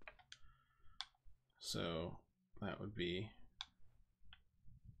 So that would be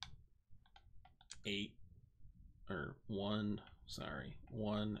 8 or 1, sorry,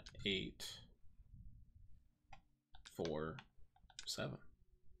 1, 8, 4, 7.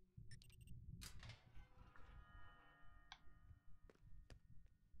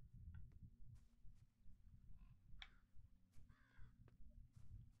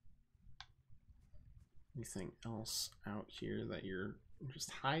 Anything else out here that you're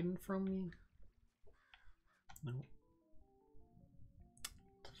just hiding from me? No.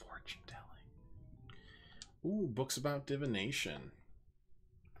 The fortune telling. Ooh, books about divination.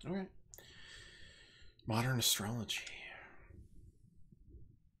 Okay. Modern astrology.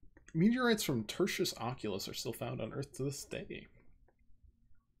 Meteorites from Tertius Oculus are still found on Earth to this day.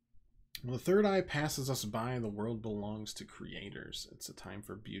 When the third eye passes us by, the world belongs to creators. It's a time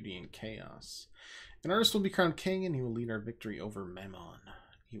for beauty and chaos. An artist will be crowned king, and he will lead our victory over Mammon.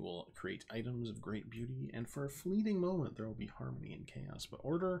 He will create items of great beauty, and for a fleeting moment there will be harmony and chaos, but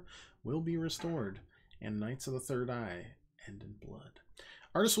order will be restored, and Knights of the Third Eye end in blood.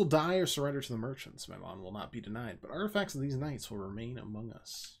 Artists will die or surrender to the merchants. Mammon will not be denied, but artifacts of these knights will remain among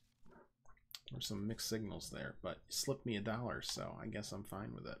us. There's some mixed signals there, but you slipped me $1, so I guess I'm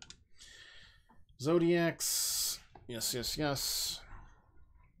fine with it. Zodiacs. Yes.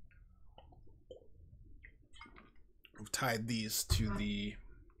 We've tied these to the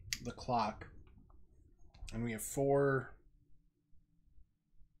clock, and we have 4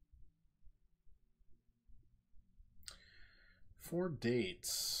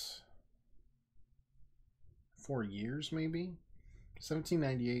 dates, 4 years maybe.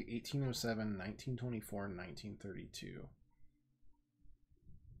 1798, 1807, 1924, and 1932.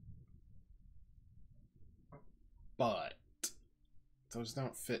 But those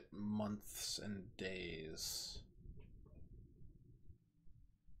don't fit months and days.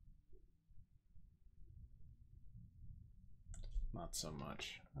 Not so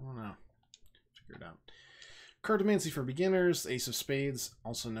much. I don't know. Figure it out. Cartomancy for beginners. Ace of Spades,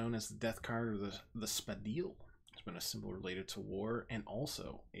 also known as the death card or the spadille, has been a symbol related to war and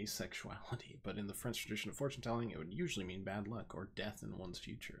also asexuality. But in the French tradition of fortune telling, it would usually mean bad luck or death in one's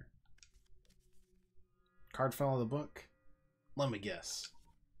future. Card fell out of the book. Let me guess.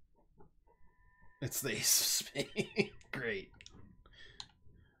 It's the Ace of Spades. Great.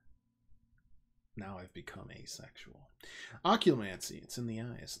 Now I've become asexual. Occlumancy, it's in the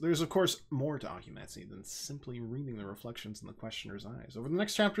eyes. There's, of course, more to occlumancy than simply reading the reflections in the questioner's eyes. Over the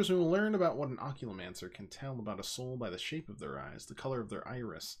next chapters, we will learn about what an occlumancer can tell about a soul by the shape of their eyes, the color of their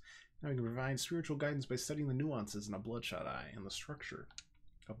iris. Now we can provide spiritual guidance by studying the nuances in a bloodshot eye and the structure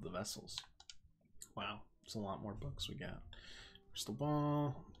of the vessels. Wow, there's a lot more books we got. Crystal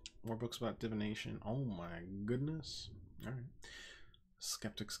Ball, more books about divination. Oh my goodness. All right.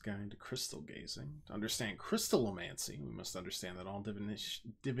 Skeptic's Guide to Crystal Gazing. To understand crystallomancy, we must understand that all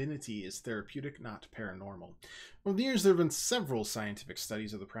divinity is therapeutic, not paranormal. Over the years, there have been several scientific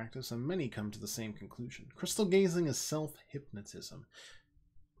studies of the practice, and many come to the same conclusion. Crystal gazing is self-hypnotism.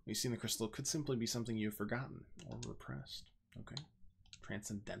 What you see in the crystal could simply be something you've forgotten or repressed. Okay.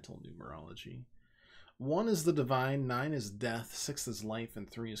 transcendental numerology. 1 is the divine, 9 is death, 6 is life, and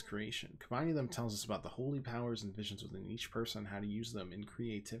 3 is creation. Combining them tells us about the holy powers and visions within each person and how to use them in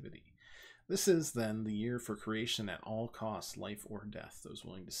creativity. This is, then, the year for creation at all costs, life or death. Those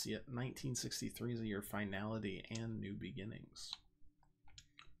willing to see it. 1963 is a year of finality and new beginnings.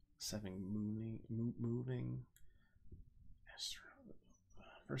 7 moving.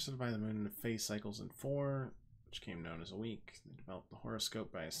 First to divide the moon into phase cycles in 4, which came known as a week. They developed the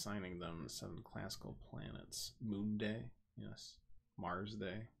horoscope by assigning them 7 classical planets. Moon Day, yes. Mars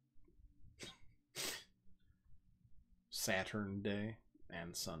Day. Saturn Day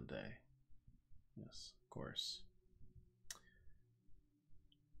and Sunday. Yes, of course.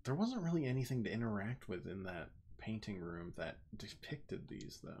 There wasn't really anything to interact with in that painting room that depicted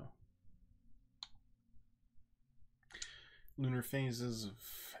these, though. Lunar phases of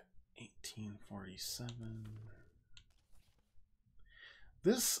 1847.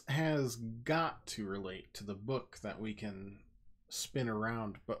 This has got to relate to the book that we can spin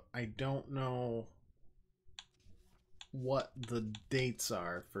around, but I don't know what the dates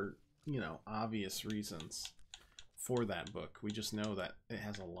are for, you know, obvious reasons for that book. We just know that it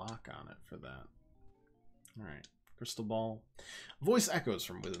has a lock on it for that. All right, crystal ball. Voice echoes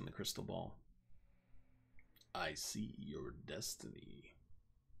from within the crystal ball. I see your destiny.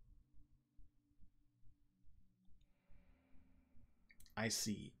 I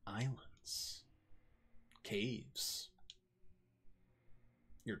see islands, caves.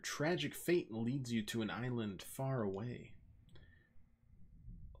 Your tragic fate leads you to an island far away.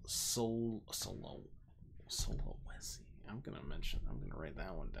 Sulawesi. I'm gonna write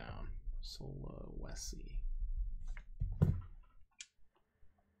that one down. Sulawesi.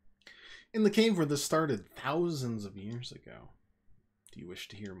 In the cave where this started thousands of years ago. Do you wish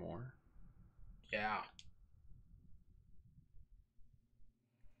to hear more? Yeah.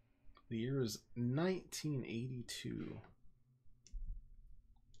 The year is 1982.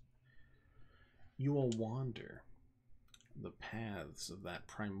 You will wander the paths of that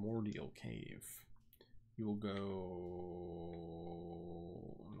primordial cave. You will go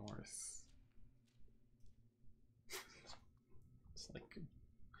north. It's like,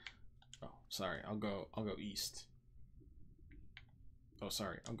 oh, sorry, I'll go east. Oh,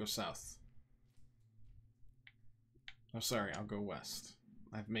 sorry, I'll go south. Oh, sorry, I'll go west.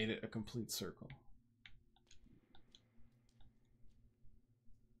 I've made it a complete circle.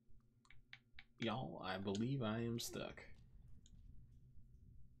 Y'all, I believe I am stuck.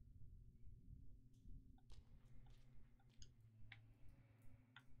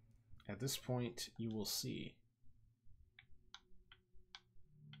 At this point, you will see.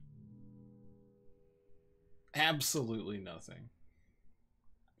 Absolutely nothing.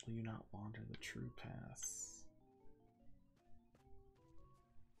 Will you not wander the true path?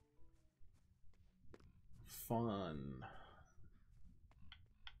 Fun.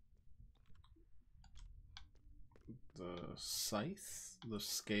 The scythe, the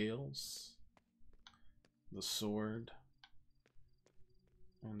scales, the sword,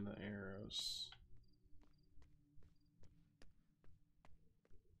 and the arrows.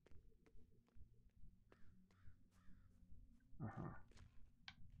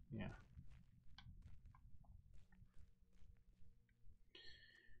 Yeah.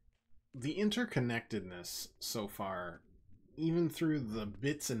 The interconnectedness so far, even through the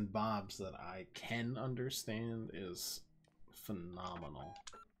bits and bobs that I can understand, is phenomenal.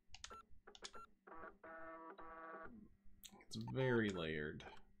 It's very layered.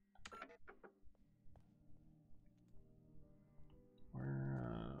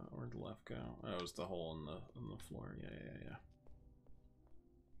 Where'd the left go? Oh, it was the hole in the floor. Yeah.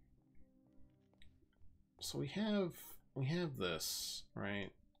 So we have this,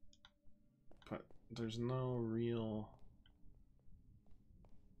 right? But there's no real,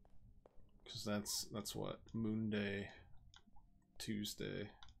 because that's what Moon Day,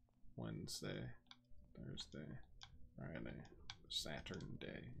 Tuesday, Wednesday, Thursday, Friday, Saturn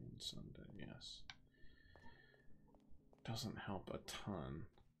Day, and Sunday. Yes, doesn't help a ton,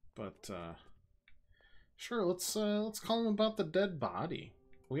 but sure. Let's call him about the dead body.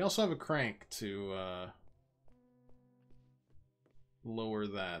 We also have a crank to lower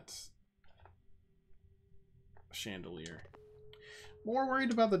that chandelier. More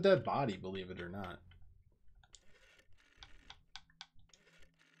worried about the dead body, believe it or not.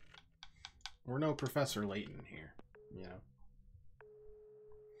 We're no Professor Layton here, you know.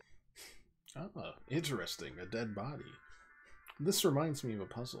 Oh, interesting. A dead body. This reminds me of a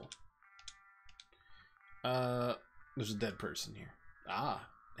puzzle. There's a dead person here. Ah,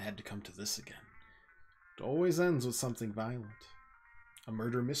 I had to come to this again. It always ends with something violent. A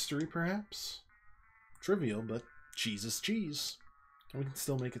murder mystery, perhaps? Trivial, but cheese is cheese. And we can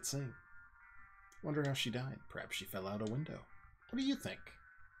still make it sing. Wonder how she died. Perhaps she fell out a window. What do you think?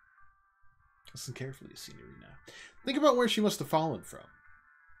 Listen carefully, Signorina. Think about where she must have fallen from.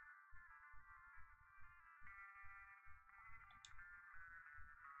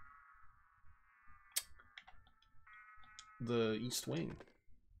 The East Wing.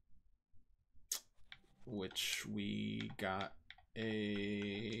 Which we got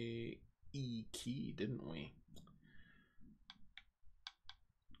a E key, didn't we?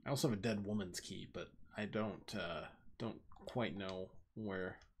 I also have a dead woman's key, but I don't quite know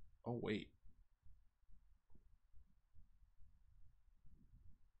where. Oh wait.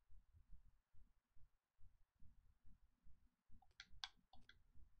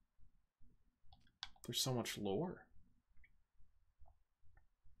 There's so much lore.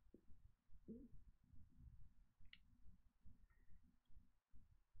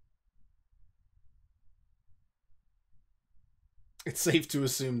 It's safe to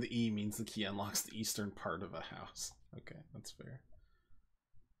assume the E means the key unlocks the eastern part of a house. Okay, that's fair.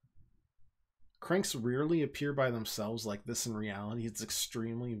 Cranks rarely appear by themselves like this in reality. It's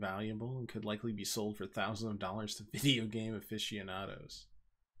extremely valuable and could likely be sold for thousands of dollars to video game aficionados.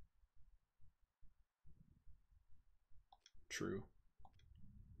 True.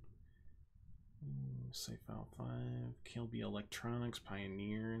 Safe File 5. KLB Electronics,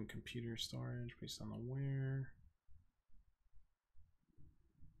 pioneer in computer storage based on the where.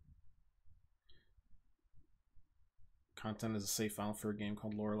 Content is a save file for a game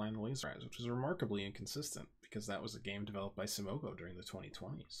called Lorelei and the Laser Eyes, which was remarkably inconsistent because that was a game developed by Simogo during the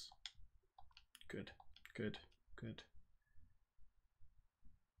 2020s. Good, good, good.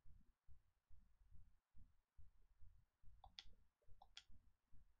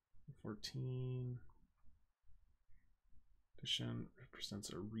 $14. Edition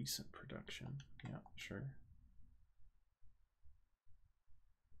represents a recent production. Yeah, sure.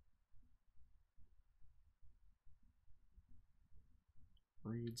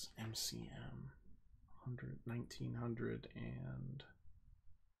 Reads MCM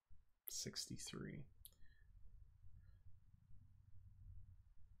 1963.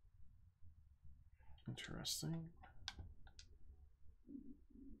 Interesting.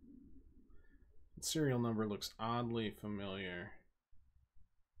 The serial number looks oddly familiar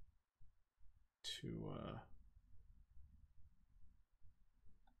to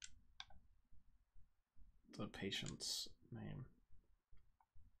the patient's name.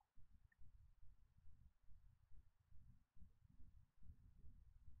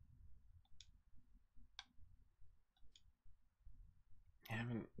 I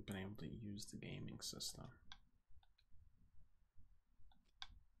haven't been able to use the gaming system.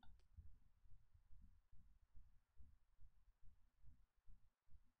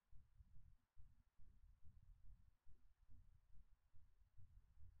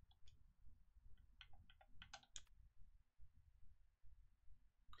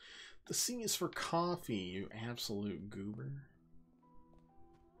 The C is for coffee, you absolute goober.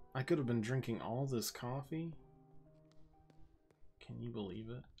 I could have been drinking all this coffee. Can you believe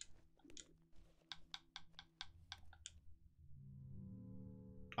it?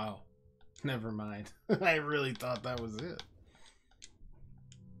 Oh, never mind. I really thought that was it.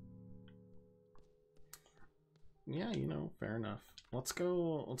 Yeah, you know, fair enough. Let's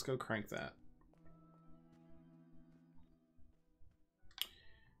go crank that.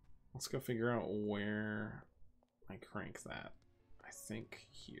 Let's go figure out where I crank that. I think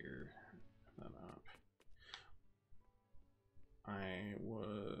here. That up. I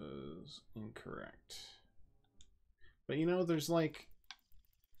was incorrect. But you know, there's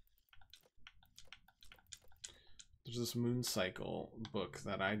this moon cycle book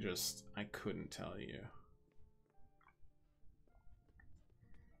that I couldn't tell you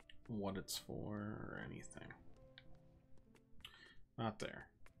what it's for or anything. Not there.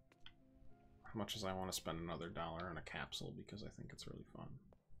 As much as I want to spend another $1 on a capsule because I think it's really fun.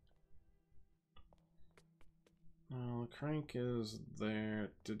 The crank is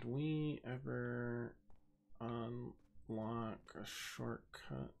there. Did we ever unlock a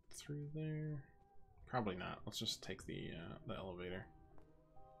shortcut through there? Probably not. Let's just take the elevator.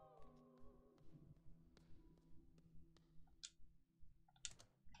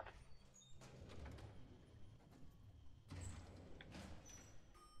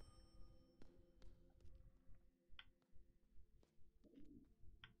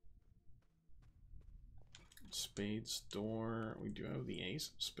 Spades door. We do have the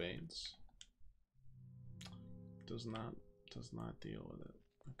ace of spades. Does not deal with it.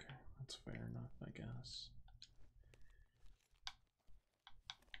 Okay, that's fair enough, I guess.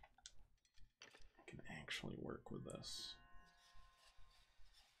 actually work with this.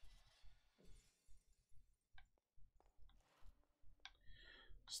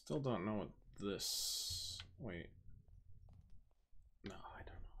 Still don't know what this... Wait. No, I don't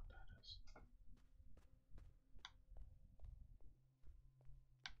know what that is.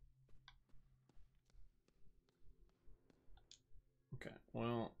 Okay,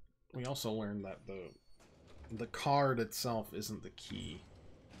 well, we also learned that the card itself isn't the key.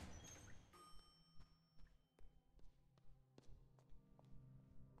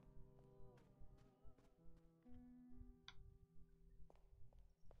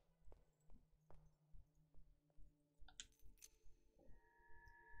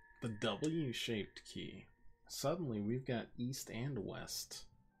 The W-shaped key. Suddenly we've got east and west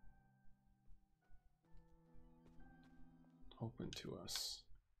open to us.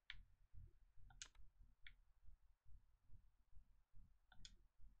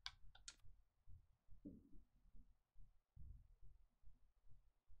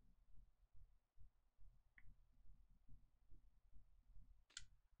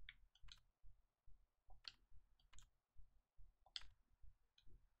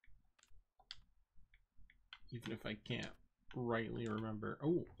 Even if I can't rightly remember.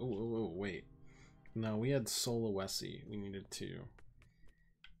 Oh, wait. No, we had Solowesi. We needed to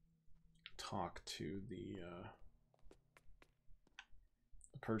talk to the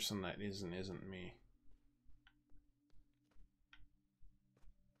person that is and isn't me.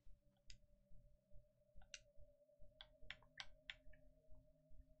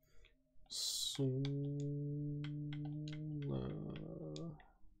 Solowesi.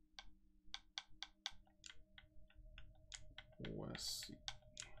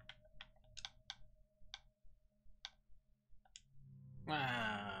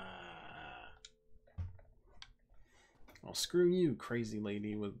 Well, screw you, crazy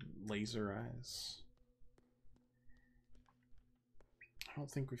lady with laser eyes. I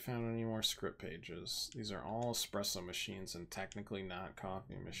don't think we found any more script pages. These are all espresso machines and technically not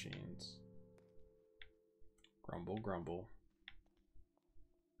coffee machines. Grumble, grumble.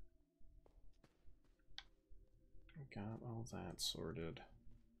 Got all that sorted.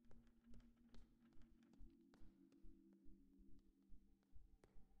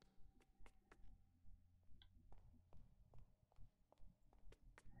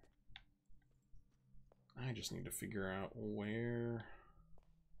 I just need to figure out where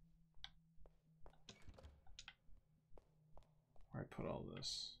I put all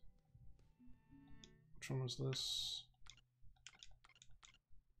this. Which one was this?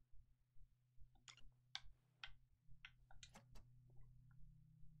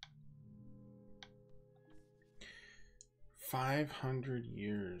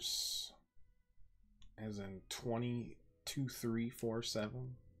 $500 as in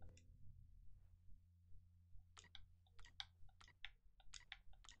 22347.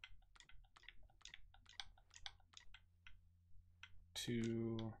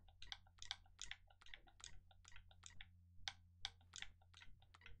 Two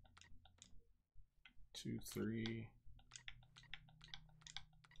 2 3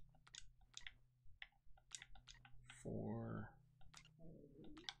 4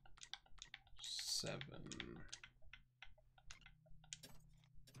 7.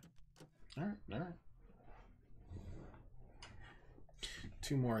 All right.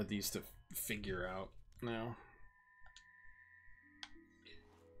 Two more of these to figure out now.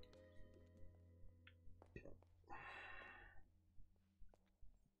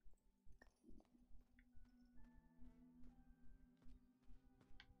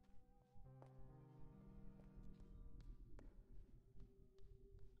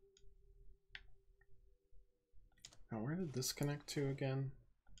 Now, where did this connect to again?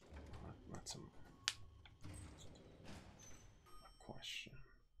 That's a question.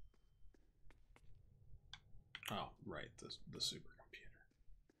 Oh, right, the supercomputer.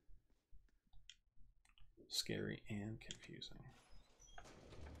 Scary and confusing.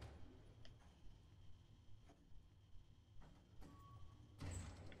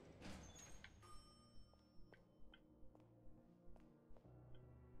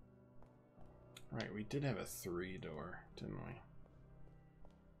 Right, we did have a 3-door, didn't we?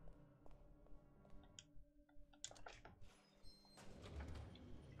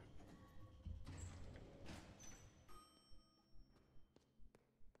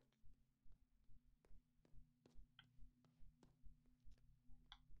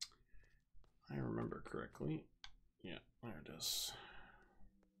 I remember correctly. Yeah, there it is.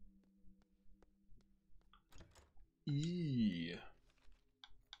 E.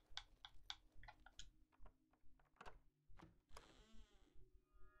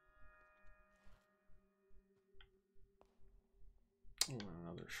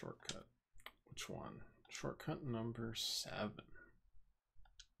 shortcut. Which one? Shortcut number 7.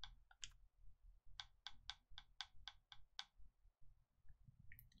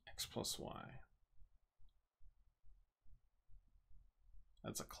 X plus Y.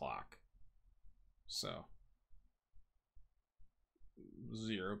 That's a clock. So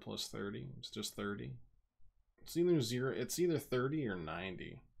 0 plus 30. It's just 30. It's either 0. It's either 30 or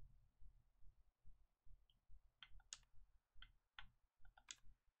 90.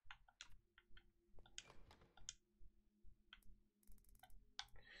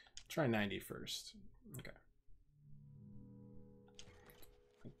 Try 90 first. Okay.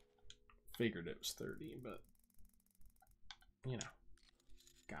 I figured it was 30, but you know,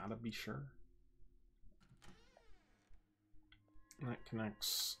 gotta be sure. That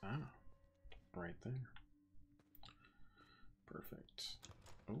connects. Ah, right there. Perfect.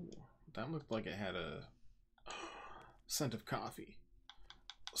 Oh, that looked like it had a scent of coffee.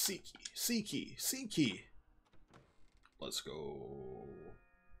 C key, C key, C key. Let's go.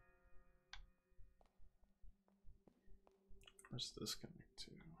 Where's this connect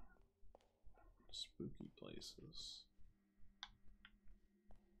to? Spooky places.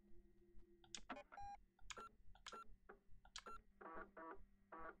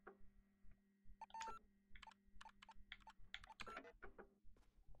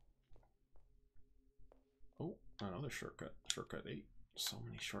 Oh, another shortcut. Shortcut 8. So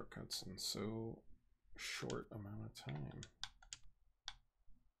many shortcuts in so short amount of time.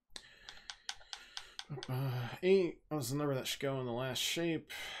 8 was the number that should go in the last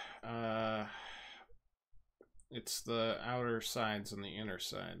shape. It's the outer sides and the inner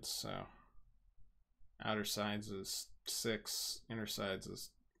sides. So outer sides is 6, inner sides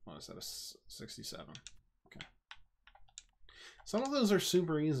is, what is that, a 67. Okay. Some of those are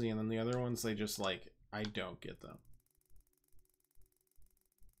super easy, and then the other ones, they just like, I don't get them.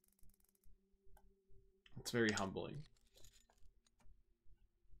 It's very humbling.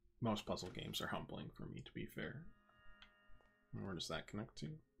 Most puzzle games are humbling for me, to be fair. Where does that connect to?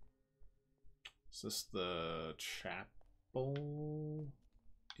 Is this the chapel?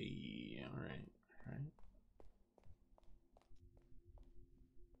 Yeah, alright. Right.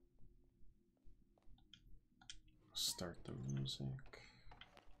 Start the music.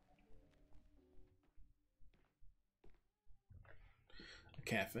 A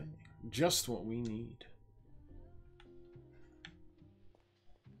cafe. Just what we need.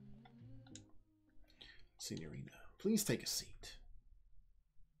 Signorina, please take a seat.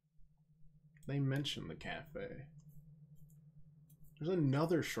 They mentioned the cafe. There's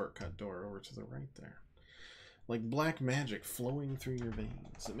another shortcut door over to the right there. Like black magic flowing through your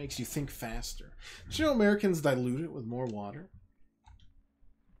veins. It makes you think faster. Did you know Americans dilute it with more water?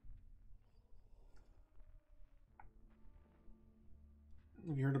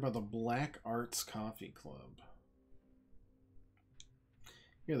 Have you heard about the Black Arts Coffee Club?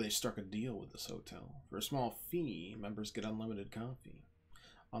 Here they struck a deal with this hotel. For a small fee, members get unlimited coffee.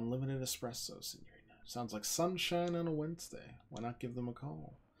 Unlimited espresso, Signorina. Sounds like sunshine on a Wednesday. Why not give them a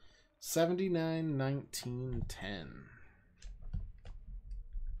call? 79 19 10.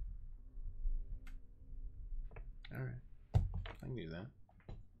 Alright. I can do that.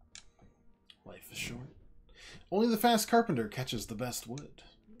 Life is short. Only the fast carpenter catches the best wood.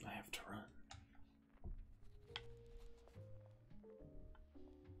 I have to run.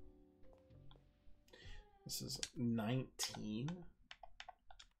 This is 19.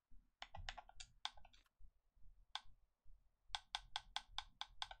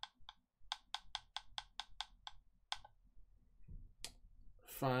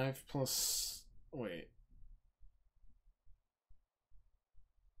 Five plus, wait.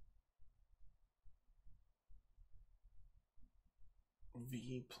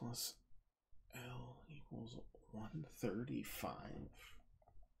 V plus L equals 135.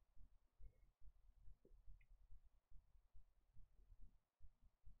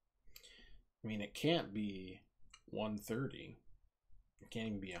 I mean, it can't be 130. It can't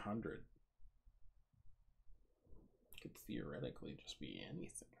even be 100. It could theoretically just be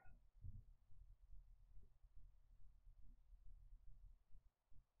anything.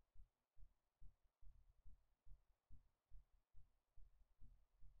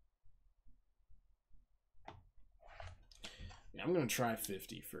 Yeah, I'm gonna try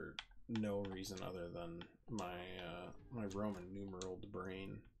 50 for no reason other than my my Roman numeraled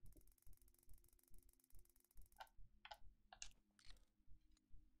brain.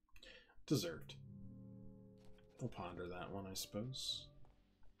 Deserved. We'll ponder that one, I suppose.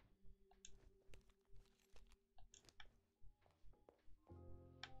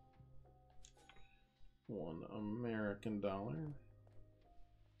 $1 American dollar.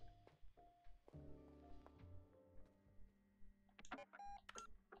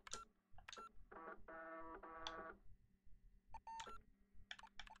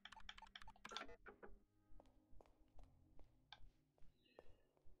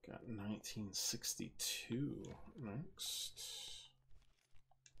 1962 next.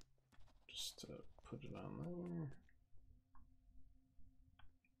 Just to put it on there.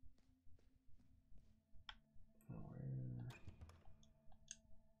 Where?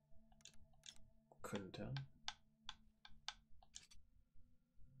 Couldn't tell.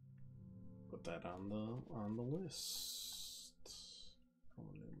 Put that on the list.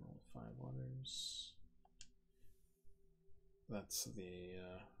 Roman numeral 5 letters. That's the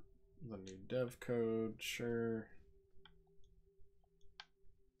new dev code, sure.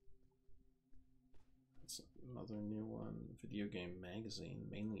 That's another new one. Video game magazine,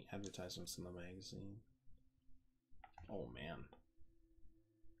 mainly advertisements in the magazine. Oh man.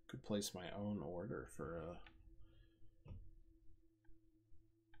 Could place my own order for a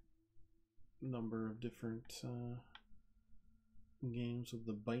number of different games with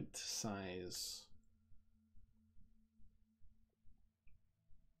the bite size.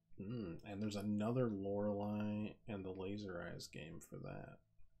 And there's another Lorelei and the Laser Eyes game for that.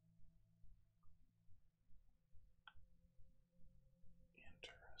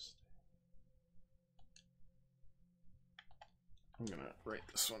 Interesting. I'm gonna write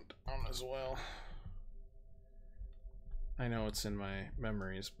this one down as well. I know it's in my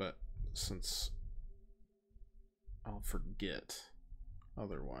memories, but since I'll forget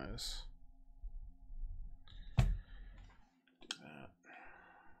otherwise.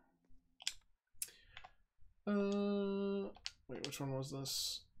 Wait, which one was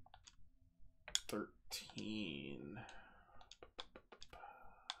this? 13.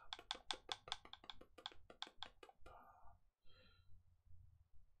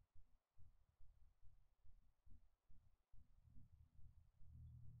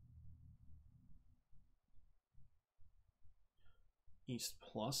 East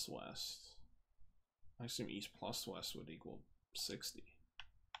plus West. I assume East plus West would equal 60.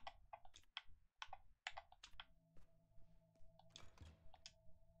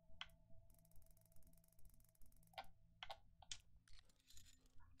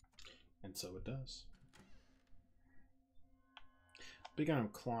 And so it does. Big on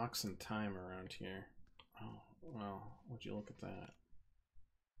clocks and time around here. Oh, well, would you look at that?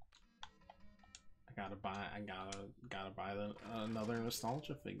 I gotta buy another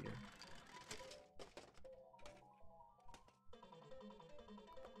nostalgia figure.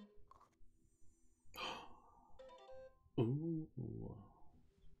 Ooh.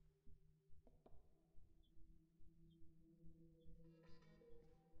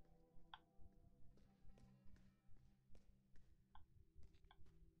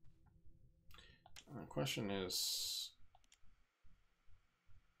 The question is,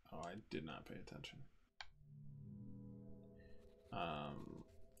 oh, I did not pay attention.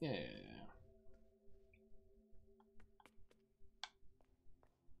 Yeah.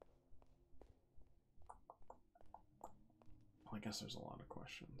 Well, I guess there's a lot of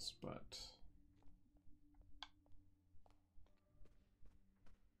questions, but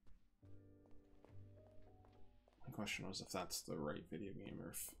my question was if that's the right video game or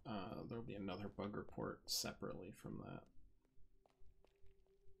if there'll be another bug report separately from that.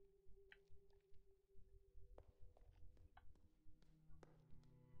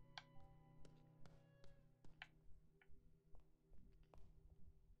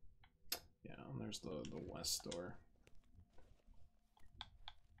 Yeah, and there's the West door.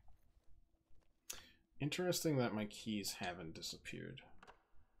 Interesting that my keys haven't disappeared.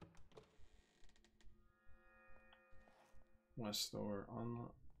 West door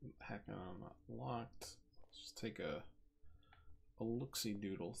unlocked. Just take a look-see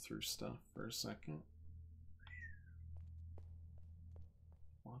doodle through stuff for a second.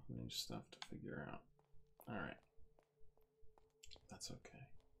 A lot of new stuff to figure out. Alright. That's okay.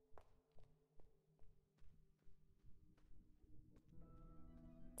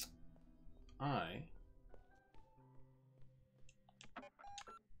 I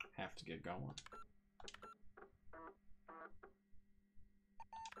have to get going.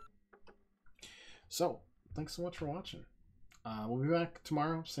 So, thanks so much for watching. We'll be back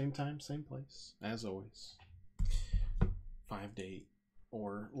tomorrow, same time, same place, as always. 5 to 8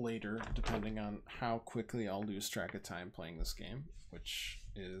 or later, depending on how quickly I'll lose track of time playing this game, which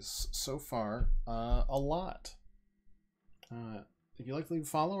is so far a lot. If you'd like to leave a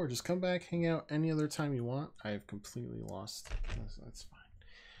follow or just come back, hang out any other time you want. I have completely lost. That's fine.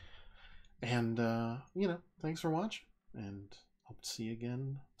 And, you know, thanks for watching. And hope to see you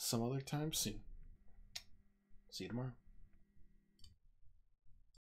again some other time soon. See you tomorrow.